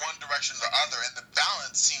in one direction or the other, and the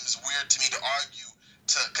balance seems weird to me to argue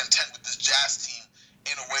to contend with this Jazz team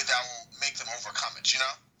in a way that will make them overcome it,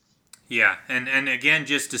 Yeah, and again,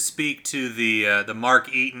 just to speak to the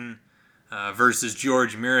Mark Eaton versus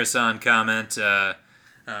George Mirasan comment,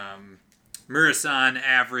 Mirasan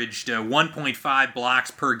averaged 1.5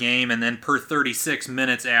 blocks per game, and then per 36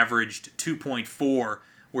 minutes averaged 2.4,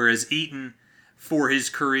 whereas Eaton, for his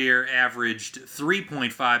career, averaged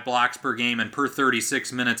 3.5 blocks per game and per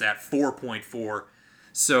 36 minutes at 4.4.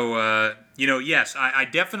 So, yes, I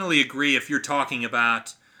definitely agree if you're talking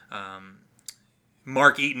about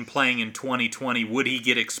Mark Eaton playing in 2020, would he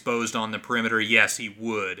get exposed on the perimeter? Yes, he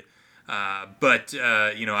would. But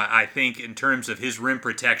I think in terms of his rim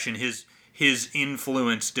protection, his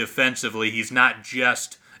influence defensively, he's not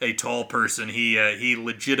just a tall person. He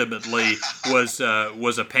legitimately was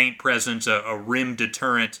a paint presence, a rim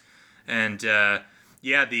deterrent, and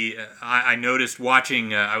I noticed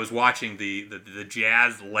watching. I was watching the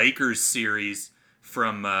Jazz Lakers series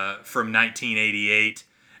from 1988,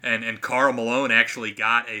 and Karl Malone actually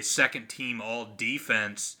got a second team all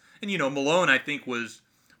defense, and Malone I think was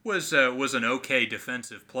an okay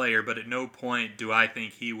defensive player, but at no point do I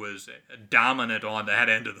think he was dominant on that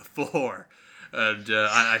end of the floor. And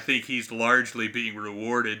I think he's largely being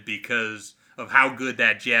rewarded because of how good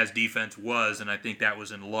that Jazz defense was, and I think that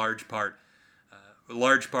was in large part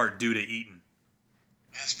due to Eaton.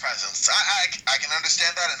 His presence. I can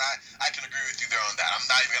understand that, and I can agree with you there on that. I'm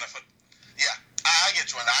not even gonna put. Yeah, I get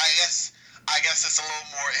you on that. I guess it's a little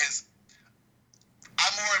more his.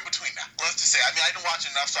 I'm more in between now. Let's just say. I mean, I didn't watch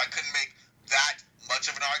enough, so I couldn't make that much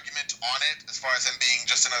of an argument on it as far as him being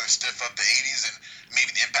just another stiff of the 80s, and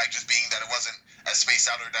maybe the impact just being that it wasn't as spaced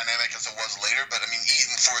out or dynamic as it was later. But I mean,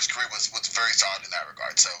 Eaton for his career was very solid in that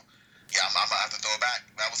regard. So yeah, I'm gonna have to throw it back.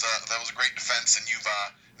 That was a great defense, and you've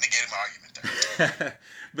negated my argument there.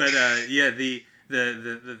 But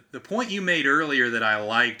The point you made earlier that I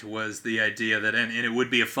liked was the idea that, and it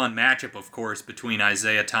would be a fun matchup, of course, between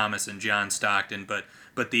Isaiah Thomas and John Stockton, but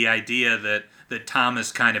the idea that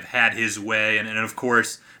Thomas kind of had his way, and of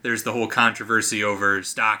course there's the whole controversy over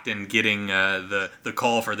Stockton getting the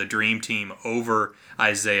call for the Dream Team over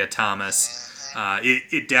Isaiah Thomas.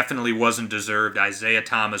 It definitely wasn't deserved. Isaiah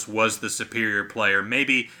Thomas was the superior player.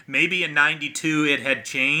 Maybe in 92 it had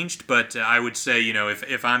changed, but I would say,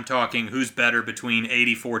 if I'm talking who's better between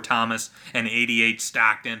 84 Thomas and 88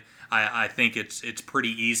 Stockton, I think it's pretty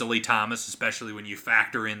easily Thomas, especially when you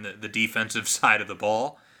factor in the defensive side of the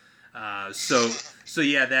ball. So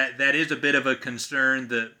yeah, that is a bit of a concern.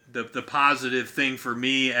 The positive thing for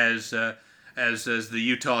me as the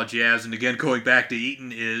Utah Jazz, and again going back to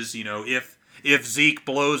Eaton, is if Zeke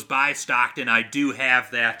blows by Stockton, I do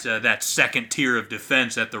have that second tier of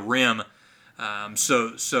defense at the rim.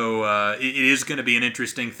 So it is going to be an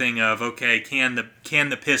interesting thing of, okay, can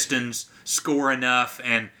the Pistons score enough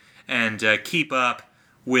and keep up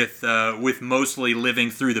with mostly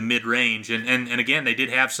living through the mid-range, and again they did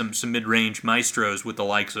have some mid-range maestros with the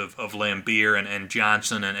likes of Lambeer and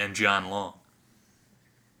Johnson and John Long.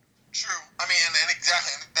 True. I mean, and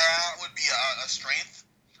exactly, that would be a strength.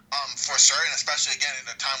 For certain, especially again in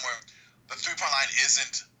a time where the three-point line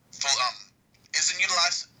isn't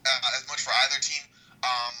utilized as much for either team.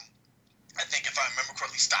 I think if I remember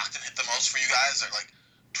correctly, Stockton hit the most for you guys, or like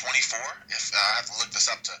 24. If I have to look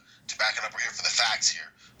this up to back it up, we're here for the facts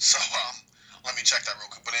here. So let me check that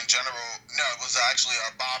real quick. But in general, no, it was actually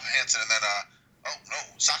Bob Hansen, and then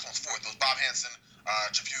Stockton was fourth. It was Bob Hansen,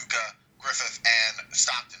 Tripucka, Griffith, and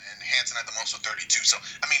Stockton, and Hansen had the most with 32. So,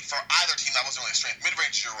 I mean, for either team, that wasn't really a strength.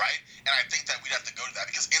 Mid-range, you're right, and I think that we'd have to go to that,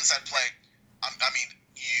 because inside play, I mean,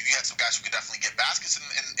 you had some guys who could definitely get baskets in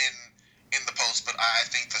the post, but I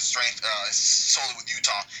think the strength is solely with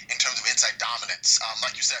Utah in terms of inside dominance.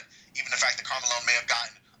 Like you said, even the fact that Carmelo may have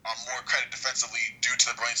gotten more credit defensively due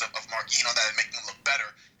to the brilliance of Marquinhos, that it making him look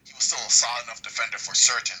better, he was still a solid enough defender for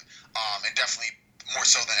certain, and definitely more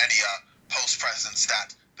so than any post presence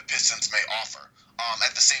that the Pistons may offer.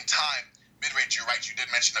 At the same time, mid-range, you're right, you did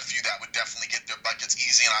mention a few that would definitely get their buckets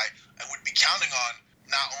easy, and I would be counting on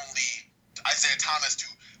not only Isaiah Thomas to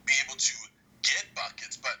be able to get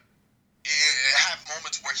buckets, but have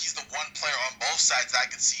moments where he's the one player on both sides that I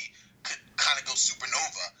could see could kind of go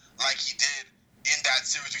supernova, like he did in that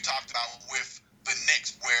series we talked about with the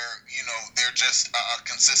Knicks, where, they're just a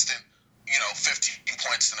consistent 15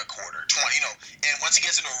 points in a quarter, 20, and once he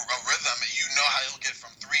gets into a rhythm, how he'll get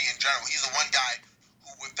from three in general. He's the one guy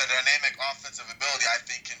who, with the dynamic offensive ability, I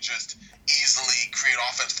think can just easily create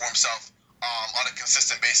offense for himself on a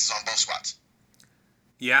consistent basis on both spots.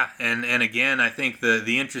 Yeah, and again, I think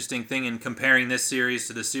the interesting thing in comparing this series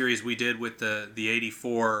to the series we did with the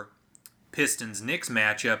 84 Pistons-Knicks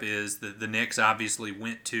matchup is the Knicks obviously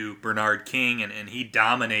went to Bernard King, and he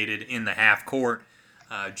dominated in the half court,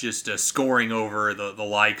 just scoring over the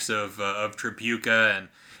likes of Tripucka and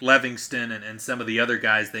Livingston and some of the other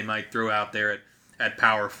guys they might throw out there at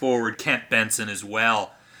power forward, Kent Benson as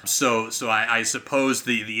well. So I suppose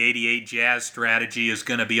the 88 Jazz strategy is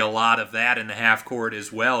going to be a lot of that in the half court,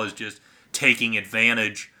 as well as just taking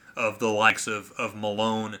advantage of the likes of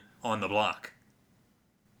Malone on the block.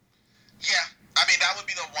 Yeah, I mean, that would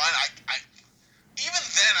be the one. I even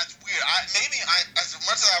then, it's weird. As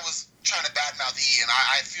much as I was trying to badmouth Ian,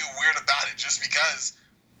 I feel weird about it just because,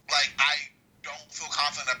 I don't feel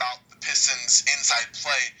confident about the Pistons' inside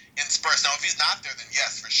play in Spurs. Now, if he's not there, then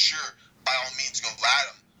yes, for sure, by all means, go at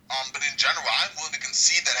him. But in general, I'm willing to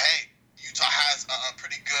concede that, hey, Utah has a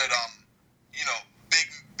pretty good,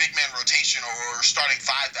 big man rotation or starting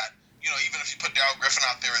five that, even if you put Darrell Griffin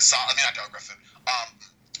out there as solid, I mean, not Darrell Griffin,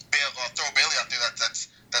 throw Bailey out there,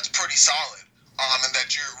 that's pretty solid. And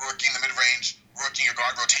that you're working the mid-range, working your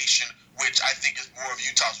guard rotation, which I think is more of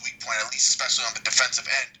Utah's weak point, at least especially on the defensive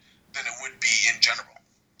end, than it would be in general.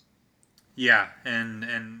 Yeah,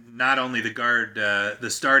 and not only the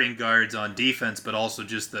starting guards on defense, but also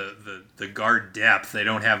just the guard depth. They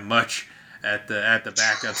don't have much at the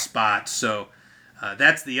backup spot. So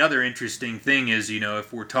that's the other interesting thing is,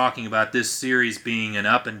 if we're talking about this series being an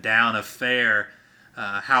up and down affair,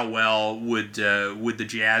 how well would the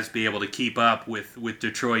Jazz be able to keep up with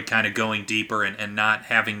Detroit kind of going deeper and not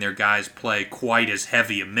having their guys play quite as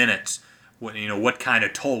heavy a minutes? What kind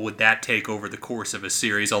of toll would that take over the course of a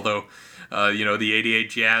series? Although, the 88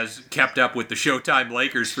 Jazz kept up with the Showtime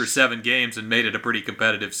Lakers for 7 games and made it a pretty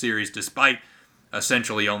competitive series despite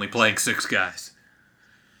essentially only playing 6 guys.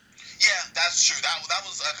 Yeah, that's true. That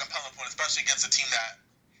was a compelling point, especially against a team that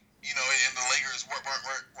and the Lakers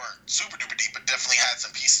weren't super duper deep, but definitely had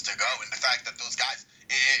some pieces to go. And the fact that those guys,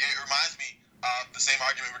 it reminds me of the same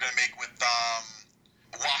argument we're going to make with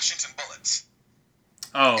Washington Bullets.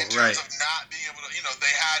 Oh, in terms of not being able to,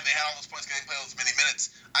 they had all those points because they played those many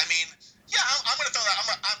minutes. I mean, yeah, I'm going to throw that.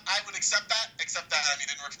 I would accept that. Except that, I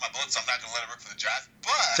mean, it didn't work for my Bullets, so I'm not going to let it work for the Jazz.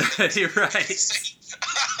 But you're right.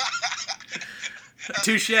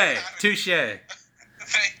 Touche. Thank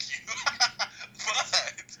you. But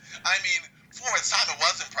I mean, for its time, it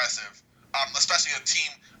was impressive. Especially a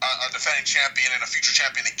team, a defending champion and a future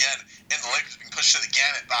champion again, and the Lakers being pushed to the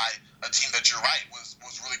gamut by a team that, you're right, was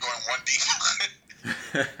really going one deep.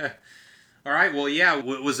 All right, well, yeah,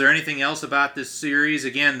 was there anything else about this series?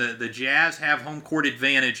 Again, the Jazz have home court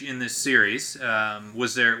advantage in this series.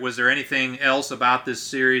 Was there anything else about this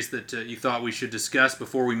series that you thought we should discuss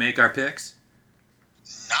before we make our picks?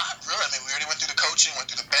 Not really. I mean, we already went through the coaching, went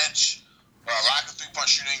through the bench, lack of three-point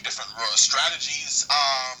shooting, different strategies.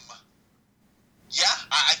 Yeah,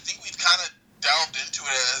 I think we've kind of delved into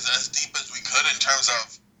it as deep as we could in terms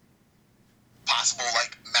of possible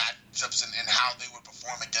matchups and how they would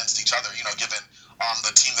perform against each other, given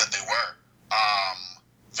the team that they were.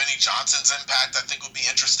 Vinnie Johnson's impact, I think, would be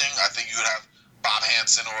interesting. I think you would have Bob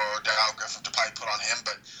Hansen or Darrell Griffin to probably put on him,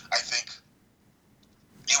 but I think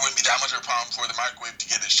it wouldn't be that much of a problem for the microwave to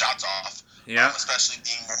get his shots off. Yeah. Especially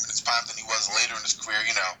being more in his prime than he was later in his career,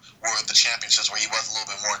 or the championships where he was a little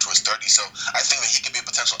bit more into his 30s. So I think that he could be a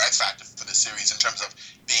potential X factor for this series in terms of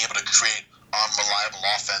being able to create reliable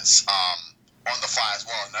offense on the fly as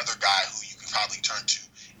well. Another guy who you could probably turn to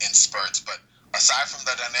in spurts. But aside from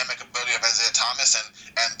the dynamic ability of Isaiah Thomas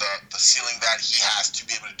and the ceiling that he has to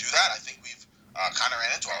be able to do that, I think we've kind of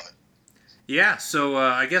ran into all of it. Yeah, so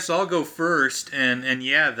I guess I'll go first. And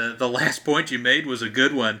yeah, the last point you made was a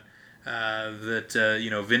good one.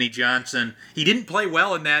 Vinnie Johnson, he didn't play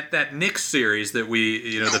well in that Knicks series that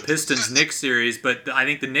the Pistons Knicks series, but I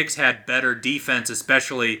think the Knicks had better defense,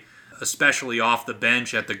 especially off the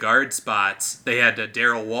bench at the guard spots. They had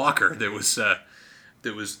Darrell Walker that was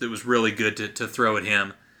really good to throw at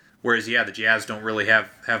him. Whereas, yeah, the Jazz don't really have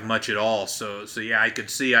much at all. So yeah, I could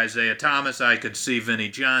see Isaiah Thomas, I could see Vinnie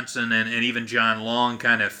Johnson, and even John Long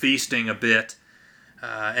kind of feasting a bit.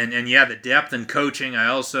 And yeah, the depth and coaching I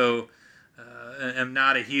also am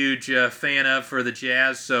not a huge fan of for the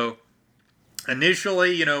Jazz. So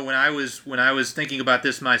initially, when I was thinking about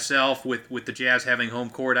this myself with the Jazz having home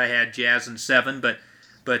court, I had Jazz in 7. But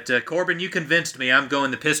Corbin, you convinced me. I'm going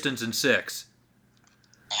the Pistons in 6.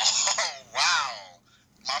 Oh wow!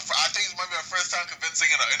 I think it might be my first time convincing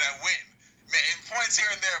in a win. In points here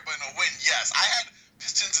and there, but in a win, yes. I had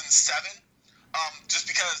Pistons in 7. Just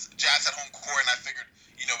because Jazz had home court, and I figured,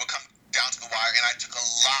 would come down to the wire, and I took a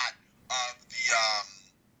lot of the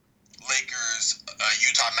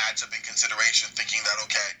Lakers-Utah matchup in consideration, thinking that,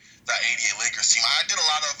 okay, that 88 Lakers team, I did a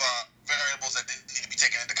lot of variables that didn't need to be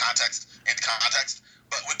taken into context,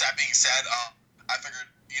 but with that being said, I figured,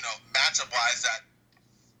 matchup-wise, that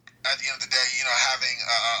at the end of the day, having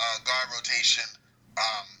a guard rotation,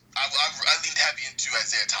 I leaned heavy into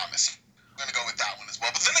Isaiah Thomas. I'm going to go with that one as well.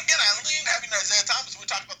 But then again, I leaned heavy into Isaiah Thomas. We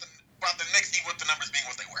talked about the Knicks, even with the numbers being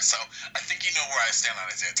what they were. So I think you know where I stand on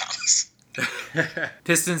Isaiah Thomas.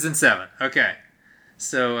 Pistons in 7. Okay.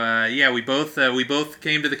 So yeah, we both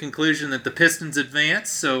came to the conclusion that the Pistons advance.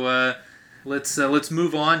 So let's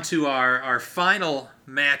move on to our final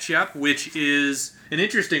matchup, which is an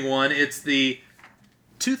interesting one. It's the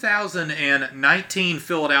 2019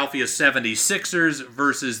 Philadelphia 76ers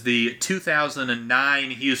versus the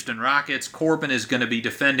 2009 Houston Rockets. Corbin is going to be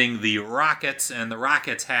defending the Rockets, and the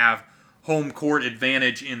Rockets have home court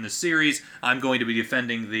advantage in the series. I'm going to be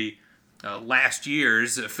defending the last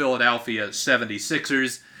year's Philadelphia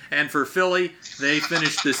 76ers. And for Philly, they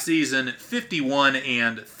finished the season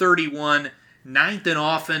 51-31, 9th in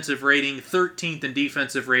offensive rating, 13th in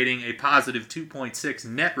defensive rating, a positive 2.6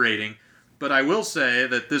 net rating. But I will say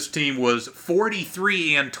that this team was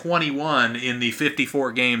 43-21 in the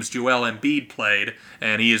 54 games Joel Embiid played,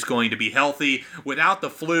 and he is going to be healthy without the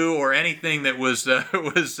flu or anything that was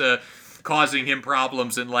causing him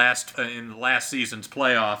problems in last season's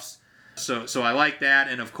playoffs. So I like that,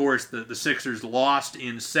 and of course the Sixers lost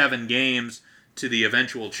in 7 games to the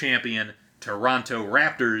eventual champion Toronto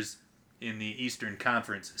Raptors in the Eastern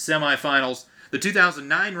Conference semifinals. The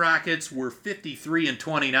 2009 Rockets were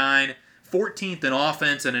 53-29. 14th in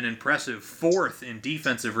offense and an impressive 4th in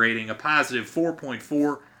defensive rating, a positive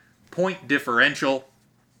 4.4 point differential.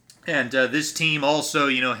 And this team also,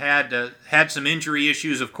 had some injury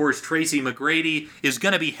issues. Of course, Tracy McGrady is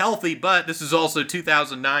going to be healthy, but this is also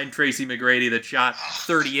 2009 Tracy McGrady that shot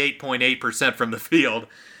 38.8% from the field.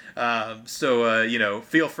 So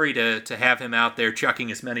feel free to have him out there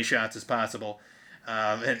chucking as many shots as possible.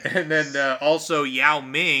 And then also Yao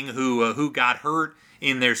Ming, who got hurt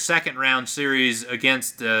in their second round series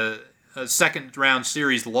against a second round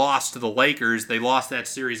series loss to the Lakers. They lost that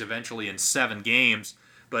series eventually in 7 games.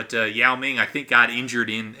 But Yao Ming, I think, got injured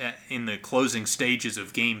in the closing stages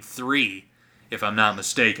of Game 3, if I'm not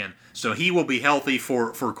mistaken. So he will be healthy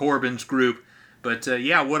for Corbin's group. But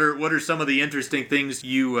what are some of the interesting things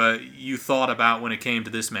you thought about when it came to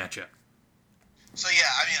this matchup? So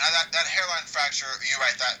that hairline fracture, you're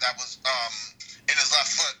right. That was in his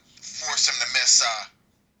left foot, forced him to miss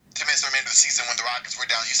the remainder of the season when the Rockets were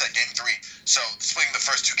down. You said Game 3, so splitting the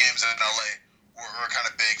first 2 games in LA were kind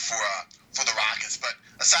of big for the Rockets. But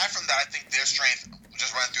aside from that, I think their strength,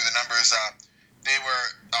 just running through the numbers, they were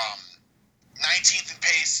 19th in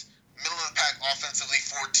pace, middle of the pack offensively,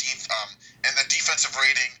 14th, and then defensive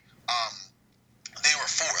rating, they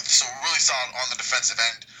were 4th. So really solid on the defensive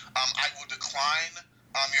end. I will decline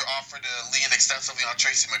your offer to lean extensively on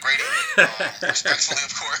Tracy McGrady, respectfully,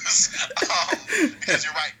 of course, because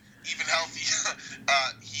you're right. Even healthy,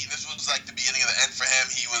 this was like the beginning of the end for him.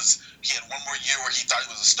 He had one more year where he thought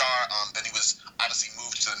he was a star. Then he was obviously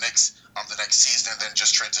moved to the Knicks the next season, and then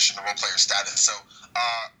just transitioned to role player status. So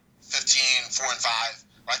 15, 4 and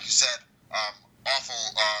 5, like you said, awful.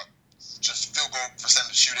 Just field goal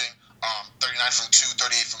percentage shooting. 39 from 2,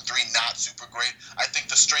 38 from 3, not super great. I think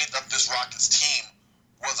the strength of this Rockets team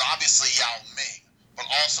was obviously Yao Ming, but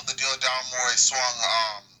also the deal that Daryl Morey swung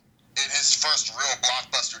in his first real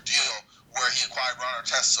blockbuster deal, where he acquired Ron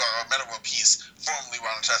Artest, or Metta World Peace, formerly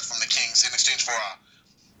Ron Artest from the Kings, in exchange for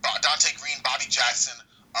Dante Green, Bobby Jackson,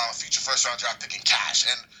 future first-round draft pick in cash.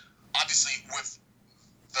 And obviously, with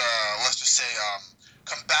the, let's just say,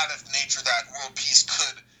 combative nature that World Peace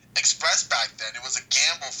could express back then, it was a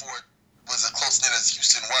gamble for it, was as close-knit as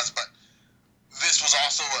Houston was, but this was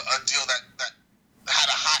also a deal that had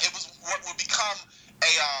a high, it was what would become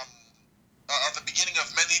the beginning of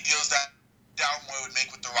many deals that Daryl Morey would make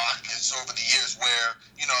with the Rockets over the years, where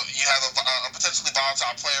you have a potentially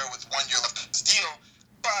volatile player with 1 year left of his deal,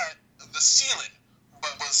 but the ceiling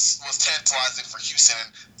was tantalizing for Houston, and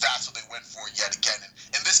that's what they went for yet again. And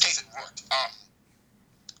in this case, it worked.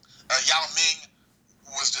 Yao Ming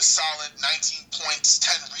was just solid, 19 points,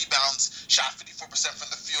 10 rebounds, shot 54%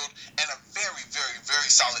 from the field, and a very, very,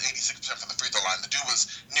 very solid 86% from the free throw line. The dude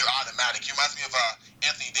was near automatic. He reminds me of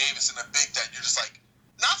Anthony Davis in a big that you're just like,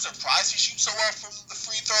 not surprised he shoots so well from the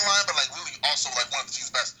free throw line, but like really also like one of the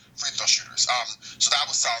team's best free throw shooters. So that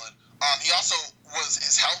was solid. He also was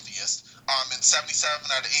his healthiest in 77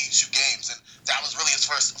 out of 82 games, and that was really his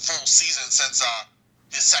first full season since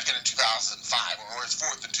his second in 2005, or his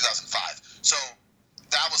fourth in 2005. So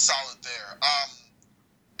that was solid there.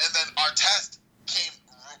 And then Artest he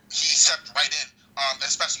stepped right in,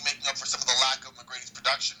 especially making up for some of the lack of McGrady's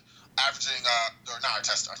production, averaging, or not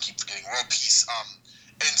Artest, I keep forgetting, World Peace.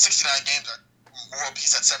 In 69 games, World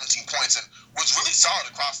Peace had 17 points and was really solid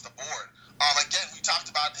across the board. Again, we talked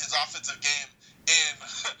about his offensive game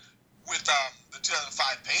with the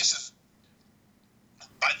 2005 Pacers.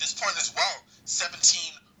 By this point as well, 17,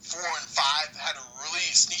 4 and 5, had a really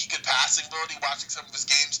sneaky good passing ability. Watching some of his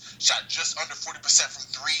games, shot just under 40% from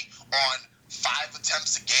 3 on 5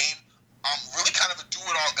 attempts a game. Really kind of a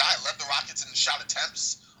do-it-all guy. Led the Rockets in shot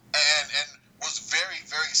attempts and was very,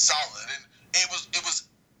 very solid. And it was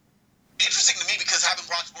interesting to me because having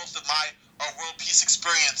watched most of my World Peace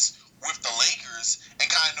experience with the Lakers and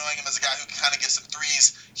kind of knowing him as a guy who can kind of get some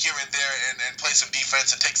threes here and there and play some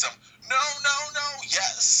defense and take some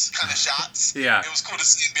yes kind of shots. Yeah. It was cool to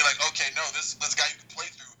see him be like, okay, no, this guy you can play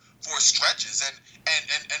through for stretches and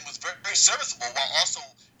was very, very serviceable while also,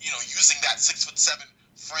 using that 6'7"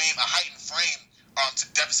 frame, a heightened frame, to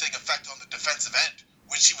devastating effect on the defensive end,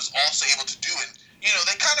 which he was also able to do. And,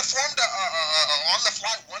 they kind of formed a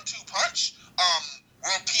on-the-fly 1-2 punch,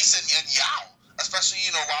 World Peace and Yao, especially,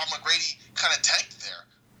 while McGrady kind of tanked there.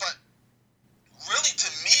 But really, to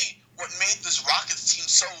me, what made this Rockets team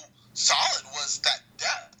so solid was that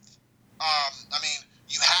depth.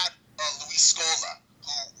 You had Luis Scola,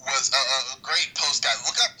 who was a great post guy.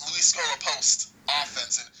 Look up Luis Scola post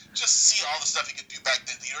offense and just see all the stuff he could do back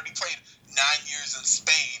then. He already played 9 years in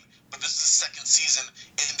Spain, but this is his second season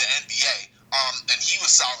in the NBA. And he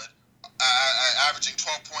was solid, averaging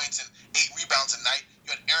 12 points and 8 rebounds a night.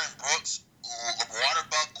 You had Aaron Brooks, water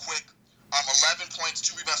bug, quick, 11 points,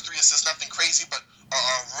 2 rebounds, 3 assists, nothing crazy, but a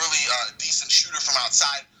really decent shooter from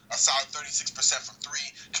outside, a solid 36% from 3,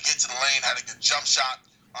 could get to the lane, had a good jump shot.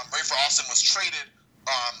 Rafer Alston was traded,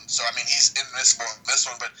 so he's inadmissible in this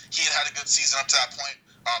one, but he had a good season up to that point.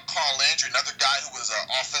 Carl Landry, another guy who was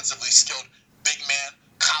offensively skilled big man.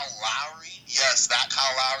 Kyle Lowry, yes, that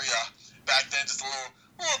Kyle Lowry, back then just a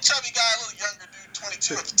little chubby guy, a little younger dude,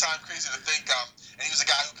 22 at the time, crazy to think. And he was a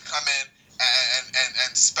guy who could come in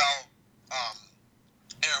and spell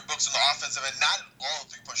Aaron Brooks on the offensive end, not all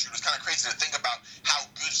three-point shooters. Kind of crazy to think about how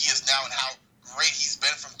good he is now and how great he's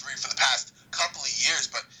been from three for the past couple of years.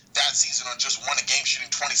 But that season on just one a game,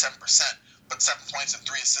 shooting 27%, but 7 points and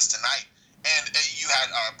 3 assists a night. And you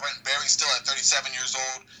had Brent Berry still at 37 years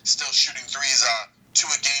old, still shooting threes 2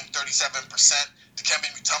 a game, 37%. Dikembe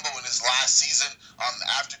Mutombo in his last season,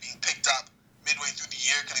 after being picked up midway through the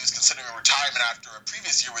year because he was considering a retirement after a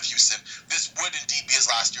previous year with Houston. This would indeed be his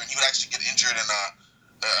last year, and he would actually get injured and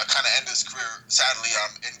kind of end his career, sadly,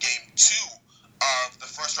 in Game 2 of the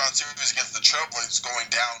first-round series against the Trailblazers, going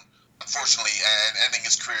down, unfortunately, and ending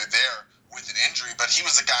his career there with an injury. But he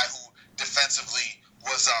was a guy who defensively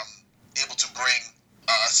was able to bring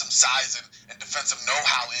some size and defensive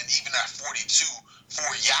know-how in, even at 42 for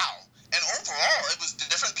Yao. And overall, it was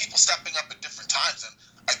different people stepping up at different times. And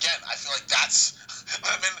again, I feel like that's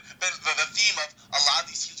been the theme of a lot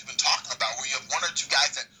of these teams we've been talking about, where you have one or two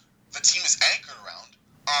guys that the team is anchored around,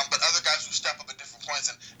 but other guys who step up at different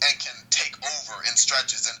points and can take over in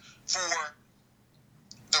stretches. And for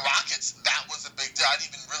the Rockets, that was a big deal. I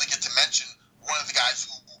didn't even really get to mention one of the guys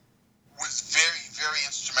who was very, very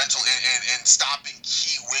instrumental in stopping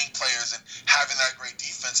key wing players and having that great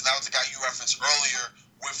defense. And that was the guy you referenced earlier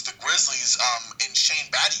with the Grizzlies, in Shane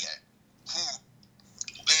Battier, who,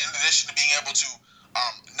 in addition to being able to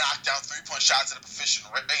knock down three-point shots at a proficient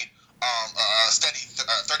rate, a steady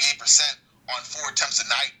 38% on 4 attempts a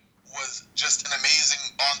night, was just an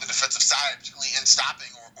amazing on the defensive side, particularly in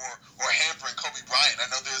stopping or hampering Kobe Bryant. I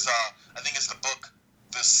know there's I think it's the book,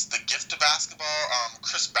 The Gift of Basketball,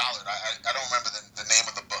 Chris Ballard. I don't remember the name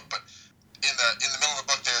of the book, but in the middle of the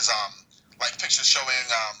book there's like pictures showing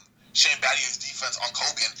Shane Battier's defense on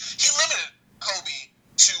Kobe, and he limited Kobe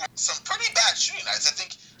to some pretty bad shooting nights. I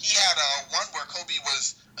think he had one where Kobe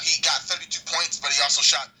he got 32 points, but he also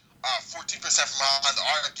shot 14% from behind the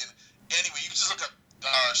arc. And anyway, you can just look up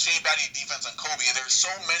Shane Battier's defense on Kobe, and there's so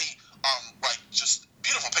many just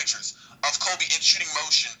beautiful pictures of Kobe in shooting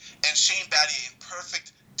motion and Shane Battier in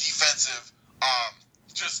perfect defensive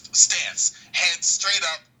just stance, hands straight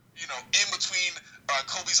up, in between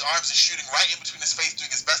Kobe's arms and shooting right in between his face,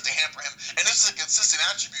 doing his best to hamper him. And this is a consistent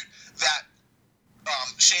attribute that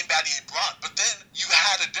Shane Battier brought. But then you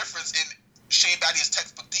had a difference in Shane Battier's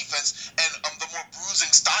textbook defense and the more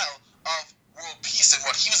bruising style of World Peace and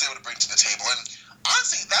what he was able to bring to the table. And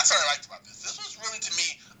honestly, that's what I liked about this. This was really, to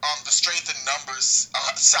me, the strength in numbers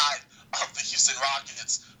side of the Houston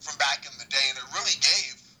Rockets from back in the day. And it really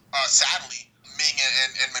gave, sadly, Ming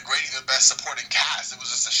and McGrady the best supporting cast. It was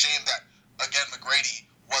just a shame that, again, McGrady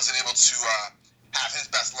wasn't able to have his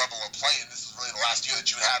best level of play, and this was really the last year that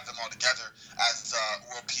you would have them all together, as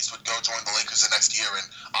World Peace would go join the Lakers the next year, and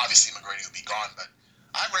obviously McGrady would be gone. But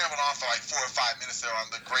I'm rambling on for like 4 or 5 minutes there on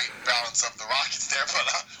the great balance of the Rockets there, but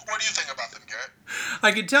what do you think about them, Garrett? I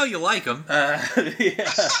can tell you like them. Yeah.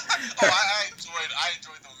 I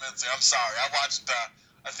enjoyed them immensely. I'm sorry. I watched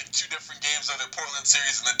I think 2 different games of their Portland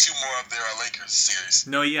series and then 2 more of their Lakers series.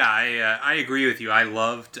 No, yeah, I agree with you. I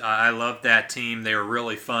loved that team. They were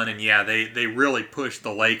really fun, and yeah, they really pushed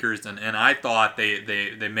the Lakers, and I thought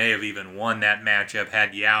they may have even won that matchup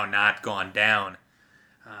had Yao not gone down.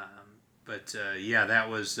 But yeah, it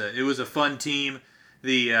was a fun team.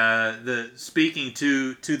 The speaking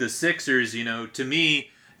to the Sixers, to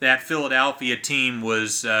me, that Philadelphia team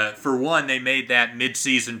was, for one, they made that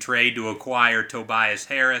midseason trade to acquire Tobias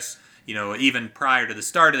Harris. Even prior to the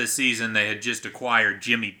start of the season, they had just acquired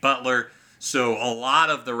Jimmy Butler. So a lot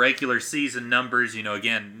of the regular season numbers,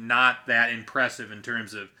 again, not that impressive in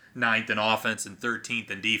terms of 9th in offense and 13th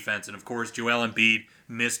in defense. And of course, Joel Embiid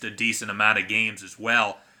missed a decent amount of games as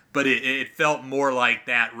well. But it felt more like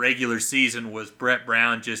that regular season was Brett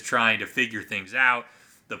Brown just trying to figure things out,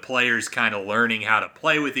 the players kind of learning how to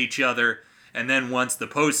play with each other. And then once the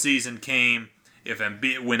postseason came,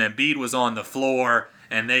 when Embiid was on the floor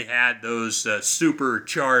and they had those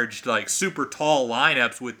supercharged, like super tall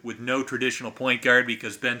lineups with no traditional point guard,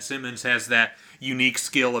 because Ben Simmons has that unique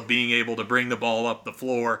skill of being able to bring the ball up the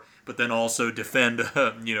floor, but then also defend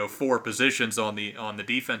 4 positions on the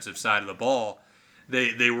defensive side of the ball.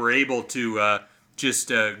 They were able to just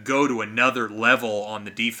go to another level on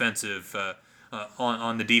the defensive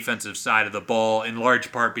on the defensive side of the ball, in large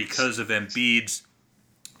part because of Embiid's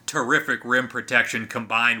terrific rim protection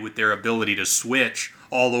combined with their ability to switch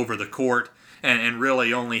all over the court, and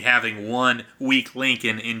really only having one weak link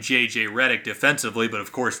in J.J. Redick defensively. But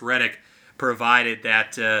of course, Redick provided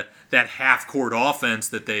that half-court offense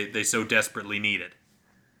that they so desperately needed.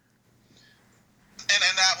 And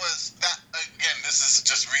that was that again. This is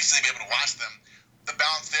just recently being able to watch them. The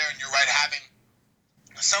balance there, and you're right, having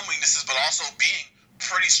some weaknesses, but also being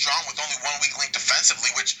pretty strong with only 1 weak link defensively,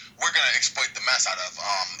 which we're gonna exploit the mess out of.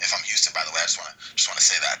 If I'm Houston, by the way, I just want to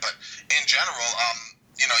say that. But in general,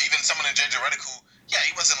 even someone in JJ Redick who,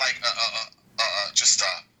 he wasn't like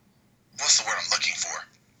what's the word I'm looking for?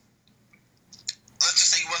 Let's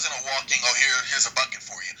just say he wasn't a walking, here's a bucket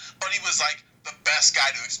for you, but he was like the best guy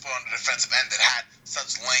to explode on the defensive end that had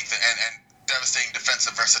such length and devastating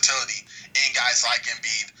defensive versatility in guys like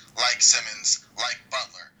Embiid, like Simmons, like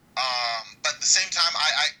Butler. But at the same time,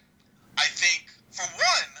 I think, for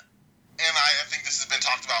one, and I think this has been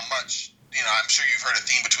talked about much, I'm sure you've heard a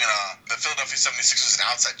theme between the Philadelphia 76ers and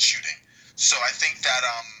outside shooting. So I think that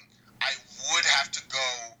I would have to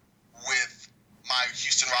go with my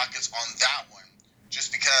Houston Rockets on that one, just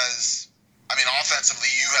because, offensively,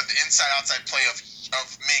 you have the inside-outside play of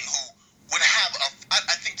Ming, who would have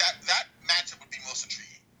I think that matchup would be most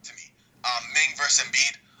intriguing to me. Ming versus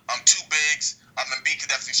Embiid, two bigs. Embiid could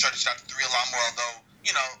definitely start to shot the three a lot more, although,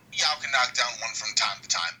 Yao can knock down one from time to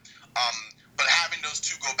time. But having those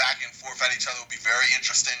two go back and forth at each other would be very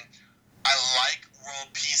interesting. I like World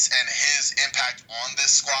Peace and his impact on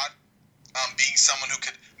this squad, being someone who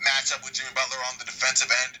could match up with Jimmy Butler on the defensive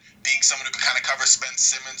end, being someone who could kind of cover Ben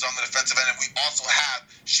Simmons on the defensive end, and we also have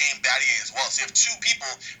Shane Battier as well. So you have two people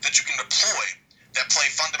that you can deploy that play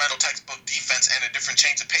fundamental textbook defense and a different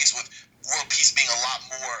change of pace, with World Peace being a lot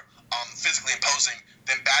more physically imposing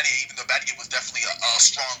than Battier, even though Battier was definitely a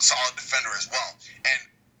strong, solid defender as well. And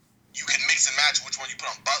you can mix and match which one you put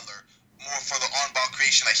on Butler, more for the on-ball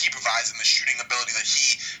creation that he provides and the shooting ability that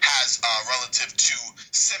he has relative to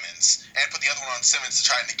Simmons, and put the other one on Simmons to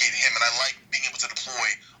try and negate him. And I like being able to deploy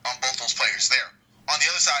on both those players there. On the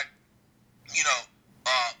other side,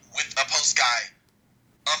 with a post guy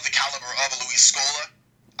of the caliber of a Luis Scola,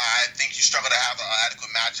 I think you struggle to have an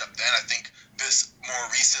adequate matchup then. I think this more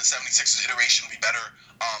recent 76ers iteration would be better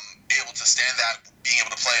able to stand that, being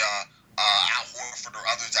able to play Al Horford or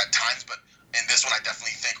others at times, but in this one I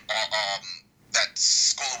definitely think that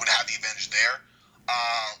Scola would have the advantage there.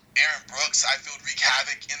 Aaron Brooks, I feel, would wreak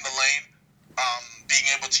havoc in the lane, being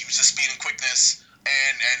able to use his speed and quickness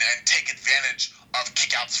and take advantage of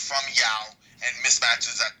kickouts from Yao and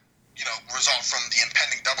mismatches that result from the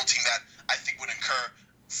impending double team that I think would incur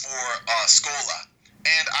for Scola.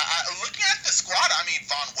 And looking at the squad,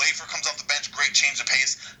 Von Wafer comes off the bench, great change of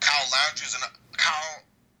pace. Kyle Landry, I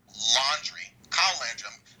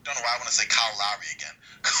don't know why I want to say Kyle Lowry again.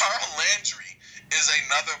 Carl Landry is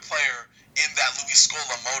another player in that Luis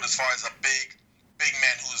Scola mode as far as a big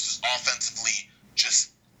man who is just offensively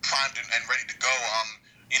just primed and ready to go,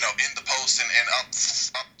 in the post and up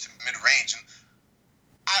to mid-range. And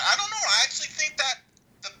I don't know. I actually think that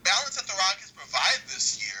the balance that the Rockets provide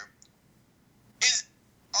this year is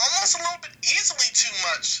almost a little bit easily too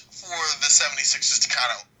much for the 76ers to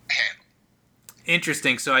kind of handle.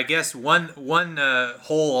 Interesting. So I guess one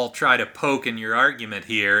hole I'll try to poke in your argument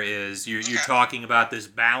here is you're talking about this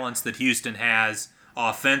balance that Houston has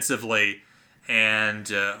offensively,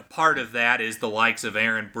 and part of that is the likes of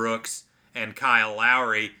Aaron Brooks and Kyle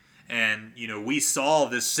Lowry. And, we saw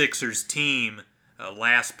this Sixers team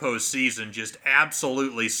last postseason just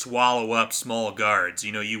absolutely swallow up small guards.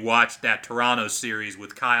 You watched that Toronto series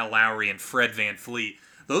with Kyle Lowry and Fred VanVleet.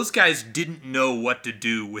 Those guys didn't know what to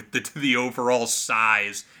do with the overall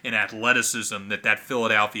size and athleticism that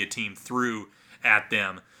Philadelphia team threw at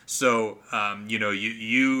them. So,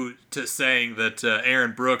 you saying that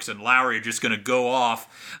Aaron Brooks and Lowry are just going to go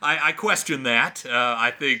off, I question that.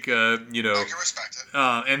 I think, I can respect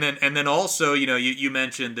it. And then also, you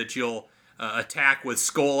mentioned that you'll attack with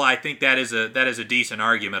Scola. I think that is a decent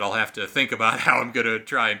argument. I'll have to think about how I'm going to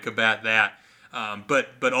try and combat that.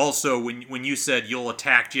 But also when you said you'll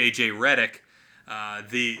attack JJ Redick,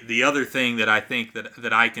 the other thing that I think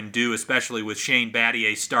that I can do, especially with Shane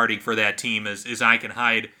Battier starting for that team, is I can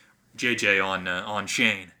hide JJ on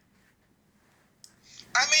Shane.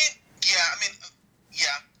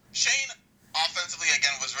 Shane offensively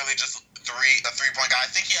again was really just a three-point guy.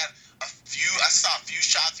 I think he had I saw a few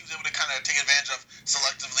shots he was able to kind of take advantage of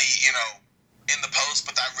selectively, in the post,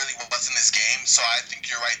 but that really wasn't his game. So I think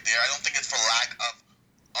you're right there. I don't think it's for lack of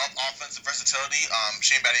offensive versatility.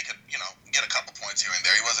 Shane Battier could, get a couple points here and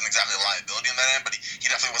there. He wasn't exactly a liability on that end, but he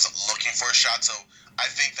definitely wasn't looking for a shot. So I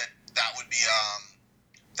think that would be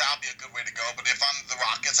a good way to go. But if I'm the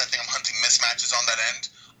Rockets, I think I'm hunting mismatches on that end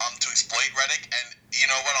to exploit Redick. And you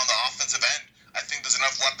know what? On the offensive end, I think there's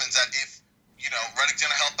enough weapons that if Redick's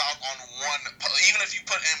going to help out on one. Even if you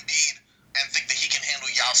put Embiid and think that he can handle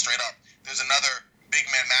Yao straight up, there's another big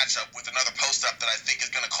man matchup with another post up that I think is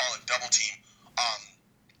going to call a double team.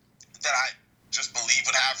 That I just believe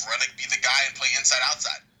would have Redick be the guy and play inside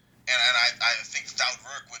outside, and I think that would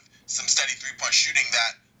work with some steady 3-point shooting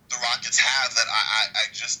that the Rockets have that I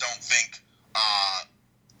just don't think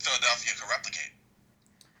Philadelphia could replicate.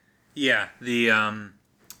 Yeah, the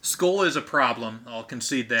skull is a problem. I'll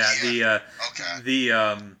concede that. Yeah.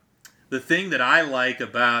 The thing that I like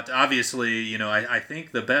about, obviously, I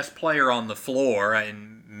think the best player on the floor,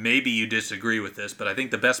 and maybe you disagree with this, but I think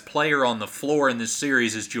the best player on the floor in this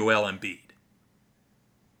series is Joel Embiid.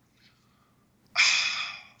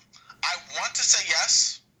 I want to say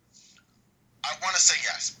yes,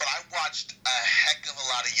 but I watched a heck of a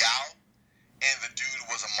lot of Yao, and the dude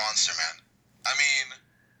was a monster, man. I mean,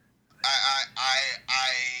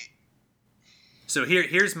 So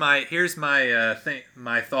here's my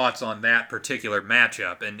thoughts on that particular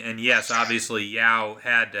matchup, and yes, obviously Yao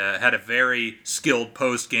had a very skilled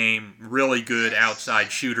post game, really good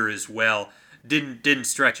outside shooter as well. Didn't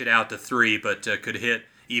stretch it out to 3, but could hit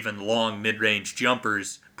even long mid range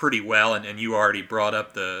jumpers pretty well, and you already brought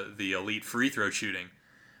up the elite free throw shooting,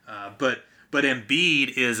 but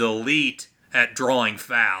Embiid is elite at drawing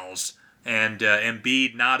fouls. And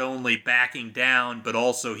Embiid not only backing down, but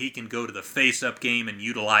also he can go to the face-up game and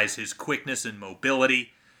utilize his quickness and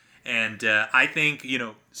mobility. And I think,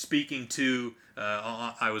 speaking to,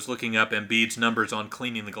 I was looking up Embiid's numbers on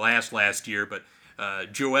cleaning the glass last year, but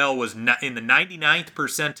Joel was in the 99th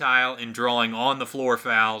percentile in drawing on-the-floor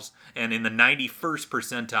fouls and in the 91st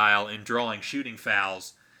percentile in drawing shooting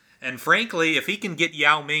fouls. And frankly, if he can get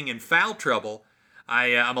Yao Ming in foul trouble,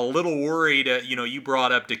 I'm a little worried. You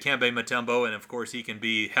brought up Dikembe Mutombo, and of course he can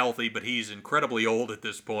be healthy, but he's incredibly old at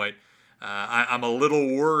this point. I'm a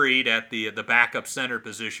little worried at the backup center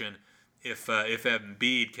position if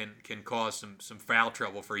Embiid can cause some foul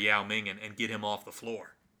trouble for Yao Ming and get him off the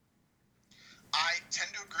floor. I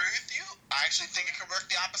tend to agree with you. I actually think it could work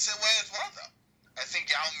the opposite way as well, though. I think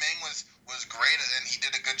Yao Ming was great, and he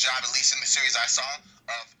did a good job, at least in the series I saw,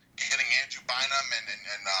 of getting Andrew Bynum and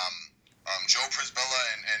Joe Prisbilla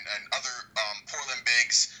and other Portland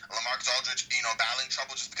bigs, LaMarcus Aldridge, battling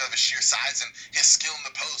trouble just because of his sheer size and his skill in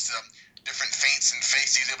the post, different feints and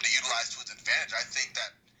fakes he's able to utilize to his advantage. I think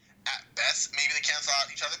that at best, maybe they cancel out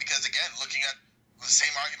each other because, again, looking at the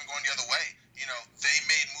same argument going the other way, they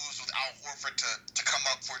made moves with Al Horford to come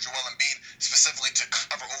up for Joel Embiid, specifically to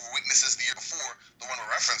cover over weaknesses the year before, the one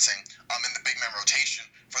we're referencing, in the big man rotation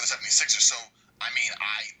for the 76ers. So, I mean,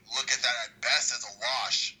 I look at that at best as a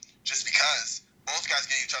wash, just because both guys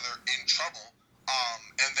get each other in trouble,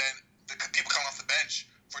 and then the people come off the bench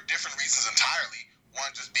for different reasons entirely,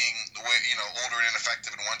 one just being the way, older and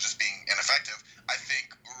ineffective, and one just being ineffective, I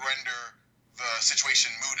think render the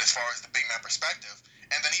situation moot as far as the big man perspective.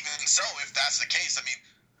 And then even so, if that's the case, I mean,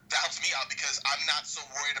 that helps me out because I'm not so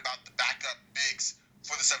worried about the backup bigs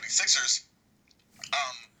for the 76ers,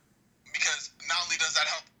 because not only does that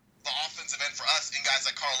help the offensive end for us in guys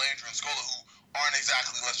like Carl Landry and Scola, who aren't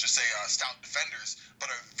exactly, let's just say, stout defenders,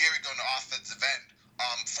 but are very good on the offensive end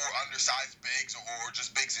for undersized bigs or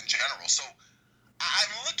just bigs in general. So I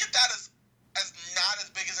look at that as not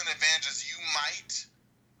as big as an advantage as you might,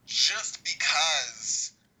 just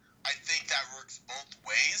because I think that works both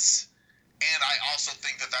ways, and I also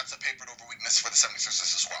think that that's a papered over weakness for the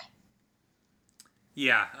 76ers as well.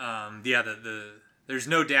 Yeah, there's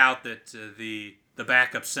no doubt that the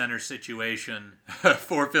backup center situation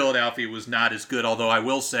for Philadelphia was not as good, although I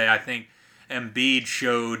will say I think Embiid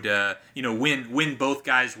showed, when both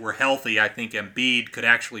guys were healthy, I think Embiid could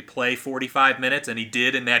actually play 45 minutes, and he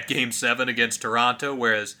did in that Game 7 against Toronto,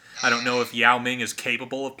 whereas I don't know if Yao Ming is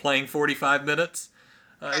capable of playing 45 minutes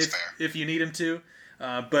if you need him to.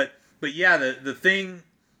 But yeah, the thing,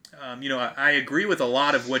 I agree with a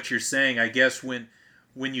lot of what you're saying. I guess when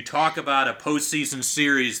you talk about a postseason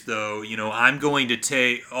series, though,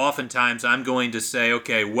 oftentimes I'm going to say,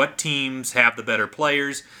 okay, what teams have the better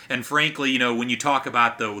players? And frankly, when you talk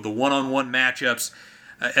about the one-on-one matchups,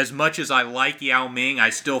 as much as I like Yao Ming,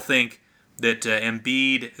 I still think that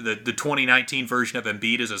Embiid, the 2019 version of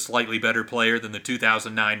Embiid is a slightly better player than the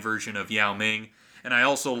 2009 version of Yao Ming. And I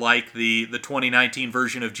also like the 2019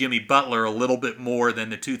 version of Jimmy Butler a little bit more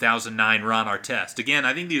than the 2009 Ron Artest. Again,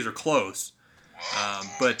 I think these are close.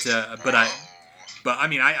 But I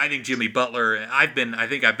mean, I think Jimmy Butler. I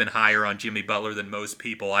think I've been higher on Jimmy Butler than most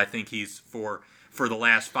people. I think he's for the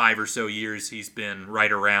last 5 or so years he's been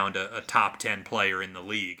right around a top 10 player in the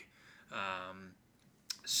league.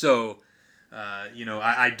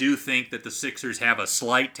 I do think that the Sixers have a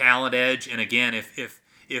slight talent edge, and again,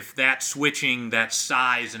 if that switching, that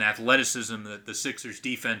size and athleticism that the Sixers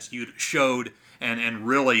defense showed and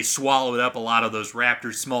really swallowed up a lot of those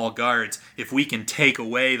Raptors small guards, if we can take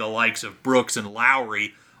away the likes of Brooks and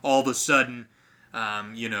Lowry, all of a sudden,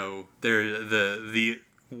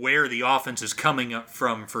 where the offense is coming up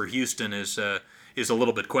from for Houston is a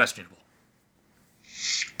little bit questionable.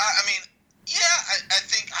 I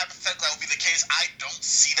think hypothetically that would be the case. I don't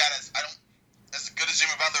see that as good as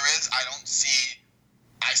Jimmy Butler is.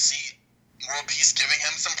 I see World Peace giving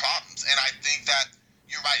him some problems, and I think that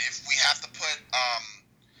you're right. If we have to play,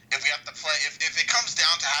 if it comes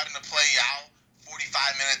down to having to play Yao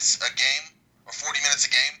 45 minutes a game or 40 minutes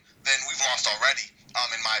a game, then we've lost already,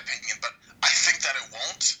 in my opinion. But I think that it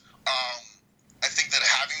won't. I think that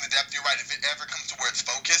having the depth, you're right. If it ever comes to where it's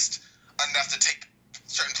focused enough to take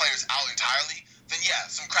certain players out entirely, then yeah,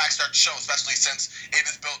 some cracks start to show, especially since it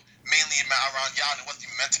is built mainly around Yao, and it wasn't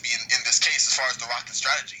even meant to be in this case as far as the Rockets'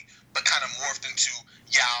 strategy, but kind of morphed into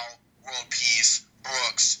Yao, World Peace,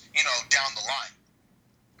 Brooks, down the line.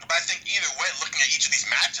 But I think either way, looking at each of these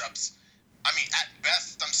matchups, I mean, at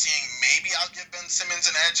best, I'm seeing maybe I'll give Ben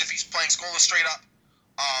Simmons an edge if he's playing Scola straight up.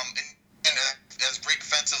 And as great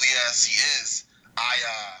defensively as he is, I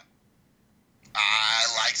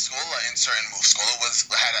like Scola in certain moves. Scola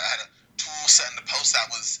had a tool set in the post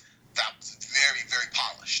that was very, very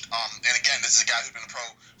polished. And again, this is a guy who's been a pro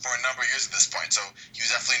for a number of years at this point, so he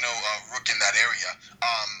was definitely no rook in that area.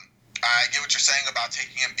 I get what you're saying about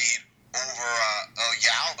taking Embiid over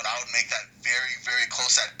Yao, but I would make that very, very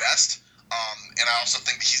close at best. And I also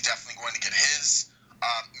think that he's definitely going to get his.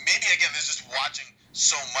 Maybe, again, there's just watching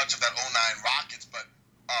so much of that 09 Rockets, but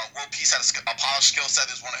World Peace had a polished skill set.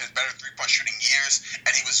 Is one of his better three-point shooting years,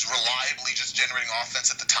 and he was reliably just generating offense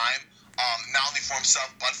at the time, not only for himself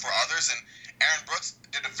but for others. And Aaron Brooks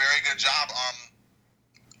did a very good job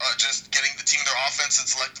just getting the team their offense and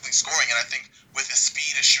selectively scoring. And I think with his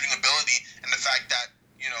speed, his shooting ability, and the fact that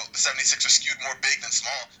the 76ers skewed more big than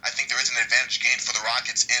small, I think there is an advantage gained for the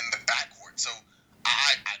Rockets in the backcourt. So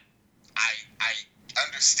I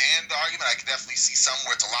understand the argument. I can definitely see some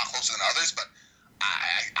where it's a lot closer than others, but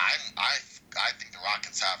I think the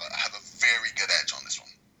Rockets have a very good edge on this one.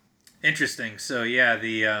 Interesting. So yeah,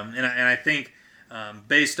 and I think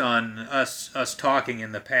based on us talking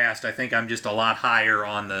in the past, I think I'm just a lot higher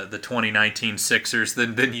on the 2019 Sixers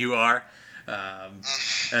than you are.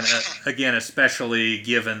 And again, especially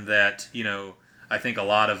given that I think a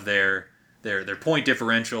lot of their point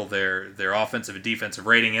differential, their offensive and defensive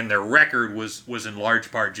rating, and their record was in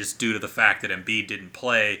large part just due to the fact that Embiid didn't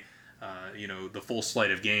play the full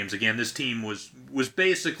slate of games. Again, this team was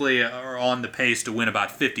basically on the pace to win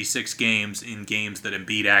about 56 games in games that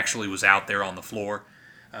Embiid actually was out there on the floor.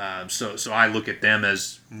 So I look at them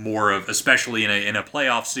as more of, especially in a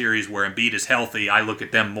playoff series where Embiid is healthy, I look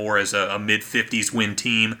at them more as a mid-50s win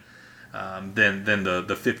team than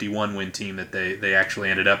the 51 win team that they actually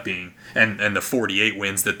ended up being, and the 48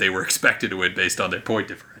 wins that they were expected to win based on their point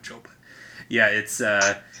differential. But yeah, it's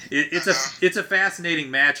a fascinating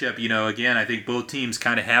matchup. Again, I think both teams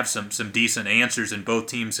kind of have some decent answers, and both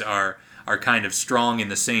teams are kind of strong in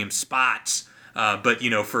the same spots. But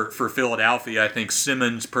for Philadelphia, I think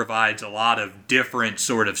Simmons provides a lot of different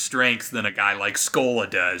sort of strengths than a guy like Scola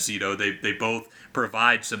does. They both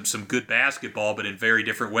provide some good basketball, but in very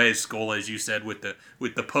different ways. Scola, as you said, with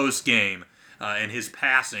the post game and his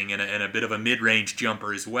passing and a bit of a mid-range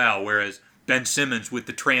jumper as well, whereas Ben Simmons with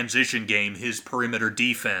the transition game, his perimeter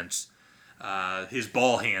defense, his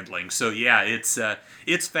ball handling. So yeah,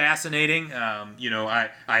 it's fascinating.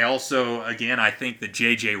 I also, again, I think that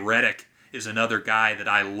J.J. Redick is another guy that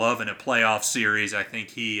I love in a playoff series. I think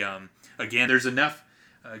he, again, there's enough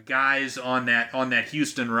guys on that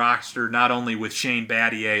Houston roster, not only with Shane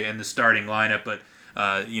Battier and the starting lineup, but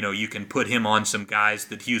you can put him on some guys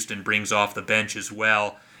that Houston brings off the bench as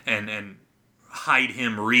well, and hide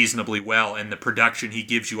him reasonably well, and the production he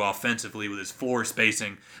gives you offensively with his floor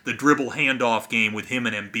spacing. The dribble handoff game with him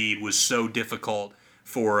and Embiid was so difficult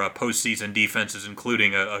for postseason defenses,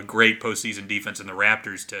 including a great postseason defense in the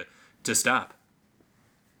Raptors, to stop.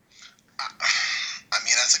 I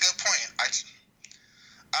mean, that's a good point. I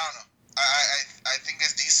don't know. I think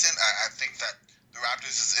it's decent. I think that the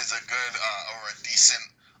Raptors is a good or a decent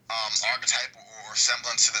archetype or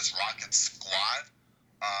semblance to this Rockets squad.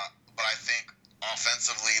 But I think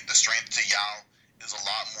offensively, the strength to Yao is a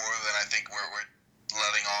lot more than I think we're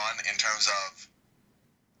letting on in terms of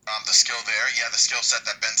the skill there. Yeah, the skill set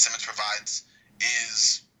that Ben Simmons provides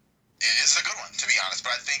is a good one, to be honest.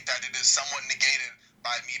 But I think that it is somewhat negated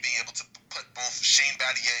by me being able to put both Shane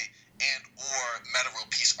Battier and or meta world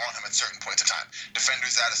peace on him at certain points of time.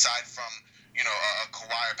 Defenders that, aside from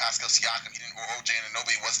Kawhi or Pascal Siakam, or OJ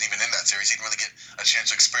Anunoby wasn't even in that series. He didn't really get a chance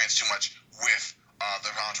to experience too much with the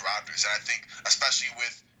Toronto Raptors. And I think, especially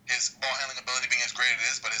with his ball handling ability being as great as it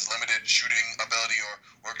is, but his limited shooting ability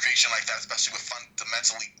or creation like that, especially with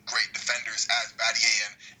fundamentally great defenders as Battier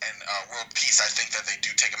and World Peace, I think that they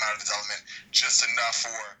do take him out of his element just enough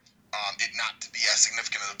for it not to be as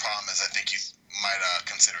significant of a problem as I think you might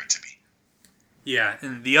consider it to be. Yeah,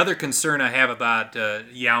 and the other concern I have about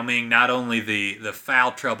Yao Ming, not only the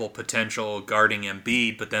foul trouble potential guarding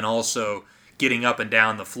Embiid, but then also getting up and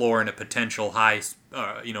down the floor in a potential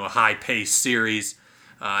high-paced series,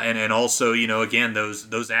 and also again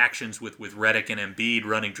those actions with Redick and Embiid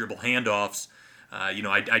running dribble handoffs.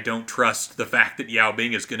 I don't trust the fact that Yao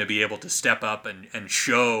Ming is going to be able to step up and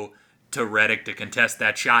show to Redick to contest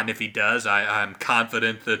that shot, and if he does, I'm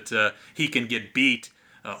confident that he can get beat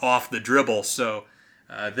off the dribble. So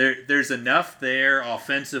there's enough there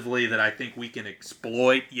offensively that I think we can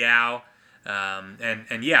exploit Yao.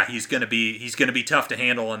 And yeah, he's gonna be tough to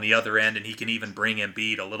handle on the other end, and he can even bring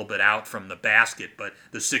Embiid a little bit out from the basket. But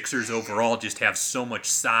the Sixers overall just have so much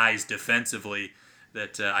size defensively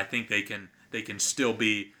that I think they can still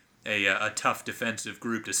be a tough defensive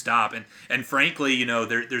group to stop. And frankly,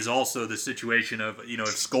 there's also the situation of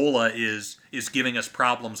if Scola is giving us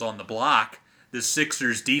problems on the block, the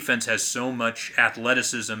Sixers defense has so much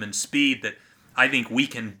athleticism and speed that I think we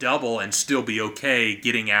can double and still be okay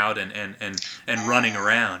getting out and running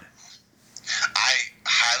around. I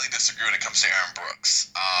highly disagree when it comes to Aaron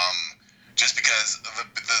Brooks. Just because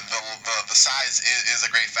the size is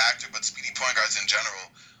a great factor, but speedy point guards in general,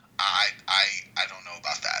 I don't know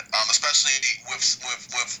about that. Especially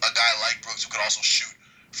with a guy like Brooks who could also shoot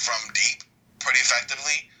from deep pretty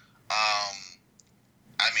effectively.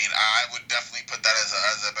 I would definitely put that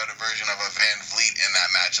as a better version of a Van Vliet in that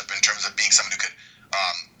matchup in terms of being someone who could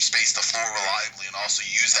space the floor reliably and also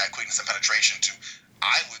use that quickness and penetration to,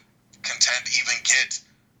 I would contend, even get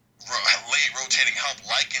late rotating help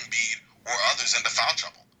like Embiid or others into foul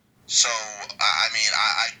trouble. So,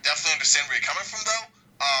 I definitely understand where you're coming from, though.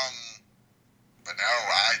 But no,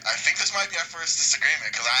 I think this might be our first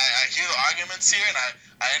disagreement, because I hear the arguments here, and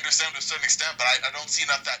I understand to a certain extent, but I don't see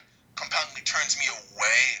enough that compellingly turns me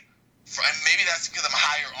away and maybe that's because I'm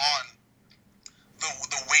higher on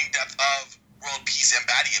the wing depth of World Peace and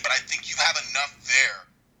Battier, but I think you have enough there,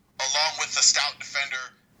 along with a stout defender,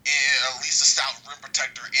 at least a stout rim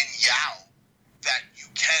protector in Yao, that you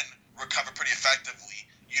can recover pretty effectively.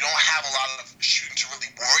 You don't have a lot of shooting to really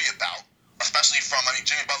worry about, especially from,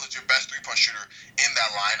 Jimmy Butler's your best three-point shooter in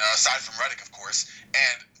that line, aside from Redick, of course,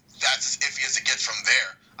 and that's as iffy as it gets from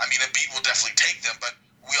there. Embiid will definitely take them, but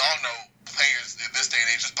we all know players in this day and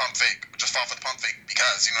age just fall for the pump fake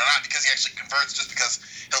because, not because he actually converts, just because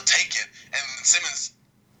he'll take it. And Simmons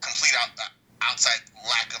complete outside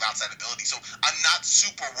ability. So I'm not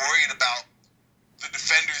super worried about the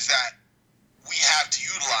defenders that we have to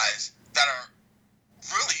utilize that are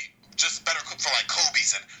really just better equipped for like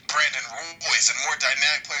Kobe's and Brandon Roy's and more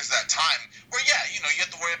dynamic players at that time. Where, you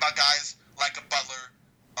have to worry about guys like a Butler,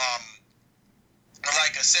 or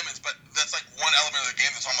like a Simmons, but that's like one element of the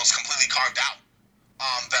game that's almost completely carved out.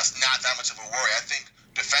 That's not that much of a worry. I think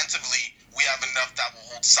defensively we have enough that will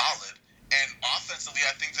hold solid, and offensively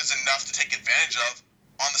I think there's enough to take advantage of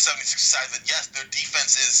on the 76ers side that yes, their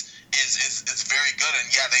defense is very good, and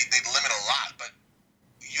yeah, they limit a lot, but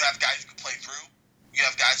you have guys who can play through. You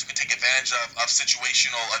have guys who can take advantage of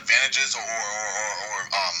situational advantages or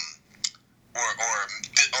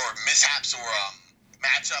mishaps or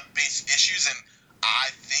matchup based issues, and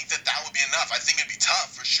I think that would be enough. I think it'd be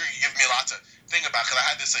tough for sure. You give me a lot to think about because I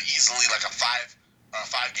had this easily like a five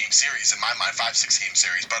game series in my mind, 5-6 game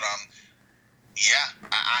series. But I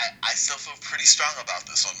still feel pretty strong about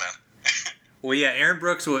this one, man. Well, yeah, Aaron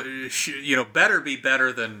Brooks better be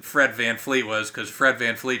better than Fred VanVleet was, because Fred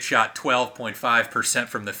VanVleet shot 12.5%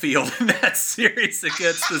 from the field in that series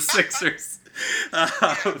against the Sixers. He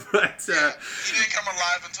didn't come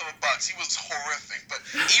alive until the Bucks. He was horrific. But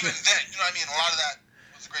even then, a lot of that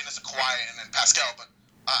was the greatness of Kawhi and Pascal. But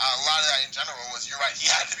a lot of that in general was, you're right, he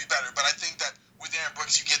had to be better. But I think that with Aaron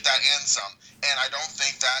Brooks, you get that and some. And I don't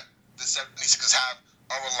think that the 76ers have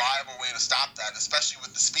a reliable way to stop that, especially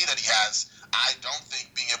with the speed that he has. I don't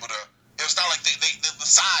think being able to. It's not like the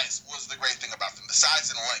size was the great thing about them, the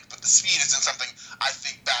size and length, but the speed isn't something I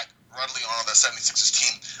think back readily on the 76ers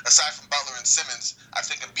team. Aside from Butler and Simmons, I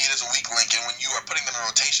think Embiid is a weak link, and when you are putting them in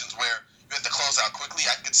rotations where you have to close out quickly,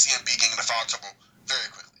 I could see Embiid getting into foul trouble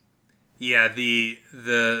very quickly. Yeah, the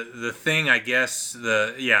thing, I guess,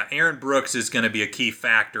 Aaron Brooks is going to be a key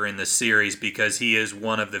factor in this series because he is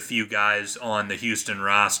one of the few guys on the Houston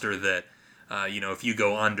roster that, if you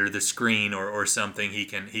go under the screen or something, he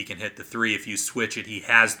can hit the three. If you switch it, he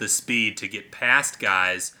has the speed to get past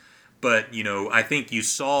guys. But, I think you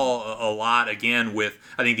saw a lot, again, with,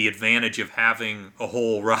 I think, the advantage of having a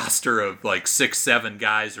whole roster of like 6-7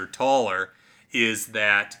 guys or taller is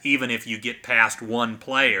that even if you get past one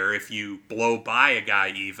player, if you blow by a guy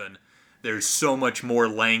even, there's so much more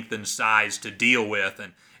length and size to deal with.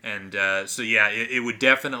 It would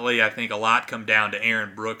definitely, I think, a lot come down to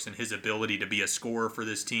Aaron Brooks and his ability to be a scorer for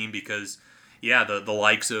this team because, the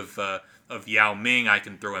likes of Yao Ming, I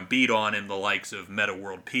can throw Embiid on him, the likes of Metta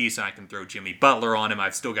World Peace, I can throw Jimmy Butler on him.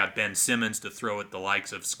 I've still got Ben Simmons to throw at the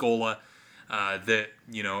likes of Scola.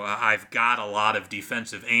 I've got a lot of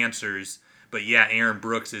defensive answers. But Aaron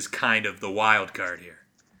Brooks is kind of the wild card here.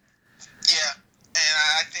 Yeah, and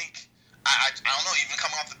I think, I don't know, even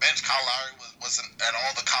coming off the bench, Kyle Lowry wasn't at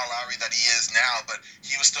all the Kyle Lowry that he is now, but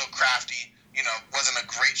he was still crafty, wasn't a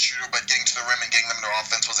great shooter, but getting to the rim and getting them into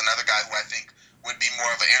offense was another guy who I think would be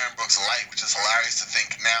more of an Aaron Brooks light, which is hilarious to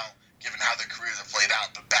think now, given how their careers have played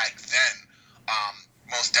out. But back then,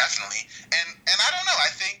 most definitely. And I don't know,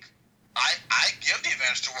 I think I give the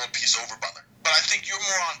advantage to World Peace over Butler. But I think you're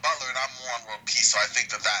more on Butler and I'm more on World Peace, so I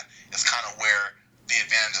think that is kind of where the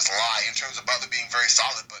advantages lie in terms of Butler being very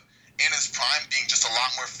solid, but in his prime being just a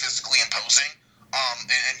lot more physically imposing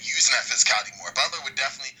and using that physicality more. Butler would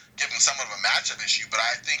definitely give him somewhat of a matchup issue, but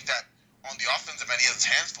I think that on the offensive end, he has his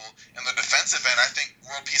hands full. In the defensive end, I think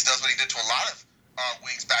World Peace does what he did to a lot of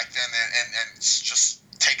wings back then and just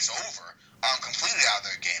takes over completely out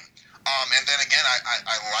of their game. And then again,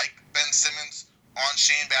 I like Ben Simmons on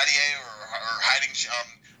Shane Battier or hiding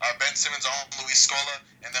Ben Simmons on Luis Scola,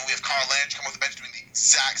 and then we have Carl Landry come off the bench doing the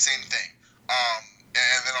exact same thing.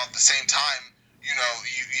 And then at the same time, you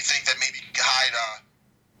think that maybe you could hide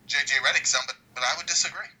J.J. Redick some, but I would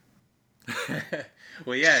disagree.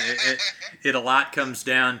 Well, it a lot comes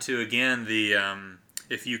down to, again, the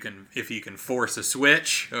if you can force a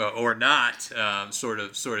switch or not sort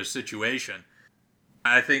of situation.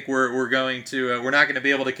 I think we're not going to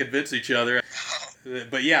be able to convince each other.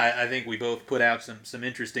 But I think we both put out some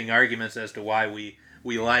interesting arguments as to why we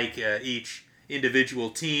like each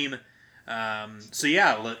individual team.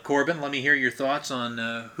 Corbin, let me hear your thoughts on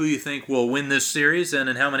who you think will win this series and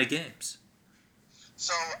in how many games.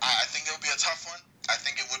 So I think it'll be a tough one. I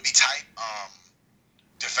think it would be tight.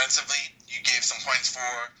 Defensively, you gave some points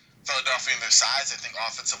for Philadelphia and their size. I think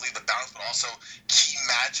offensively the balance, but also key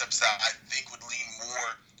matchups that I think would lean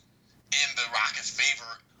more in the Rockets'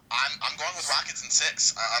 favor. I'm going with Rockets in 6.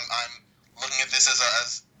 I'm looking at this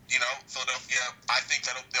as Philadelphia. I think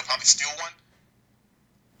that they'll probably steal one.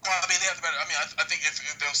 Well, I mean, they have the better. I mean, I think if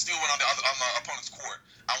they'll steal one on the opponent's court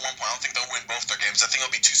at one point, I don't think they'll win both their games. I think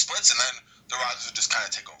it'll be 2 splits, and then the Rockets will just kind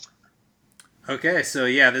of take over. Okay, so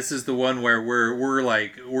this is the one where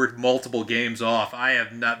we're multiple games off. I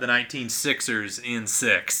have not the 19 Sixers in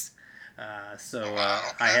 6. I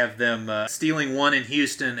have them stealing one in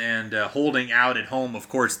Houston and holding out at home. Of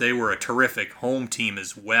course, they were a terrific home team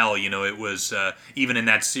as well. It was even in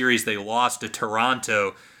that series they lost to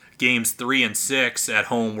Toronto. Games 3 and 6 at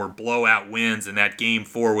home were blowout wins, and that game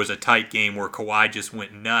 4 was a tight game where Kawhi just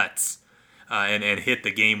went nuts and hit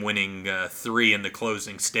the game-winning 3 in the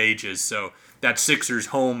closing stages. So that Sixers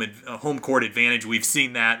home court advantage, we've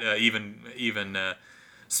seen that even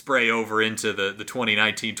spray over into the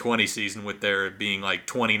 2019-20 season with their being like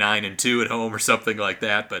 29-2 at home or something like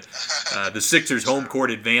that. But the Sixers home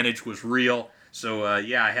court advantage was real. So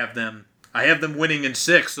I have them winning in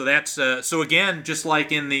 6. So that's so again, just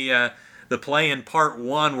like in the play-in part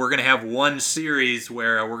 1, we're going to have one series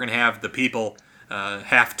where we're going to have the people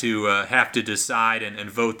have to decide and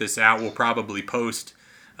vote this out. We'll probably post.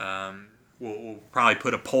 We'll probably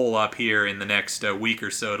put a poll up here in the next week or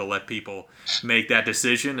so to let people make that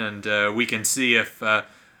decision, and we can see if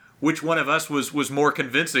which one of us was more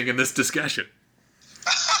convincing in this discussion.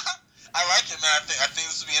 I like it, man. I think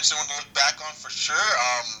this will be interesting one to look back on for sure.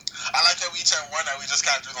 I like that we each had one that we just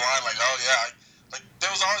kind of drew the line, like, oh yeah, like there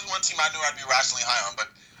was always one team I knew I'd be rationally high on, but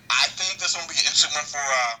I think this one will be an interesting one for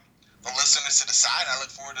the listeners to decide. I look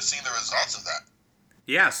forward to seeing the results of that.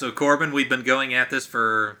 Yeah, so Corbin, we've been going at this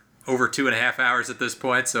for over 2.5 hours at this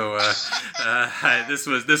point, so this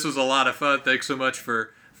was a lot of fun. Thanks so much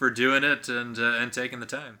for doing it and taking the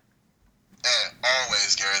time.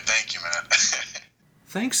 Always, Garrett. Thank you, man.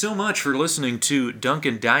 Thanks so much for listening to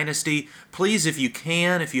Duncan Dynasty. Please, if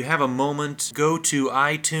you have a moment, go to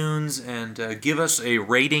iTunes and give us a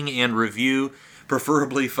rating and review.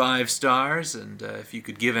 preferably 5 stars. And if you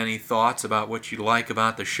could give any thoughts about what you like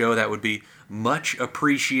about the show, that would be much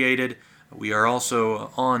appreciated. We are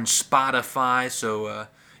also on Spotify, so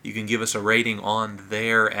you can give us a rating on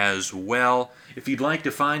there as well. If you'd like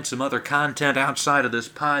to find some other content outside of this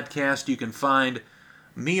podcast, you can find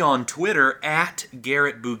me on Twitter at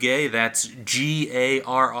Garrett Bugay. That's GarrettBugay.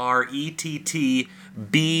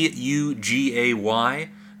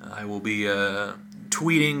 I will be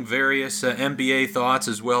tweeting various NBA thoughts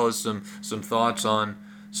as well as some thoughts on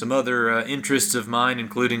some other interests of mine,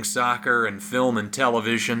 including soccer and film and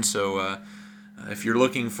television. So if you're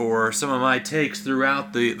looking for some of my takes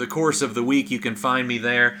throughout the course of the week, you can find me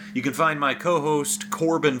there. You can find my co-host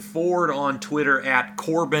Corbin Ford on Twitter at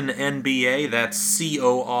CorbinNBA. That's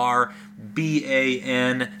CORBANNBA.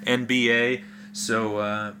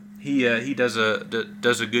 So he does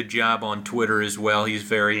a good job on Twitter as well. He's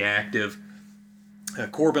very active.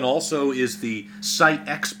 Corbin also is the site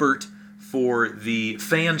expert for the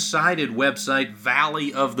fan-sided website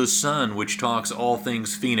Valley of the Sun, which talks all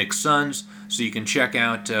things Phoenix Suns, so you can check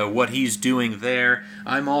out what he's doing there.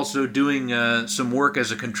 I'm also doing some work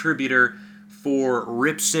as a contributor for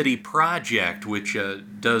Rip City Project, which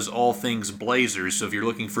does all things Blazers, so if you're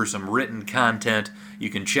looking for some written content, you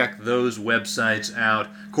can check those websites out.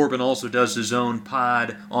 Corbin also does his own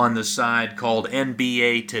pod on the side called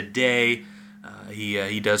NBA Today.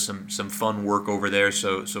 He does some fun work over there,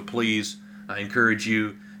 so please, I encourage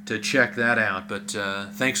you to check that out. But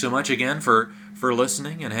thanks so much again for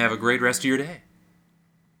listening, and have a great rest of your day.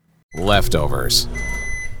 Leftovers.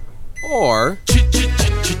 Or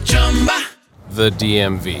the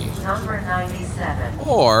DMV. Number 97.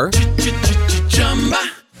 Or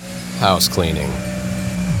house cleaning.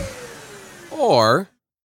 Or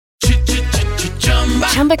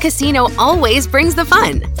Chumba Casino always brings the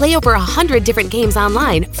fun. Play over 100 different games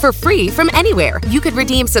online for free from anywhere. You could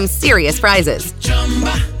redeem some serious prizes.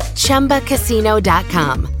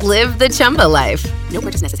 ChumbaCasino.com. Live the Chumba life. No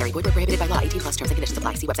purchase necessary. Void where prohibited by law. 18+ terms and conditions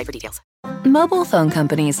apply. See website for details. Mobile phone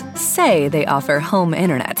companies say they offer home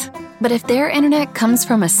internet. But if their internet comes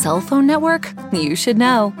from a cell phone network, you should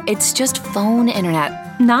know. It's just phone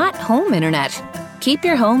internet, not home internet. Keep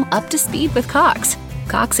your home up to speed with Cox.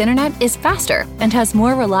 Cox Internet is faster and has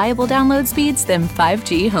more reliable download speeds than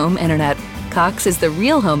 5G home internet. Cox is the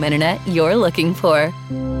real home internet you're looking for.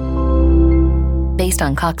 Based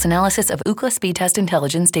on Cox analysis of Ookla speed test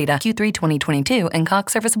intelligence data Q3 2022 and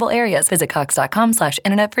Cox serviceable areas, visit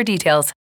cox.com/internet for details.